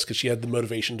everybody else because she had the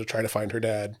motivation to try to find her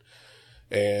dad.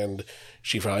 And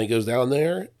she finally goes down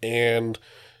there, and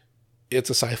it's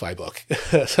a sci-fi book.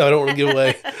 So I don't want to give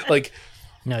away like.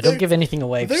 No, don't give anything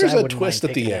away. 'Cause There's I a wouldn't twist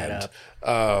mind at the picking that end.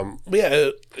 up. But yeah,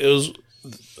 it was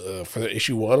for the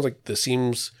issue 1. I was like,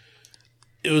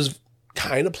 it was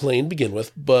kind of plain to begin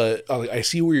with, but I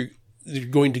see where you're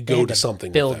going to They go had to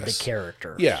something. Build with the this.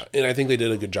 character. Yeah, and I think they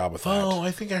did a good job with that. Oh,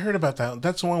 I think I heard about that.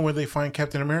 That's the one where they find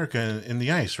Captain America in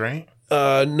the ice, right?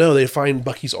 No, they find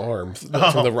Bucky's arm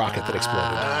from the rocket that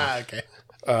exploded.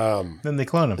 Okay. Then they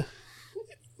clone him.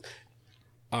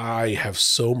 I have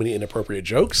so many inappropriate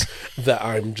jokes that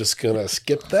I'm just gonna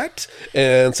skip that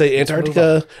and say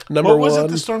Antarctica number What was 1. it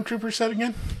the stormtrooper said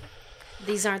again?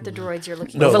 These aren't the droids you're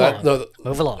looking No, for.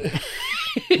 Move along.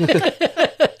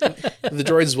 The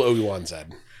droids is what Obi-Wan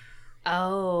said.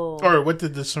 Oh. Or what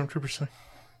did the stormtrooper say?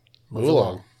 Move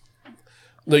along.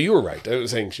 No, you were right. I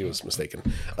was saying she was mistaken.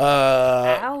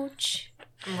 Ouch.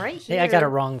 I'm right here. Hey, I got it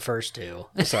wrong first, too.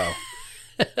 So,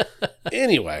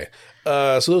 anyway,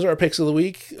 so those are our picks of the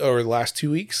week, or the last 2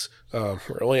 weeks. We're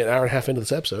only an hour and a half into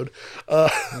this episode.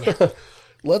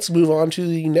 Let's move on to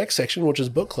the next section, which is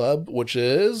book club, which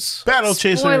is. Battle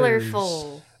Chasers.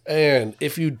 Spoilerful. And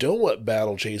if you don't want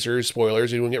Battle Chasers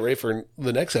spoilers, you want to get ready for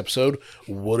the next episode,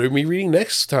 what are we reading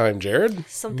next time, Jared?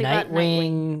 Something about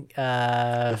Nightwing.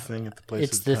 Nightwing. The thing at the place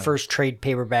It's of the time. first trade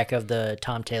paperback of the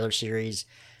Tom Taylor series,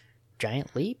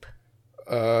 Giant Leap?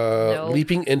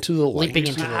 Leaping into the light. Leaping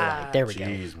into the light. There we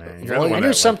Jeez, go. man. Volume- You're the I one knew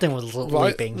that something was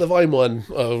leaping. The volume 1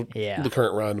 of Yeah. the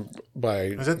current run by.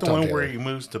 Is that the Tom one Taylor. where he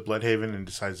moves to Bloodhaven and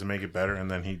decides to make it better, and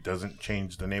then he doesn't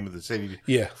change the name of the city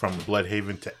Yeah. from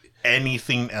Bloodhaven to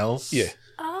anything else? Yeah.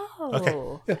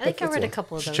 Oh. I think I read a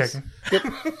couple of those. Checking.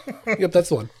 Yep, that's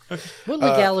the one. What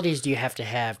legalities do you have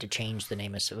to change the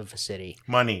name of a city?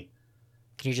 Money.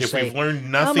 Can you just If say, we've learned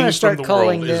I'm nothing going to from start the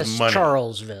calling world this is money.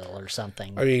 Charlesville or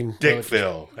something? I mean,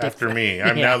 Dickville, after me.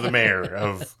 I'm now the mayor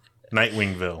of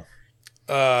Nightwingville.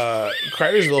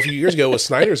 Cridersville a few years ago was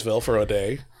Snydersville for a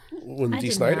day when I D.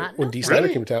 did Snyder not when know D. that. Snyder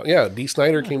came to town. Yeah, D.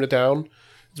 Snyder came to town.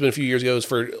 It's been a few years ago. It was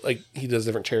for like he does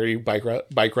different charity bike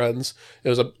runs.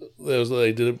 They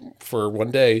did it for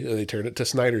one day and they turned it to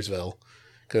Snydersville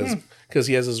because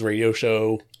he has his radio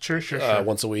show Sure.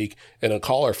 once a week, and a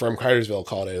caller from Cridersville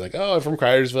called in like, "Oh, I'm from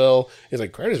Cridersville." He's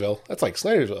like, "Cridersville? That's like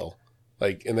Snydersville."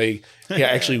 Like, and he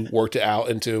actually worked it out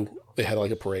into they had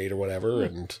like a parade or whatever,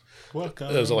 and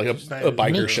Welcome. it was like a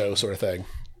biker Neat. show sort of thing.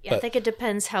 Yeah, I think it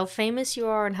depends how famous you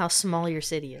are and how small your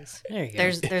city is. There you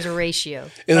go. There's a ratio.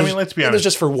 And I it mean, was- let's be and it was honest.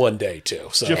 just for one day too.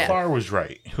 So Jafar was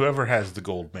right. Whoever has the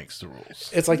gold makes the rules.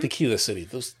 it's like the key to the city.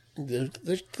 Those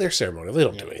they're ceremonial. They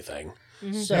don't do anything.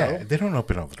 So, Yeah, they don't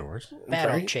open all the doors.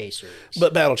 Battle Right. Chasers.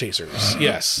 But Battle Chasers,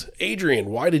 yes. Adrian,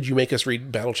 why did you make us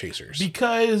read Battle Chasers?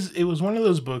 Because it was one of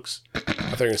those books. I thought you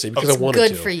were going to say because I It's wanted good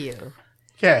to. for you.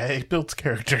 Yeah, it builds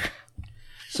character.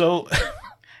 So,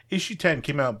 issue 10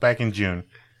 came out back in June,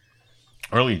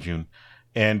 early June.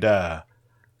 And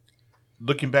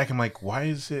looking back, I'm like, why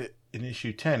is it in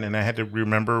issue 10? And I had to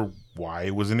remember why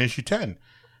it was in issue 10.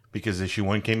 Because issue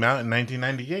 1 came out in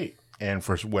 1998. And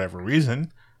for whatever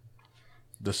reason,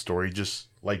 the story just,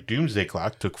 like Doomsday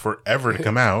Clock, took forever to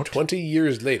come out. 20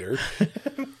 years later.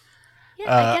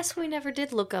 Yeah, I guess we never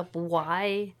did look up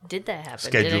why did that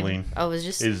happen. Did Scheduling it was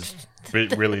just is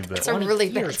really it's a the. really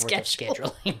bad years worth of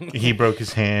schedule. scheduling. He broke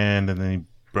his hand, and then he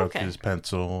broke Okay. his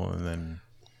pencil, and then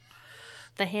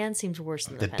The hand seems worse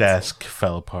than the the pencil. desk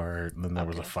fell apart, and then there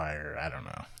was a fire. I don't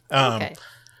know. Okay.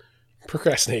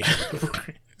 Procrastination.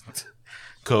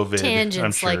 COVID. Tangents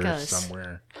I'm sure like us.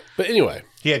 somewhere. But anyway,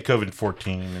 He had COVID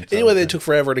 14. And so- anyway, they took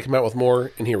forever to come out with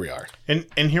more, and here we are. and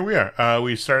here we are.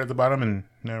 We started at the bottom, and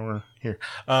now we're here.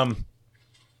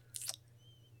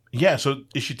 Yeah. So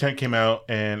issue 10 came out,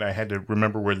 and I had to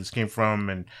remember where this came from,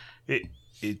 and it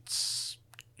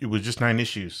was just 9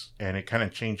 issues, and it kind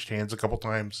of changed hands a couple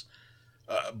times.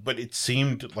 But it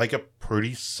seemed like a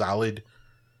pretty solid,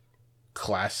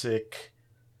 classic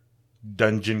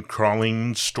dungeon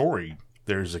crawling story.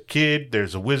 There's a kid,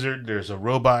 there's a wizard, there's a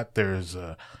robot, there's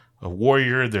a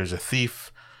warrior, there's a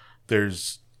thief,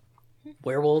 there's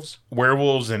Werewolves,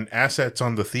 werewolves and assets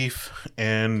on the thief,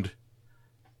 and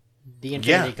the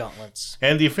Infinity Yeah. Gauntlets.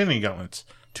 the Infinity Gauntlets.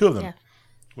 2 of them, Yeah.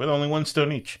 with only 1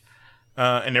 stone each,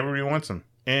 and everybody wants them.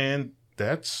 And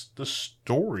that's the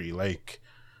story. Like,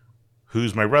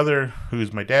 who's my brother?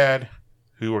 Who's my dad?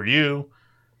 Who are you?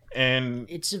 And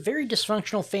It's a very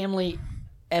dysfunctional family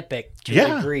epic to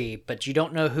Yeah. a degree, but you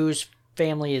don't know whose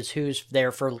family is who's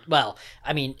there for. Well,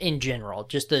 I mean, in general,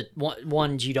 just the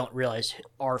ones you don't realize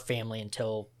are family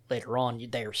until later on.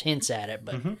 There's hints at it,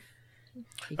 but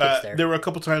he gets there. there were a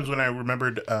couple times when I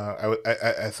remembered.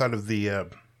 I thought of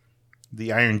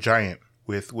the Iron Giant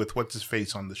with what's his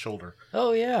face on the shoulder,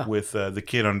 Oh yeah. with the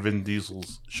kid on Vin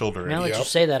Diesel's shoulder. Now that Yep. you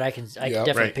say that, I can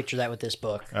definitely Right. picture that with this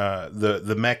book.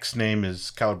 The mech's name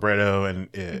is Calibretto, and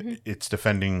it's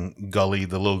defending Gully,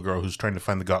 the little girl who's trying to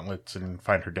find the gauntlets and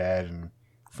find her dad and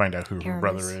find out who her Aramis.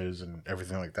 brother is and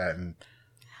everything like that. And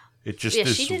it just Yeah,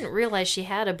 is she didn't realize she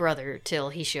had a brother till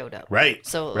he showed up. right.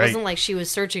 So it right. wasn't like she was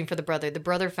searching for the brother. The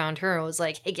brother found her and was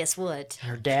like, "Hey, guess what?"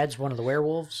 Her dad's one of the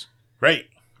werewolves. right.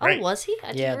 Right. Oh, was he? I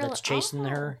didn't Yeah, realize- that's chasing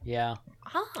her. Yeah.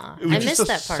 Ah, It was I just missed a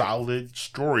that part. solid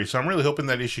story. So I'm really hoping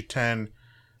that issue 10,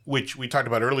 which we talked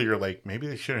about earlier, like maybe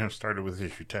they shouldn't have started with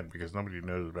issue 10 because nobody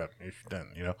knows about issue 10,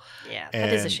 you know? Yeah,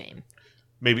 that is a And shame.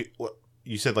 Maybe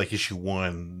you said like issue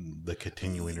 1, the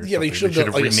continuing or Yeah, something. they should have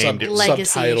like a renamed it. Legacy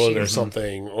subtitle it or issue.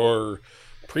 something, or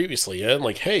previously, and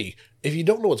like, hey, if you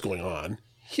don't know what's going on,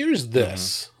 here's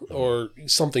this, or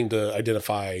something to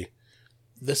identify.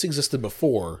 This existed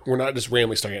before. We're not just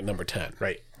randomly starting at number 10.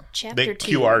 Right. Chapter The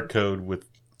 2. QR code with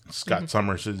Scott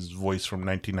Summers' voice from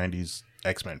 1990s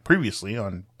X-Men previously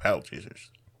on Battle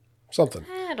Chasers. Something.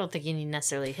 I don't think you need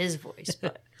necessarily his voice,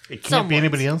 but It can't Someone's. be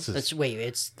anybody else's.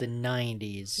 It's the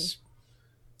 90s.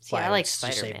 see, I like let's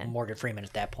just say Spider-Man. Morgan Freeman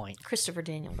at that point. Christopher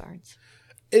Daniel Barnes.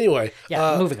 Anyway,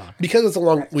 Yeah, moving on. because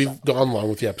we've gone long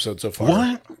with the episode so far.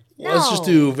 What? Let's just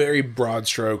No. do very broad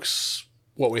strokes.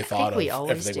 What we thought we of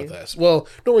always everything do. with this. Well,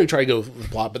 normally we try to go with the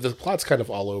plot, but the plot's kind of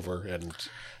all over, and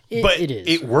But It is.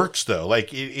 it works though.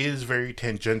 Like it is very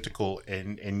tangential,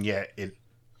 and yet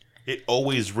it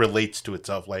always relates to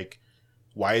itself. Like,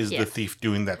 why is Yeah. the thief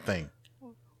doing that thing?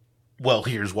 Well,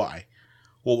 here's why.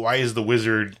 Well, why is the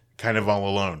wizard kind of all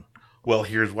alone? Well,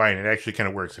 here's why, and it actually kind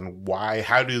of works. And why?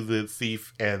 How do the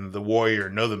thief and the warrior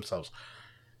know themselves?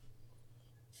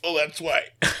 Well, that's why.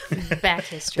 Back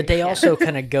history. But they yeah. also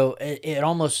kind of go. It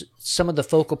almost some of the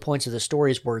focal points of the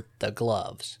stories were the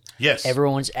gloves. Yes.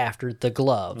 Everyone's after the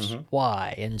gloves.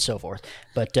 Why and so forth.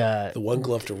 But the one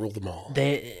glove to rule them all.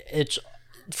 it's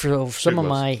for some of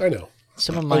gloves. I my know.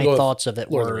 some of my I'll go with thoughts of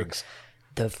it Lord of the were Rings.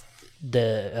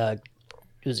 the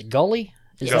was it Gully?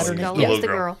 Is Gully. that her name? Gully Yeah. is the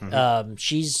girl.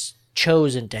 She's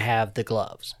chosen to have the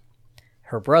gloves.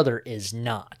 Her brother is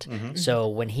not. Mm-hmm. So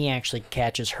when he actually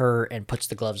catches her and puts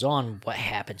the gloves on, what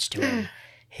happens to him?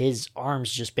 His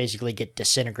arms just basically get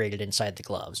disintegrated inside the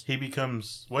gloves. He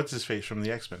becomes what's his face from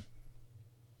the X-Men,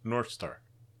 North Star.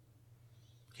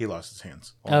 He lost his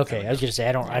hands. Okay, I was gonna say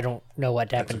I don't know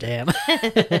what happened to him.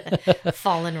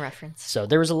 Fallen reference. So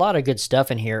there was a lot of good stuff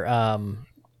in here.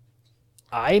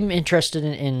 I'm interested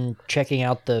in checking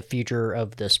out the future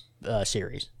of this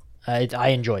series. I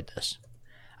enjoyed this.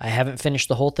 I haven't finished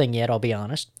the whole thing yet, I'll be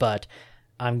honest, but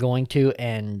I'm going to,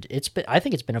 and I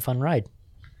think it's been a fun ride.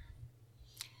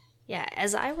 Yeah,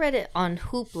 as I read it on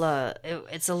Hoopla,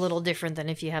 it's a little different than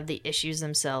if you have the issues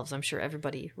themselves. I'm sure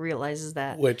everybody realizes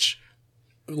that. Which,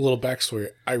 a little backstory,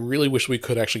 I really wish we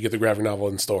could actually get the graphic novel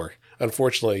in store.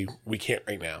 Unfortunately, we can't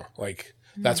right now. Like,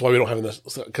 that's why we don't have this.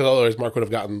 Because otherwise, Mark would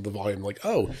have gotten the volume, like,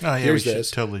 yeah, here's we should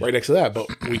this, totally- right next to that, but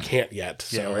we can't yet.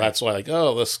 So Yeah, right. that's why, like,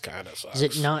 this kind of sucks. Is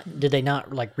it not? Did they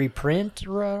not like reprint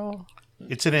or at all?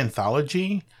 It's an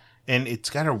anthology, and it's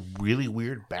got a really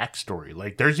weird backstory.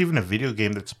 Like, there's even a video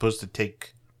game that's supposed to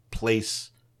take place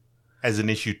as an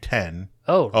issue 10.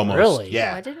 Oh, Almost. really?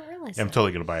 Yeah. Oh, I didn't realize I'm that.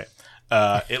 totally going to buy it.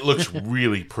 It looks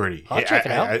really pretty. I'll check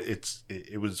it out.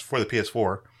 It was for the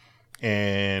PS4.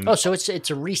 And Oh, so it's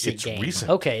a recent It's game.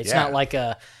 recent, Okay, it's yeah. not like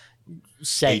a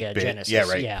Sega 8-bit. Genesis. Yeah,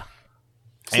 right. Yeah.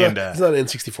 It's not an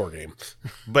N64 game.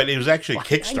 but it was actually Like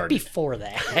kickstarted. before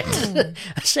that.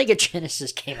 A Sega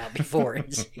Genesis came out before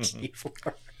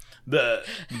N64.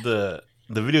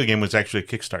 The video game was actually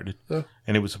kickstarted,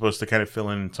 and it was supposed to kind of fill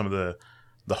in some of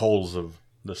the holes of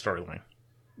the storyline.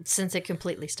 Since it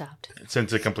completely stopped.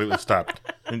 Since it completely stopped,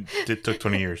 it took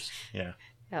 20 years. Yeah.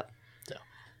 Yep.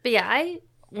 But yeah,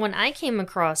 when I came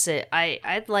across it,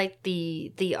 I liked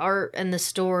the art and the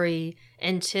story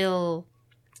until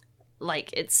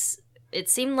like it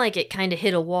seemed like it kind of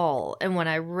hit a wall. And when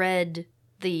I read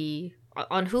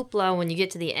on Hoopla, when you get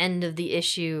to the end of the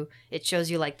issue, it shows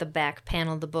you like the back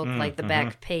panel of the book, like the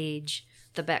back page,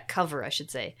 the back cover, I should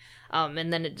say.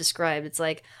 And then it described, it's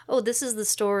like, oh, this is the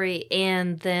story,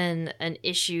 and then an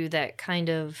issue that kind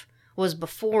of was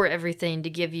before everything to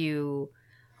give you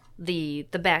the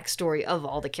backstory of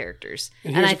all the characters.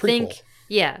 And And here's I a prequel. think,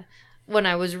 yeah, when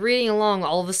I was reading along,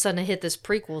 all of a sudden I hit this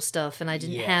prequel stuff, and I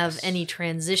didn't have any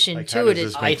transition Like, how to it. does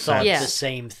this I make thought sense? Yeah. the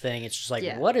same thing. It's just like,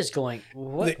 Yeah. what is going...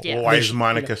 What? Yeah. Why is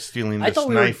Monica stealing I this thought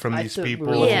knife from I these thought people?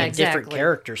 We were looking Yeah, at different exactly.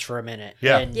 characters for a minute.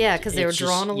 Yeah. and Yeah, because they were it's drawn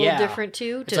just- a little yeah. different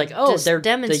too. It's like, oh, just they're the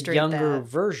demonstrate younger that.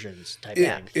 versions type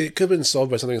thing. It could have been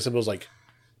solved by something as simple as like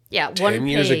Yeah, 10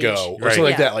 years page. ago or Right. something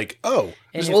like Yeah. that. Like, oh,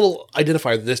 there's if- a little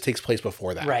identifier that this takes place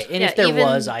before that. Right, and Yeah, if there even-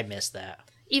 was, I missed that.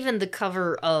 Even the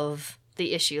cover of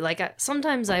the issue. Like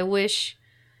sometimes I wish,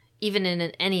 even in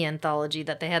any anthology,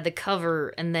 that they had the cover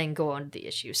and then go on to the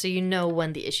issue, so you know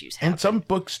when the issues happen. And some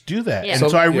books do that. Yeah.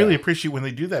 And so I really Yeah. appreciate when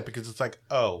they do that, because it's like,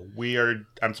 oh,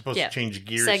 I'm supposed Yeah. to change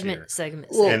gears segment.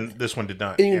 Well, and this one did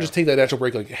not. And you Yeah. can just take that natural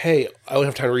break, like, hey, I only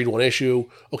have time to read one issue.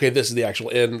 Okay, this is the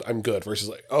actual end. I'm good. Versus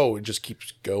like, oh, it just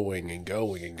keeps going and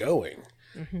going and going.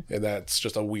 And that's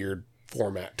just a weird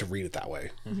format to read it that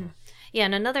way. Yeah,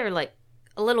 and another, like,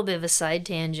 a little bit of a side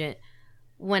tangent.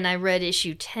 When I read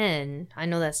issue 10, I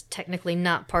know that's technically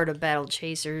not part of Battle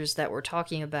Chasers that we're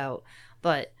talking about,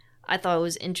 but I thought it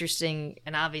was interesting,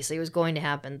 and obviously it was going to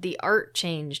happen. The art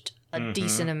changed a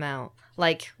decent amount.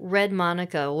 Like, Red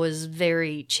Monica was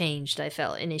very changed, I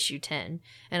felt, in issue 10.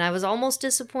 And I was almost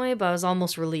disappointed, but I was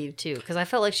almost relieved, too, because I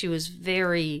felt like she was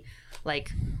very, like,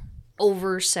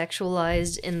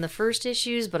 over-sexualized in the first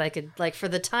issues, but I could, like, for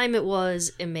the time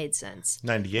it made sense.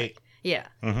 98. Yeah.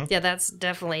 Yeah, that's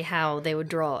definitely how they would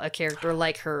draw a character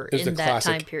like her It's in the that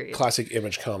time period. classic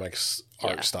Image Comics Yeah.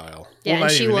 art style. Yeah, Well,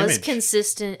 and not she even was Image.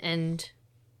 consistent and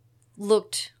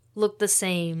looked the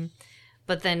same.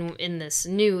 But then in this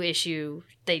new issue,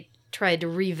 they tried to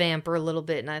revamp her a little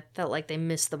bit, and I felt like they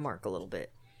missed the mark a little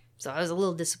bit. So I was a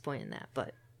little disappointed in that,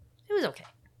 but it was okay.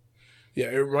 Yeah,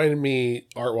 it reminded me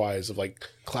art-wise of like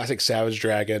classic Savage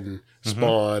Dragon,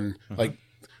 Spawn, like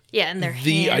Yeah, and their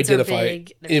the hands are identify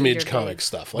big, their feet Image are big. Comics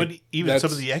stuff. Like, But even that's-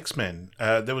 some of the X-Men,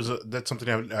 that's something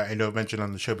I know I've mentioned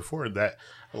on the show before, that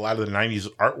a lot of the 90s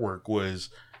artwork was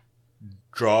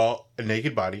draw a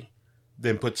naked body,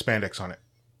 then put spandex on it.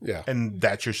 yeah, And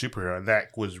that's your superhero. And that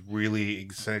was really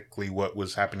exactly what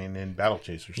was happening in Battle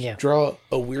Chasers. Yeah. draw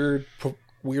a weird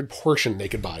portion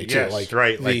naked body too. Yes, Like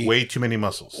right. Like the- way too many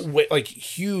muscles. like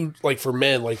huge, like for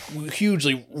men, like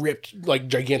hugely ripped, like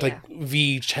gigantic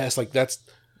V chest. Like that's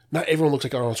not everyone looks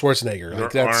like Arnold Schwarzenegger. Your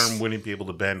Like that's arm wouldn't be able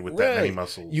to bend with that many right.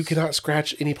 muscles. You cannot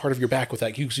scratch any part of your back with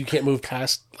that. You can't move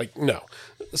past. Like no.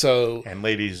 So And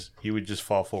ladies, he would just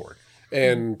fall forward.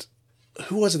 and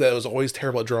who was it that was always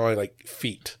terrible at drawing like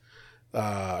feet?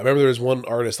 I remember there was one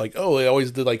artist like they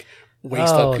always did like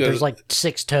waist Oh, up. there's like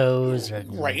 6 toes.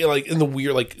 And, Right, like in the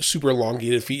weird, like super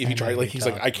elongated feet. If you try, know like what he's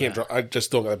you're like, I can't draw. I just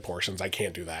don't got portions. I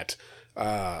can't do that.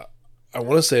 I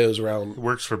want to say it was around.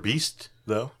 Works for Beast,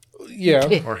 though.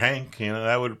 Yeah, Or Hank.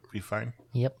 That would be fine.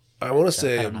 Yep. I want to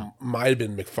say it might have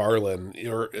been McFarlane,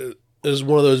 or it was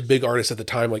one of those big artists at the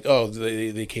time. Like,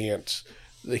 they can't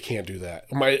do that.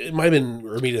 It might have been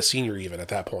Romita Senior even at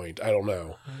that point. I don't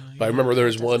know, but I remember there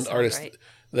was one sound artist right.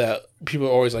 that people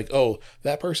are always like, oh,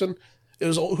 that person. It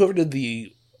was whoever did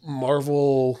the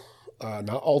Marvel,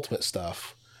 not Ultimate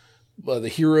stuff, but the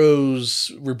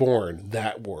Heroes Reborn,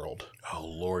 that world. Oh,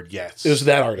 Lord, yes. It was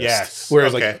that artist. Yes.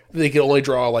 Whereas Okay. like they can only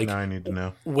draw like Now I need to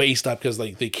know. waist up because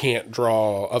like they can't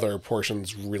draw other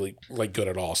portions really like good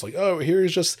at all. So like, oh,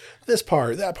 here's just this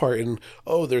part, that part, and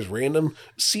oh, there's random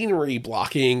scenery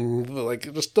blocking.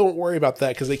 Like, just don't worry about that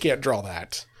because they can't draw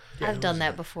that. I've done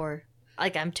that before.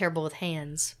 Like, I'm terrible with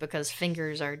hands because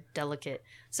fingers are delicate.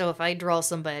 So if I draw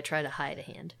somebody, I try to hide a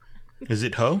hand. Is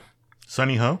it Ho?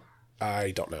 Sunny Ho?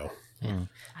 I don't know.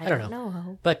 I don't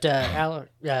know. But Al,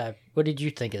 what did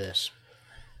you think of this?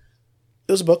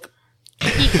 It was a book.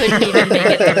 He couldn't even make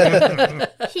it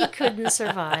through. He couldn't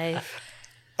survive.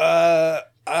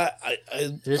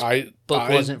 This book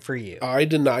wasn't for you. I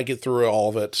did not get through all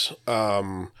of it.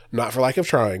 Not for lack of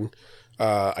trying.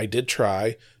 I did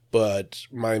try, but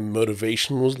my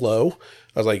motivation was low.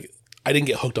 I was like, I didn't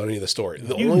get hooked on any of the story.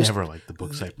 You never liked the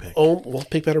books I picked. Oh, well,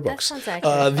 pick better books. That sounds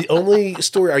accurate. The only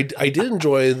story I did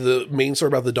enjoy, the main story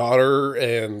about the daughter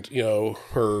and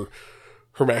her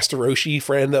Master Roshi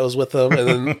friend that was with them,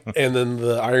 and then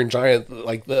the Iron Giant,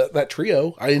 like that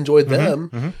trio. I enjoyed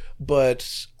them,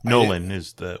 but Nolan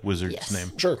is the wizard's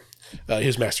name. Sure, he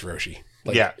was Master Roshi.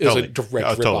 Like, Yeah, it was totally. a direct rip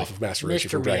Totally. off of Master Roshi Mr.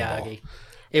 from Dragon Ball. Miyagi.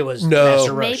 It was No.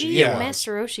 Master Roshi. Maybe yeah.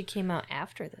 Master Roshi came out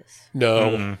after this.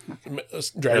 No, Dragon It was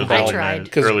Ball. early tried.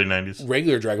 90s, early 90s.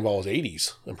 Regular Dragon Ball was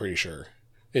 80s. I'm pretty sure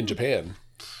in Japan.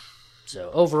 So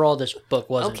overall, this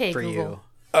book wasn't Okay, for Google.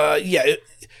 you. Yeah.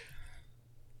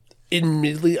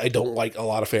 Admittedly, I don't like a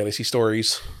lot of fantasy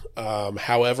stories.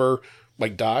 However,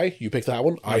 like Die, you picked that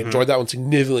one. I enjoyed that one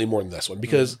significantly more than this one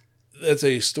because it's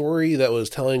a story that was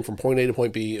telling from point A to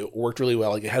point B. It worked really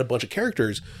well. Like, it had a bunch of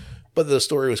characters, but the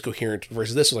story was coherent.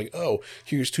 Versus this was like, oh,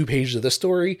 here's 2 pages of this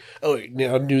story. Oh,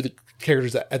 now knew the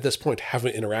characters that at this point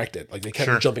haven't interacted. Like, they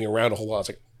kept jumping around a whole lot. It's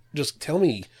like, just tell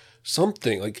me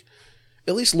something. Like,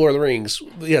 at least Lord of the Rings,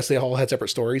 yes, they all had separate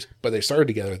stories, but they started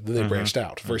together, then they branched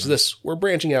out. Versus this, we're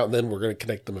branching out, and then we're going to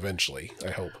connect them eventually,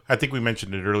 I hope. I think we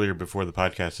mentioned it earlier before the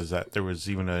podcast, is that there was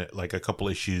even a couple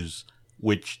issues,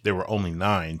 which there were only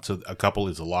 9, so a couple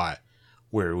is a lot,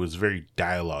 where it was very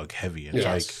dialogue heavy. And it's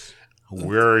like,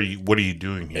 where are you? What are you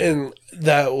doing here? And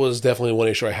that was definitely one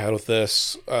issue I had with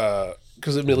this,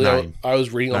 because admittedly, I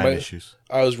was reading on 9 my issues.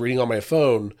 I was reading on my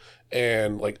phone,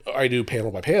 and like I do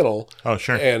panel by panel. Oh,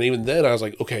 sure. And even then, I was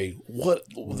like, okay, what?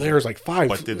 There's like 5.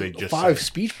 What did they just 5 say?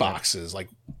 speech boxes. Like,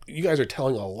 you guys are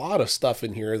telling a lot of stuff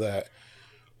in here that.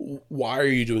 Why are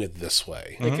you doing it this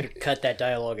way? They could have cut that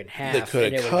dialogue in half. They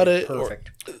could have and cut would've it, been or-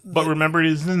 perfect. But remember, it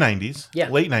is the 90s, Yeah.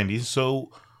 late 90s, so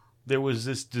there was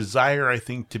this desire, I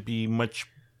think, to be much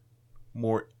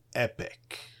more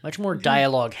epic. Much more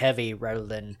dialogue heavy rather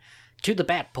than to the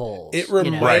bat poles. It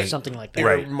something like It that.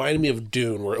 Right. reminded me of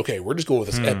Dune, where okay, we're just going with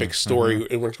this epic story, and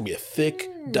it's going to be a thick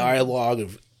dialogue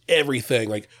of everything.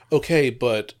 Like, okay,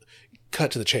 but cut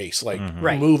to the chase. Like,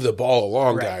 Right. move the ball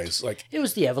along, Right. guys. Like, It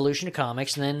was the evolution of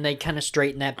comics, and then they kind of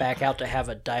straightened that back out to have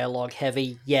a dialogue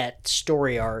heavy yet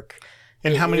story arc.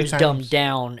 And how many it was times? dumbed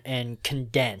down and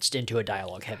condensed into a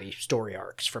dialogue heavy story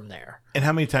arcs from there. And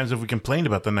how many times have we complained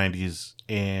about the 90s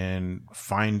and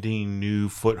finding new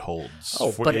footholds?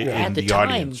 But in at the the time,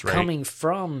 audience, right? coming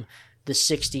from the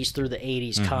 60s through the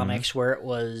 80s comics, where it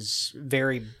was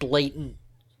very blatant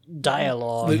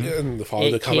dialogue. and the follow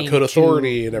the it Comic came Code to-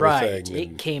 Authority and Right. everything. It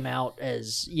and- came out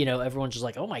as, everyone's just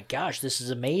like, oh my gosh, this is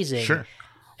amazing. Sure.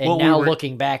 And Well, now we were-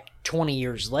 looking back 20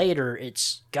 years later,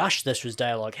 it's, gosh, this was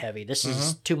dialogue heavy. This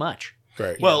is too much.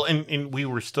 right. Well, and we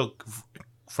were still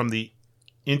from the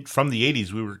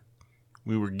 80s.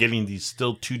 We were getting these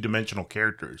still 2-dimensional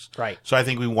characters. Right. So I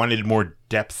think we wanted more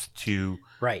depth to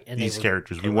Right. And these they were,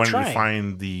 characters. they We were wanted to trying.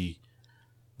 find the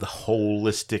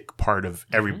holistic part of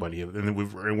everybody, and then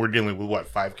we're dealing with what,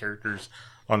 5 characters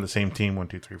on the same team? 1,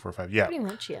 2, 3, 4, 5. Yeah. Pretty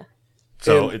much, yeah.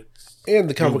 So And- it's and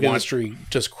the comic book we want- industry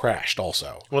just crashed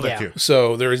also. well, that Yeah. too.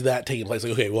 So there is that taking place.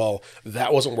 Like, okay, well,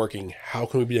 that wasn't working. How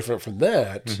can we be different from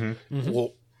that? Mm-hmm.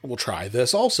 We'll try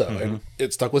this also, and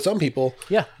it stuck with some people.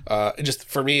 Yeah. It just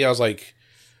for me, I was like,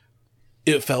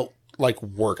 it felt like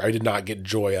work. I did not get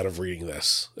joy out of reading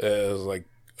this. It was like,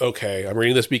 okay, I'm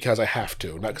reading this because I have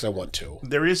to, not because I want to.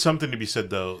 There is something to be said,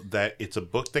 though, that it's a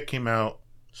book that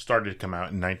started to come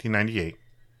out in 1998.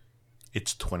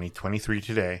 It's 2023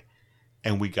 today,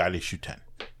 and we got issue 10.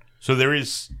 So there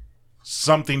is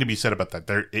something to be said about that.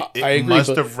 It I agree, must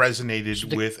but- have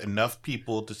resonated with enough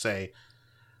people to say,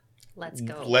 Let's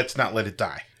go. let's not let it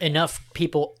die. Enough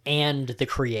people and the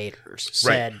creators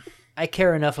said, I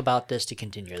care enough about this to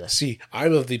continue this. See,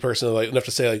 I'm of the person that, like, enough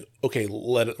to say, like, okay,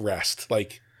 let it rest.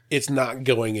 Like, it's not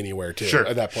going anywhere. Too Sure,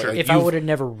 at that point. sure. Like, If I would have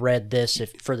never read this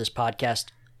for this podcast,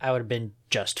 I would have been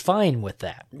just fine with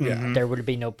that. Yeah. There would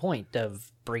be no point of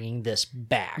bringing this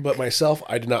back. But myself,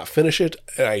 I did not finish it,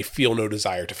 and I feel no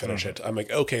desire to finish it. I'm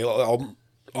like, okay, I'll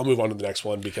move on to the next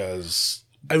one because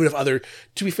I would have other.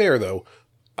 To be fair, though,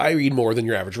 I read more than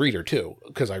your average reader too,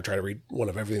 because I try to read one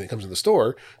of everything that comes in the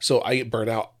store. So I get burnt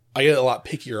out. I get a lot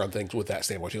pickier on things with that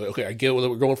standpoint. You're like, okay, I get what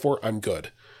we're going for. I'm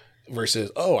good. Versus,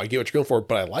 oh, I get what you're going for,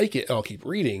 but I like it, and I'll keep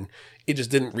reading. It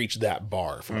just didn't reach that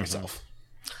bar for myself.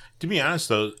 To be honest,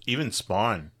 though, even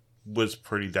Spawn was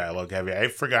pretty dialogue heavy.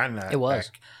 I've forgotten that. It was.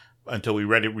 until we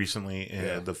read it recently,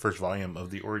 the first volume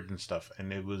of the origin stuff,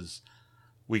 and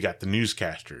we got the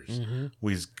newscasters,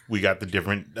 we got the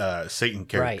different Satan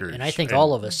characters, right? And I think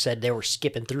all of us said they were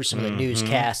skipping through some of the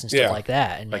newscasts and stuff like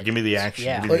that. And like, give me the action.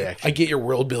 Yeah. Give me the action. I get your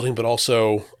world building, but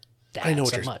also I know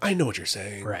so much. I know what you're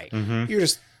saying. Right.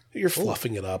 You're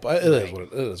fluffing it up. It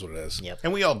is what it is. Yep.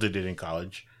 And we all did it in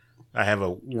college. I have a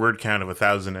word count of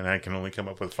 1,000, and I can only come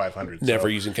up with 500. Never so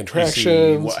using you see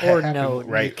contractions. what Or happened, no,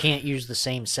 right? you can't use the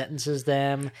same sentence as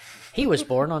them. He was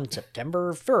born on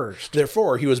September 1st.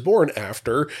 Therefore, he was born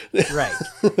after. Right.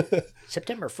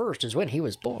 September 1st is when he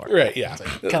was born. Right, yeah.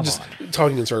 Come Just on.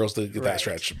 talking in circles to get that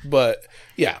stretch. But,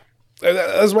 yeah.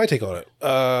 That's my take on it.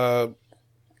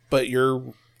 But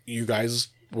you guys,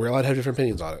 we're allowed to have different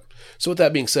opinions on it. So with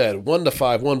that being said, 1 to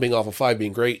 5, 1 being awful, 5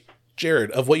 being great.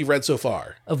 Jared, of what you've read so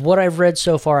far. Of what I've read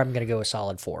so far, I'm going to go a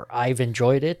solid 4. I've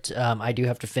enjoyed it. I do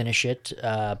have to finish it,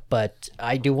 but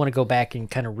I do want to go back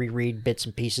and kind of reread bits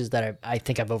and pieces that I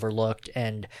think I've overlooked.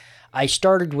 And I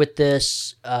started with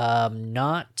this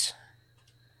not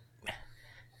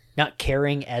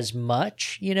caring as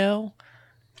much,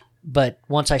 but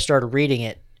once I started reading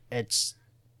it,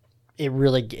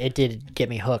 it did get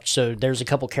me hooked. So there's a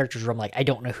couple characters where I'm like, I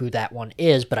don't know who that one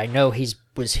is, but I know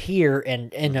was here,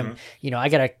 and I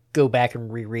got to go back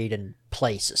and reread and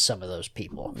place some of those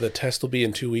people. The test will be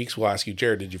in 2 weeks. We'll ask you,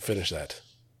 Jared, did you finish that?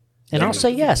 And I'll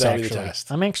say yes, that'll be the actually.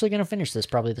 test. I'm actually going to finish this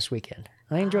probably this weekend.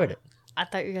 I enjoyed it. I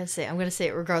thought you were going to say, I'm going to say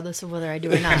it regardless of whether I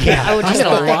do or not. Yeah, I would I'm just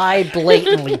going to lie. lie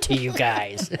blatantly to you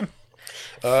guys.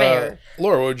 Fair.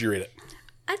 Laura, what would you rate it?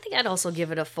 I think I'd also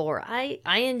give it a 4. I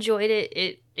enjoyed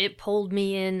it. It pulled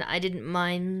me in. I didn't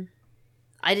mind.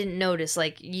 I didn't notice,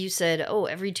 like you said,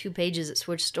 every 2 pages it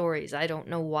switched stories. I don't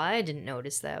know why I didn't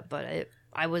notice that, but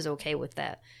I was okay with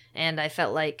that. And I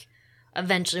felt like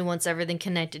eventually once everything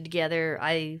connected together,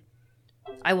 I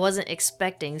wasn't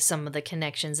expecting some of the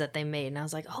connections that they made. And I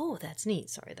was like, oh, that's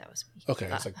neat. Sorry, that was me. Okay,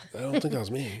 I don't think that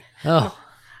was me. Oh,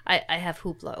 I have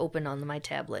Hoopla open on my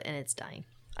tablet and it's dying.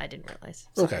 I didn't realize.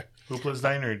 Sorry. Okay. Hoopla's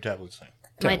dying or your tablet's dying?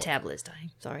 My tablet is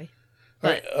dying. Sorry. All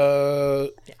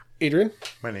right. Adrian,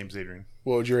 My name's Adrian.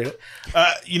 what would you rate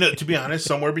it? To be honest,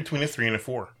 somewhere between a 3 and a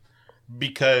 4.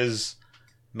 Because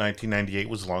 1998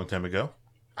 was a long time ago.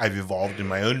 I've evolved in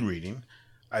my own reading.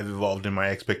 I've evolved in my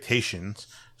expectations.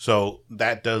 So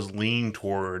that does lean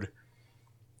toward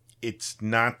it's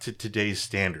not to today's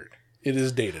standard. It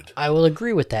is dated. I will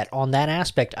agree with that. On that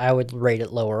aspect, I would rate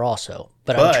it lower also.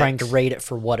 But I'm trying to rate it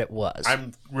for what it was.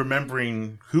 I'm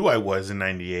remembering who I was in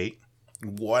 98,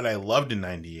 what I loved in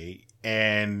 98,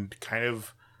 and kind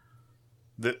of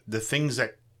the things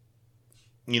that,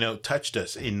 touched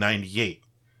us in 98.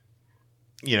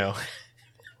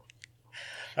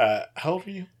 How old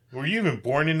were you? Were you even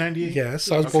born in 98?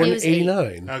 Yes, I was Okay. born He in was 8.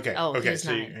 89. Okay. Oh, he okay. was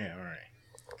So, 9. yeah, all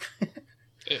right.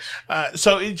 Ish.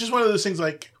 So it's just one of those things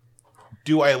like,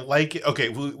 do I like it? Okay,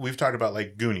 we've talked about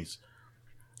like Goonies.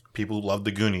 People love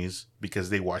the Goonies because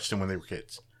they watched them when they were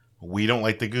kids. We don't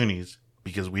like the Goonies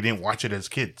because we didn't watch it as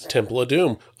kids. Temple of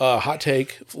Doom. Hot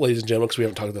take, ladies and gentlemen, because we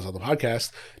haven't talked about this on the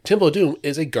podcast. Temple of Doom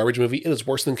is a garbage movie. It is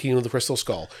worse than Kingdom of the Crystal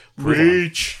Skull.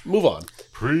 Preach. Move on.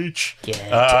 Preach. Get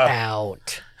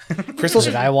out.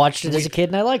 Crystal I watched it as a kid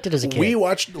and I liked it as a kid. We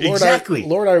watched Exactly.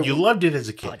 Lord and I You loved it as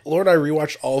a kid. Lord and I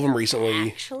rewatched all of them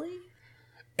recently, Actually?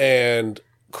 and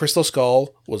Crystal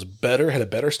Skull was better, had a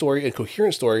better story and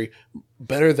coherent story,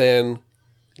 better than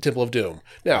Temple of Doom.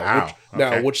 Now, Wow.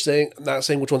 Okay. not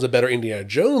saying which one's a better Indiana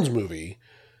Jones movie.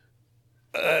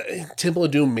 Temple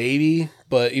of Doom maybe,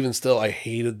 but even still, I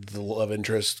hated the love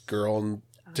interest girl in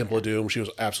Temple of Doom. She was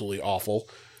absolutely awful.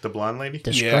 The blonde lady?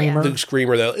 The Screamer. The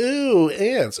screamer. That ooh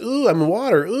ants. Ooh, I'm in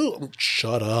water. Ooh,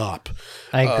 shut up.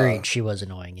 I agreed. She was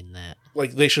annoying in that.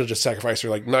 Like they should have just sacrificed her.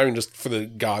 Like not even just for the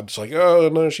gods. Like oh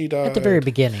no, she died At the very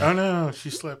beginning. Oh no,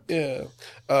 she slipped. Yeah.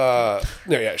 No,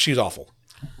 yeah, she's awful.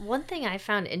 One thing I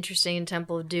found interesting in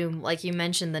Temple of Doom, like you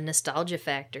mentioned, the nostalgia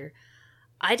factor.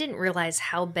 I didn't realize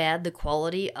how bad the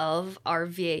quality of our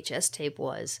VHS tape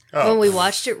was. When we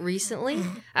watched it recently,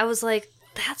 I was like,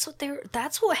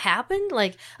 that's what happened?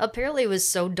 Like, apparently it was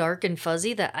so dark and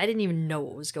fuzzy that I didn't even know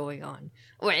what was going on.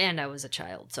 And I was a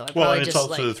child, so I probably And it's just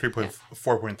also like... the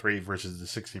 4.3 versus the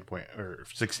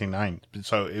 69.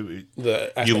 So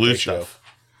The you lose ratio. stuff.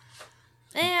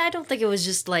 I don't think it was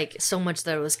just like so much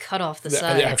that it was cut off the The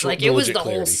sides. actual- Like the it was legit the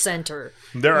whole clarity. center.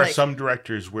 There are Like- some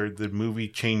directors where the movie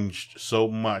changed so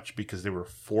much because they were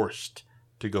forced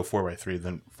to go 4:3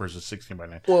 than versus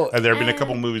 16:9. Well, and there have been a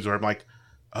couple movies where I'm like,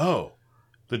 oh,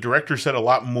 the director said a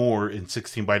lot more in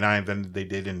 16:9 than they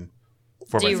did in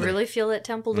 4:3. Do you really feel that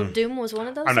Temple of Doom was one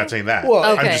of those? I'm not saying that. Well,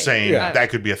 I'm Okay. just saying Yeah. that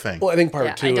could be a thing. Well, I think part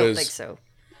Yeah, two I don't is think so.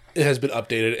 it has been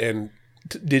updated and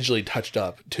digitally touched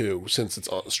up too since it's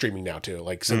on streaming now too.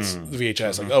 Like since the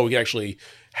VHS, like we can actually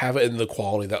have it in the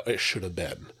quality that it should have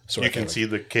been. So You can see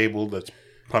the cable that's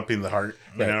pumping the heart,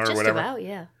 or Just whatever. about,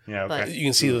 yeah. Yeah, okay. But you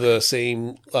can see the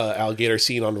same alligator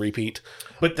scene on repeat.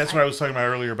 But that's what I was talking about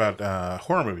earlier about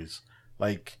horror movies.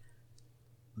 Like,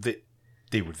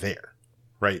 they were there,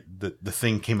 right? The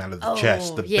thing came out of the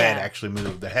chest. The bed actually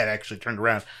moved. The head actually turned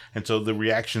around. And so the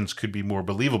reactions could be more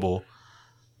believable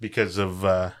because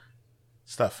of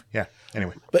stuff. Yeah.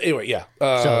 Anyway. But anyway, yeah.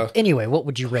 So anyway, what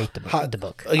would you rate the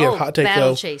book? Again, hot take Battle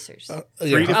though. Chasers.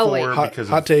 3 to 4 Hot, because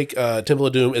hot of... take. Temple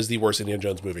of Doom is the worst Indiana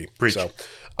Jones movie. Preach. So,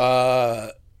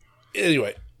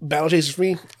 anyway, Battle Chasers for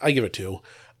me, I give it 2.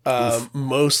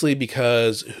 Mostly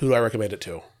because who do I recommend it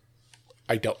to?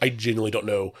 I genuinely don't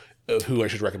know who I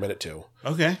should recommend it to.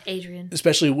 Okay. Adrian.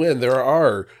 Especially when there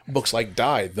are books like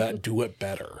Die that do it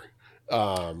better.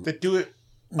 They do it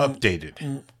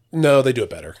updated. No, they do it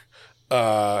better.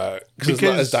 Because it's not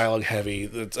Because- as dialogue heavy.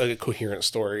 It's a coherent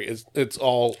story. It's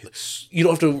all you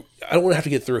don't have to. I don't want to have to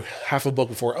get through half a book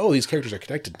before. Oh, these characters are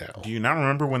connected now. Do you not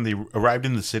remember when they arrived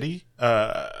in the city?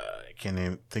 I can't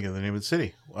even think of the name of the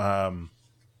city.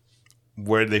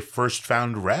 Where they first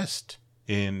found rest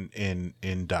in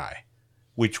Die,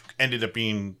 which ended up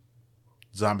being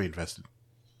zombie infested.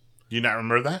 Do you not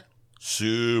remember that?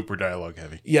 Super dialogue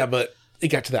heavy. Yeah, but it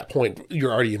got to that point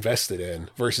you're already invested in.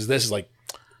 Versus this is like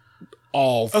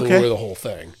all through Okay. the whole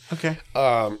thing. Okay,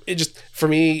 It just for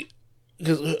me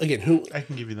because again, I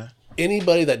can give you that.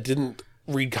 anybody that didn't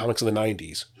read comics in the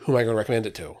 90s, who am I going to recommend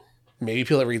it to? Maybe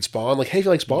people that read Spawn. Like, hey, if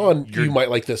you like Spawn, you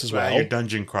might like this as well. You're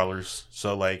dungeon crawlers,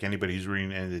 so like anybody who's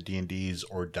reading any of the D&Ds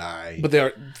or Die. But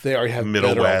they already have Middle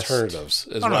better West. alternatives.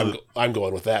 Is Oh, what no. I'm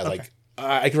going with that. Like,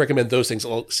 I can recommend those things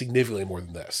significantly more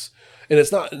than this. And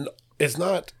it's not an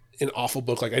awful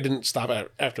book. Like, I didn't stop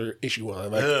after issue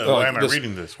 1. Like, why am I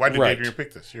reading this? Why did Right. Adrian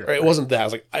pick this? Here, Right, it wasn't that. I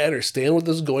was like, I understand what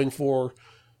this is going for,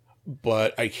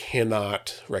 but I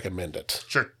cannot recommend it.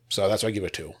 Sure. So that's why I give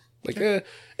it 2. Like, I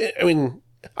mean,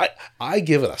 I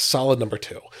give it a solid number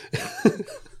 2.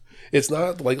 It's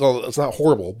not like, well, it's not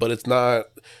horrible, but it's not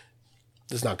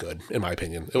good in my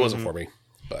opinion. It wasn't for me,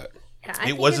 but Yeah, I It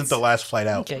think wasn't it's- the last flight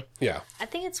out. Okay. yeah, I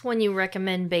think it's when you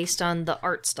recommend based on the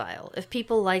art style. If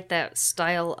people like that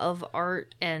style of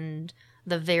art and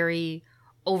the very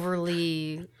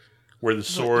overly Where the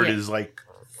sword yeah. is like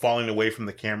falling away from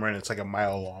the camera and it's like a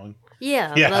mile long.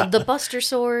 yeah. The Buster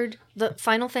Sword, the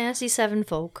Final Fantasy VII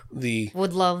folk the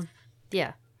would love.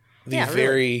 Yeah, yeah, really.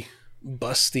 very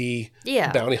busty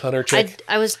Yeah. bounty hunter chick.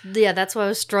 I was that's why I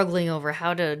was struggling over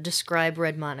how to describe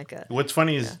Red Monica. What's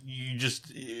funny is you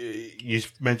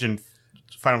mentioned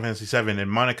Final Fantasy VII, and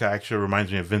Monica actually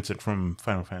reminds me of Vincent from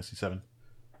Final Fantasy VII.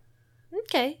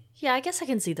 Okay, yeah, I guess I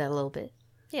can see that a little bit.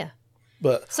 Yeah.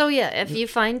 But So yeah, if you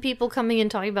find people coming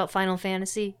and talking about Final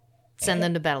Fantasy, send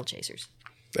them to Battle Chasers.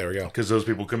 there we go. Because those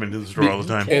people come into the store all the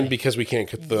time. And because we can't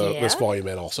get this Yeah. volume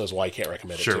in, also is why I can't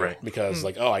recommend it. Sure, too. right. Because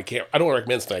I don't want to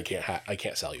recommend something I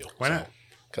can't sell you. Why not?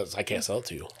 Because I can't sell it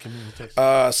to you.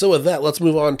 So with that, let's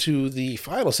move on to the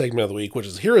final segment of the week, which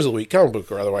is Heroes of the Week, comic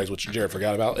book or otherwise, which Jared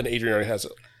forgot about, and Adrian already has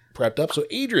it prepped up. So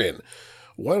Adrian,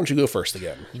 why don't you go first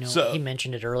again? You know, So- he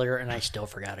mentioned it earlier, and I still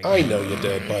forgot again. I know you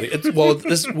did, buddy.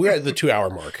 We're at the 2-hour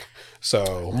mark,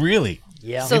 so Really?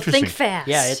 Yeah. So Interesting. think fast.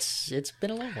 Yeah, it's been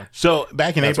a long one. So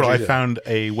back in That's April, what I you did. found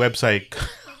a website.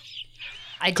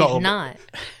 I did called- not.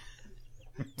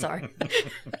 Sorry.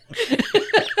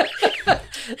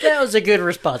 That was a good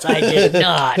response. I did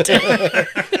not.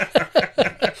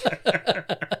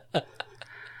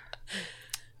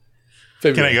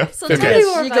 Can I go? So Okay. tell me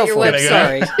more you about go your for it. website.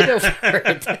 Sorry, you go for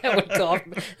it.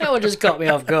 That one just caught me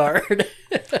off guard.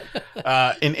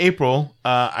 In April,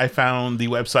 I found the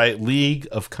website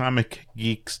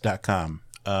leagueofcomicgeeks.com.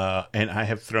 And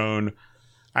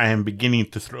I am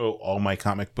beginning to throw all my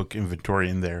comic book inventory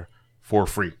in there for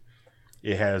free.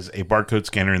 It has a barcode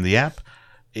scanner in the app.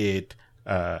 It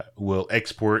will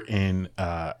export in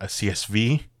a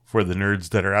CSV for the nerds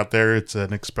that are out there. It's a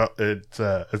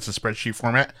spreadsheet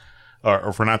format,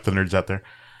 or for not the nerds out there.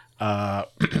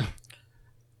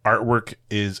 Artwork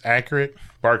is accurate.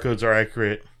 Barcodes are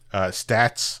accurate.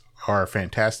 Stats are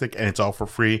fantastic, and it's all for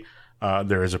free.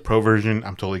 There is a pro version.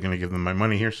 I'm totally going to give them my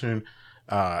money here soon.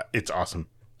 It's awesome.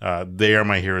 They are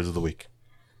my heroes of the week.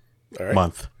 all right.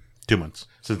 Month, 2 months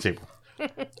since April,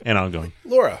 and ongoing.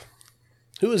 Laura,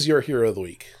 who is your hero of the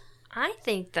week? I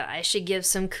think that I should give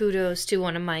some kudos to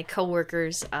one of my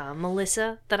coworkers,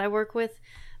 Melissa, that I work with,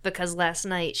 because last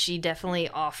night she definitely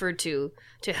offered to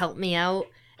help me out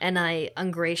and I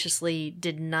ungraciously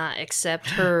did not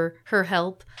accept her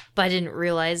help, but I didn't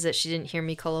realize that she didn't hear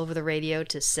me call over the radio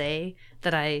to say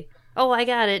that I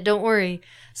got it, don't worry.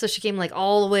 So she came like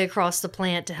all the way across the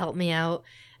plant to help me out,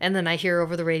 and then I hear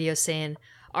over the radio saying,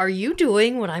 "Are you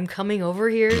doing what I'm coming over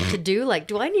here to do? Like,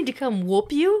 do I need to come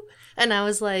whoop you?" And I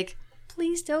was like,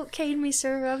 "Please don't cane me,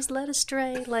 sir. I was led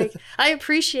astray. Like, I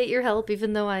appreciate your help,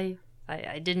 even though I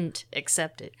didn't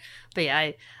accept it." But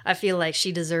yeah, I feel like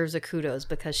she deserves a kudos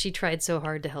because she tried so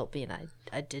hard to help me, and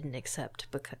I didn't accept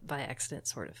by accident,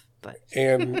 sort of. But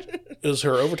And it was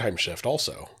her overtime shift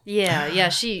also. yeah,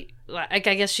 I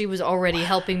guess she was already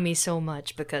helping me so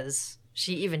much because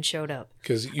she even showed up.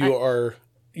 Because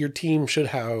your team should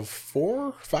have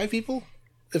 4, 5 people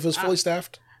if it was fully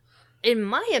staffed. In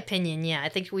my opinion, yeah, I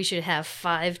think we should have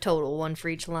 5 total, 1 for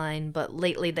each line. But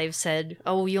lately they've said,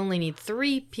 you only need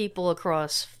 3 people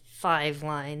across 5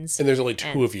 lines. And there's only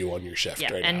 2 of you on your shift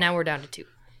right now. And now we're down to 2.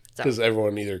 Because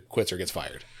everyone either quits or gets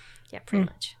fired. Yeah, pretty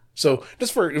much. So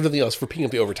just for everything else, for picking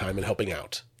up the overtime and helping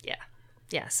out. Yeah.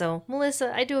 Yeah, so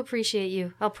Melissa, I do appreciate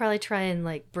you. I'll probably try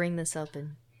and bring this up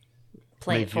and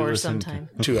play Make it you for her listen to- sometime.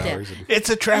 2 Yeah. hours. It's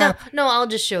a trap. No, I'll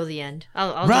just show the end.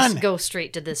 I'll Run! just go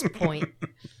straight to this point.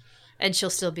 And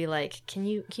she'll still be like, Can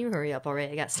you hurry up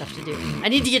already? I got stuff to do. I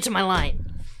need to get to my line.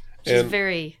 She's And-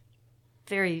 very,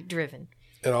 very driven.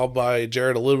 And I'll buy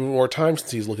Jared a little bit more time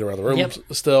since he's looking around the room Yep.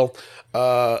 still.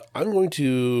 I'm going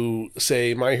to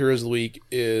say my Heroes of the Week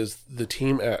is the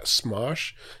team at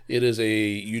Smosh. It is a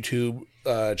YouTube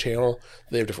channel.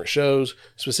 They have different shows.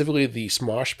 Specifically, the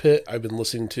Smosh Pit. I've been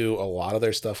listening to a lot of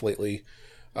their stuff lately.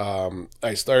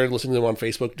 I started listening to them on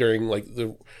Facebook during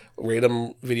the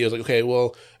random videos. Like, okay,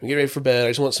 well, I'm getting ready for bed. I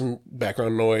just want some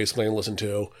background noise, something to listen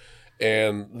to.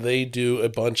 And they do a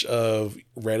bunch of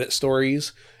Reddit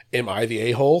stories. Am I the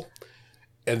a-hole?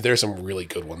 And there's some really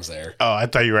good ones there. Oh, I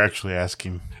thought you were actually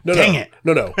asking. No, Dang it.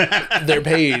 No. They're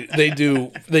paid.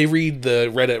 They read the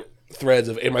Reddit threads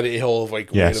of Am I the a-hole of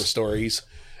random stories.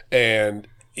 And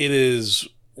it is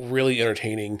really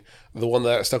entertaining. The one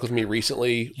that stuck with me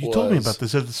recently You told me about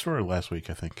this at the store last week,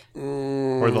 I think.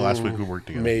 Or the last week we worked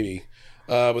together. Maybe.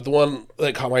 But the one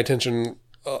that caught my attention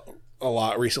a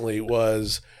lot recently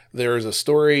was there was a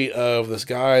story of this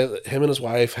guy, him and his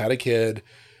wife had a kid.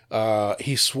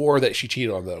 He swore that she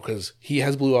cheated on him, though, because he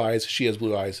has blue eyes, she has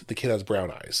blue eyes, the kid has brown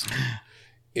eyes.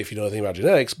 If you know anything about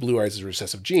genetics, blue eyes is a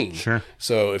recessive gene. Sure.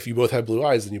 So if you both have blue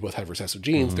eyes, then you both have recessive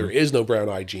genes. Mm-hmm. There is no brown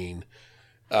eye gene.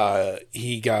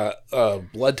 He got a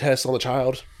blood test on the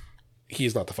child.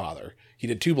 He's not the father. He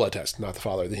did 2 blood tests, not the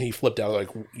father. Then he flipped out like,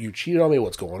 "You cheated on me.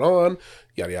 What's going on?"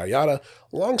 Yada, yada, yada.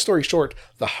 Long story short,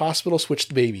 the hospital switched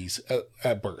the babies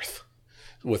at birth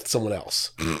with someone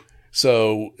else.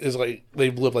 So it's like they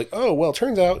blew up like, oh, well, it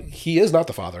turns out he is not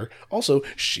the father. Also,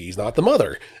 she's not the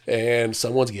mother. And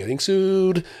someone's getting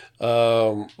sued.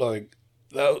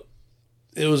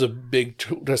 It was a big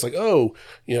just like, oh,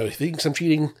 he thinks I'm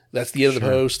cheating. That's the end of the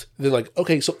post. Then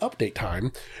okay, so update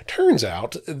time. Turns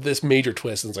out this major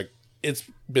twist, and it's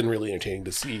been really entertaining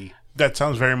to see. That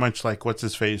sounds very much like what's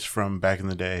his face from back in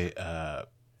the day.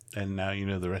 And now you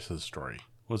know the rest of the story.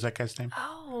 What was that guy's name?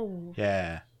 Oh.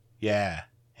 Yeah,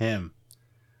 him.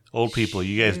 Old people,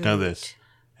 you guys know this.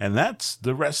 And that's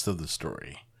the rest of the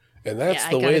story. And that's Yeah,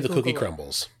 the I way gotta the Google cookie it.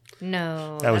 crumbles.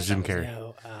 No. That was Jim not- Carrey.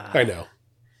 No, I know.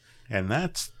 And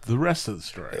that's the rest of the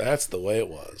story. That's the way it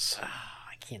was.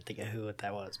 I can't think of who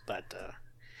that was, but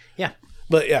yeah.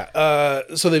 But yeah,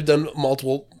 so they've done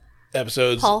multiple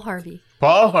episodes. Paul Harvey.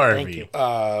 Paul Harvey. Thank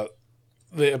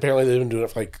you. Apparently they've been doing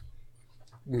it for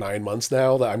 9 months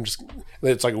now.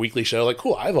 It's like a weekly show.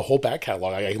 Cool, I have a whole back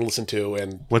catalog I can listen to,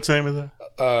 and What's the name of that?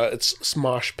 it's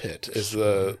Smosh Pit is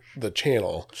the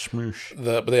channel. Smoosh.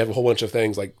 But they have a whole bunch of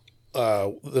things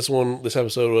this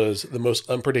episode was the most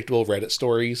unpredictable Reddit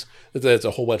stories. It's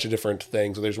a whole bunch of different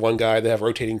things. There's one guy, they have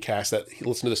rotating cast that he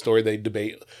listen to the story, they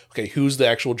debate, okay, who's the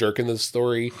actual jerk in this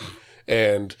story,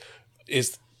 and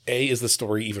is the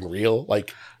story even real?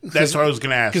 That's what I was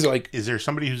going to ask. 'cause, is there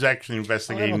somebody who's actually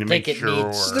investigating to think make it sure?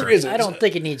 needs- There isn't. I don't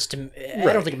think it needs to. I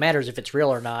Right. don't think it matters if it's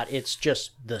real or not. It's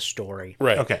just the story.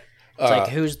 Right. Okay. It's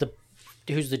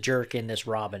who's the jerk in this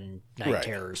Robin Night Right.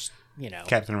 Terrors?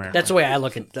 Captain America. That's the way I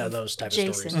look at those type of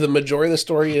Jason. stories. The majority of the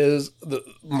story is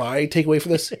my takeaway for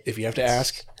this. If you have to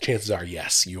ask, chances are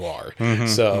yes, you are.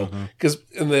 Because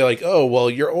they're like, oh well,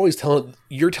 you're telling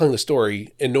the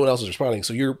story and no one else is responding,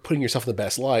 so you're putting yourself in the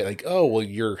best light. Oh well,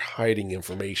 you're hiding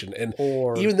information, and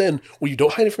even then, when you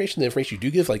don't hide information, the information you do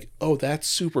give, oh, that's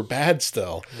super bad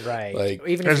still. Right.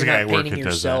 Even there's if a you're guy not at work painting that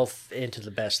does that. yourself into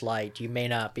the best light, you may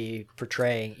be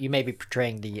portraying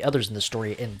the others in the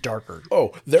story in darker.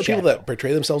 Oh, there are people that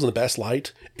portray themselves in the best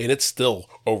light, and it's still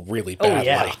a really bad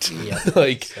light. Yeah.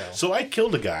 Like, So I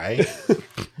killed a guy.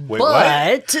 Wait,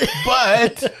 what?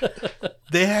 But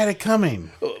they had it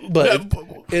coming. but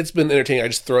it's been entertaining. I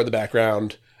just throw it in the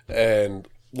background and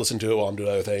listen to it while I'm doing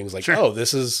other things. Like, oh,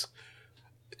 this is.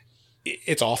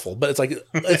 It's awful, but it's like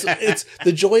it's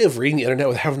the joy of reading the internet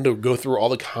with having to go through all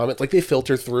the comments. Like they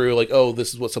filter through, like, oh,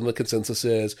 this is what some of the consensus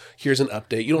is. Here's an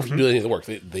update. You don't have to do any of the work.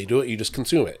 They do it. You just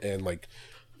consume it, and like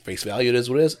face value, it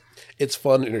is what it is. It's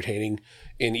fun, entertaining,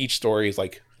 and each story is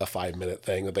like a 5-minute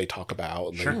thing that they talk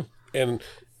about. And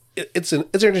it's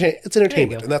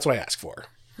entertainment, and that's what I ask for.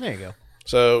 There you go.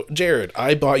 So, Jared,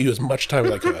 I bought you as much time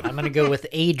as I could. I'm going to go with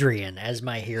Adrian as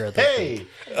my hero. Hey,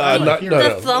 not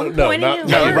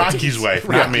Rocky's wife,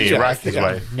 not me. Yeah, Rocky's yeah.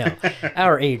 wife. No,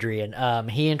 our Adrian.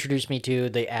 He introduced me to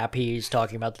the app he's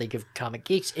talking about, League of Comic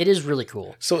Geeks. It is really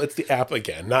cool. So it's the app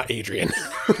again, not Adrian.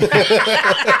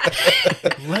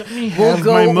 Let me have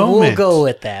my moment. We'll go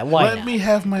with that. Why Let not? me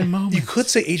have my moment. You could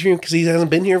say Adrian because he hasn't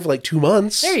been here for like 2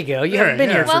 months. There you go. You haven't been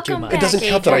here for 2 Welcome months. It doesn't back,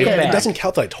 count that Adrian. it doesn't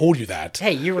count that I told you that.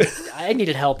 Hey, I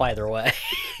needed help either way.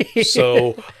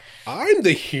 So I'm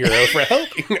the hero for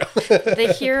helping.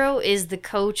 The hero is the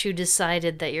coach who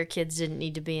decided that your kids didn't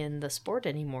need to be in the sport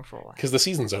anymore for a while. Because the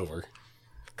season's over.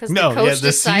 Because No, the coach the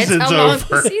decides season's how long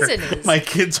over. the season is. My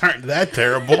kids aren't that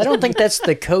terrible. I don't think that's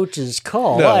the coach's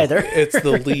call No, either. it's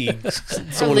the league.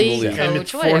 Someone in the league league. coach. and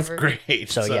it's whatever. 4th grade,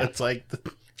 so yeah. it's like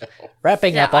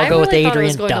Wrapping Yeah, up, I'll I go with really thought it Adrian.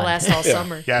 was going Done. to last all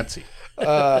summer. Yahtzee.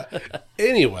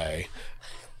 Anyway,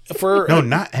 for No,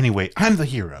 not anyway. I'm the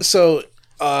hero. so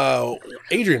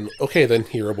Adrian. Okay, then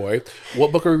hero boy.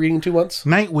 What book are we reading in 2 months?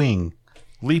 Nightwing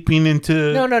leaping into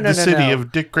the city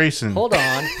of Dick Grayson. Hold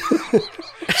on.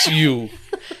 So you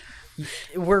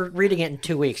We're reading it in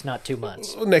 2 weeks, not 2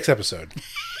 months. next episode.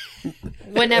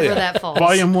 Whenever that falls.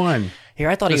 Volume 1. Here,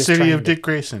 I thought The he was city trying of to Dick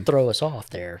Grayson. throw us off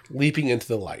there. Leaping into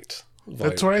the light.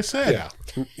 That's what I said.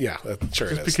 Yeah. Sure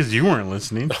it is. Because you weren't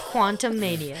listening. Quantum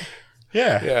Mania.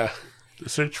 Yeah. Yeah.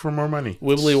 Search for more money.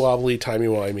 Wibbly wobbly, timey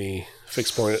wimey,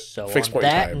 fixed point So fixed on point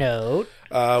that time. note,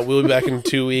 We'll be back in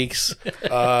 2 weeks.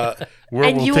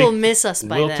 And you will miss us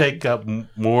by We'll then. take up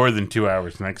more than 2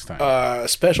 hours next time.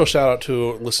 Special shout out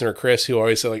to listener Chris, who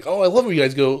always said like, "Oh, I love when you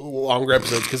guys go longer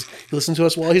episodes because he listens to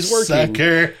us while he's working."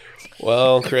 Sucker.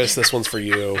 Well, Chris, this one's for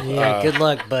you. yeah, good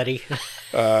luck, buddy.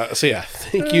 So yeah,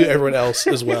 thank you everyone else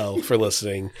as well for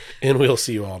listening, and we'll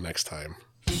see you all next time.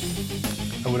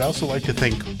 I would also like to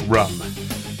thank Rum.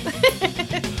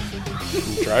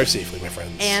 Drive safely, my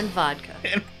friends. And vodka.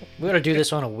 We're going to do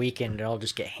this on a weekend and I'll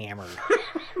just get hammered.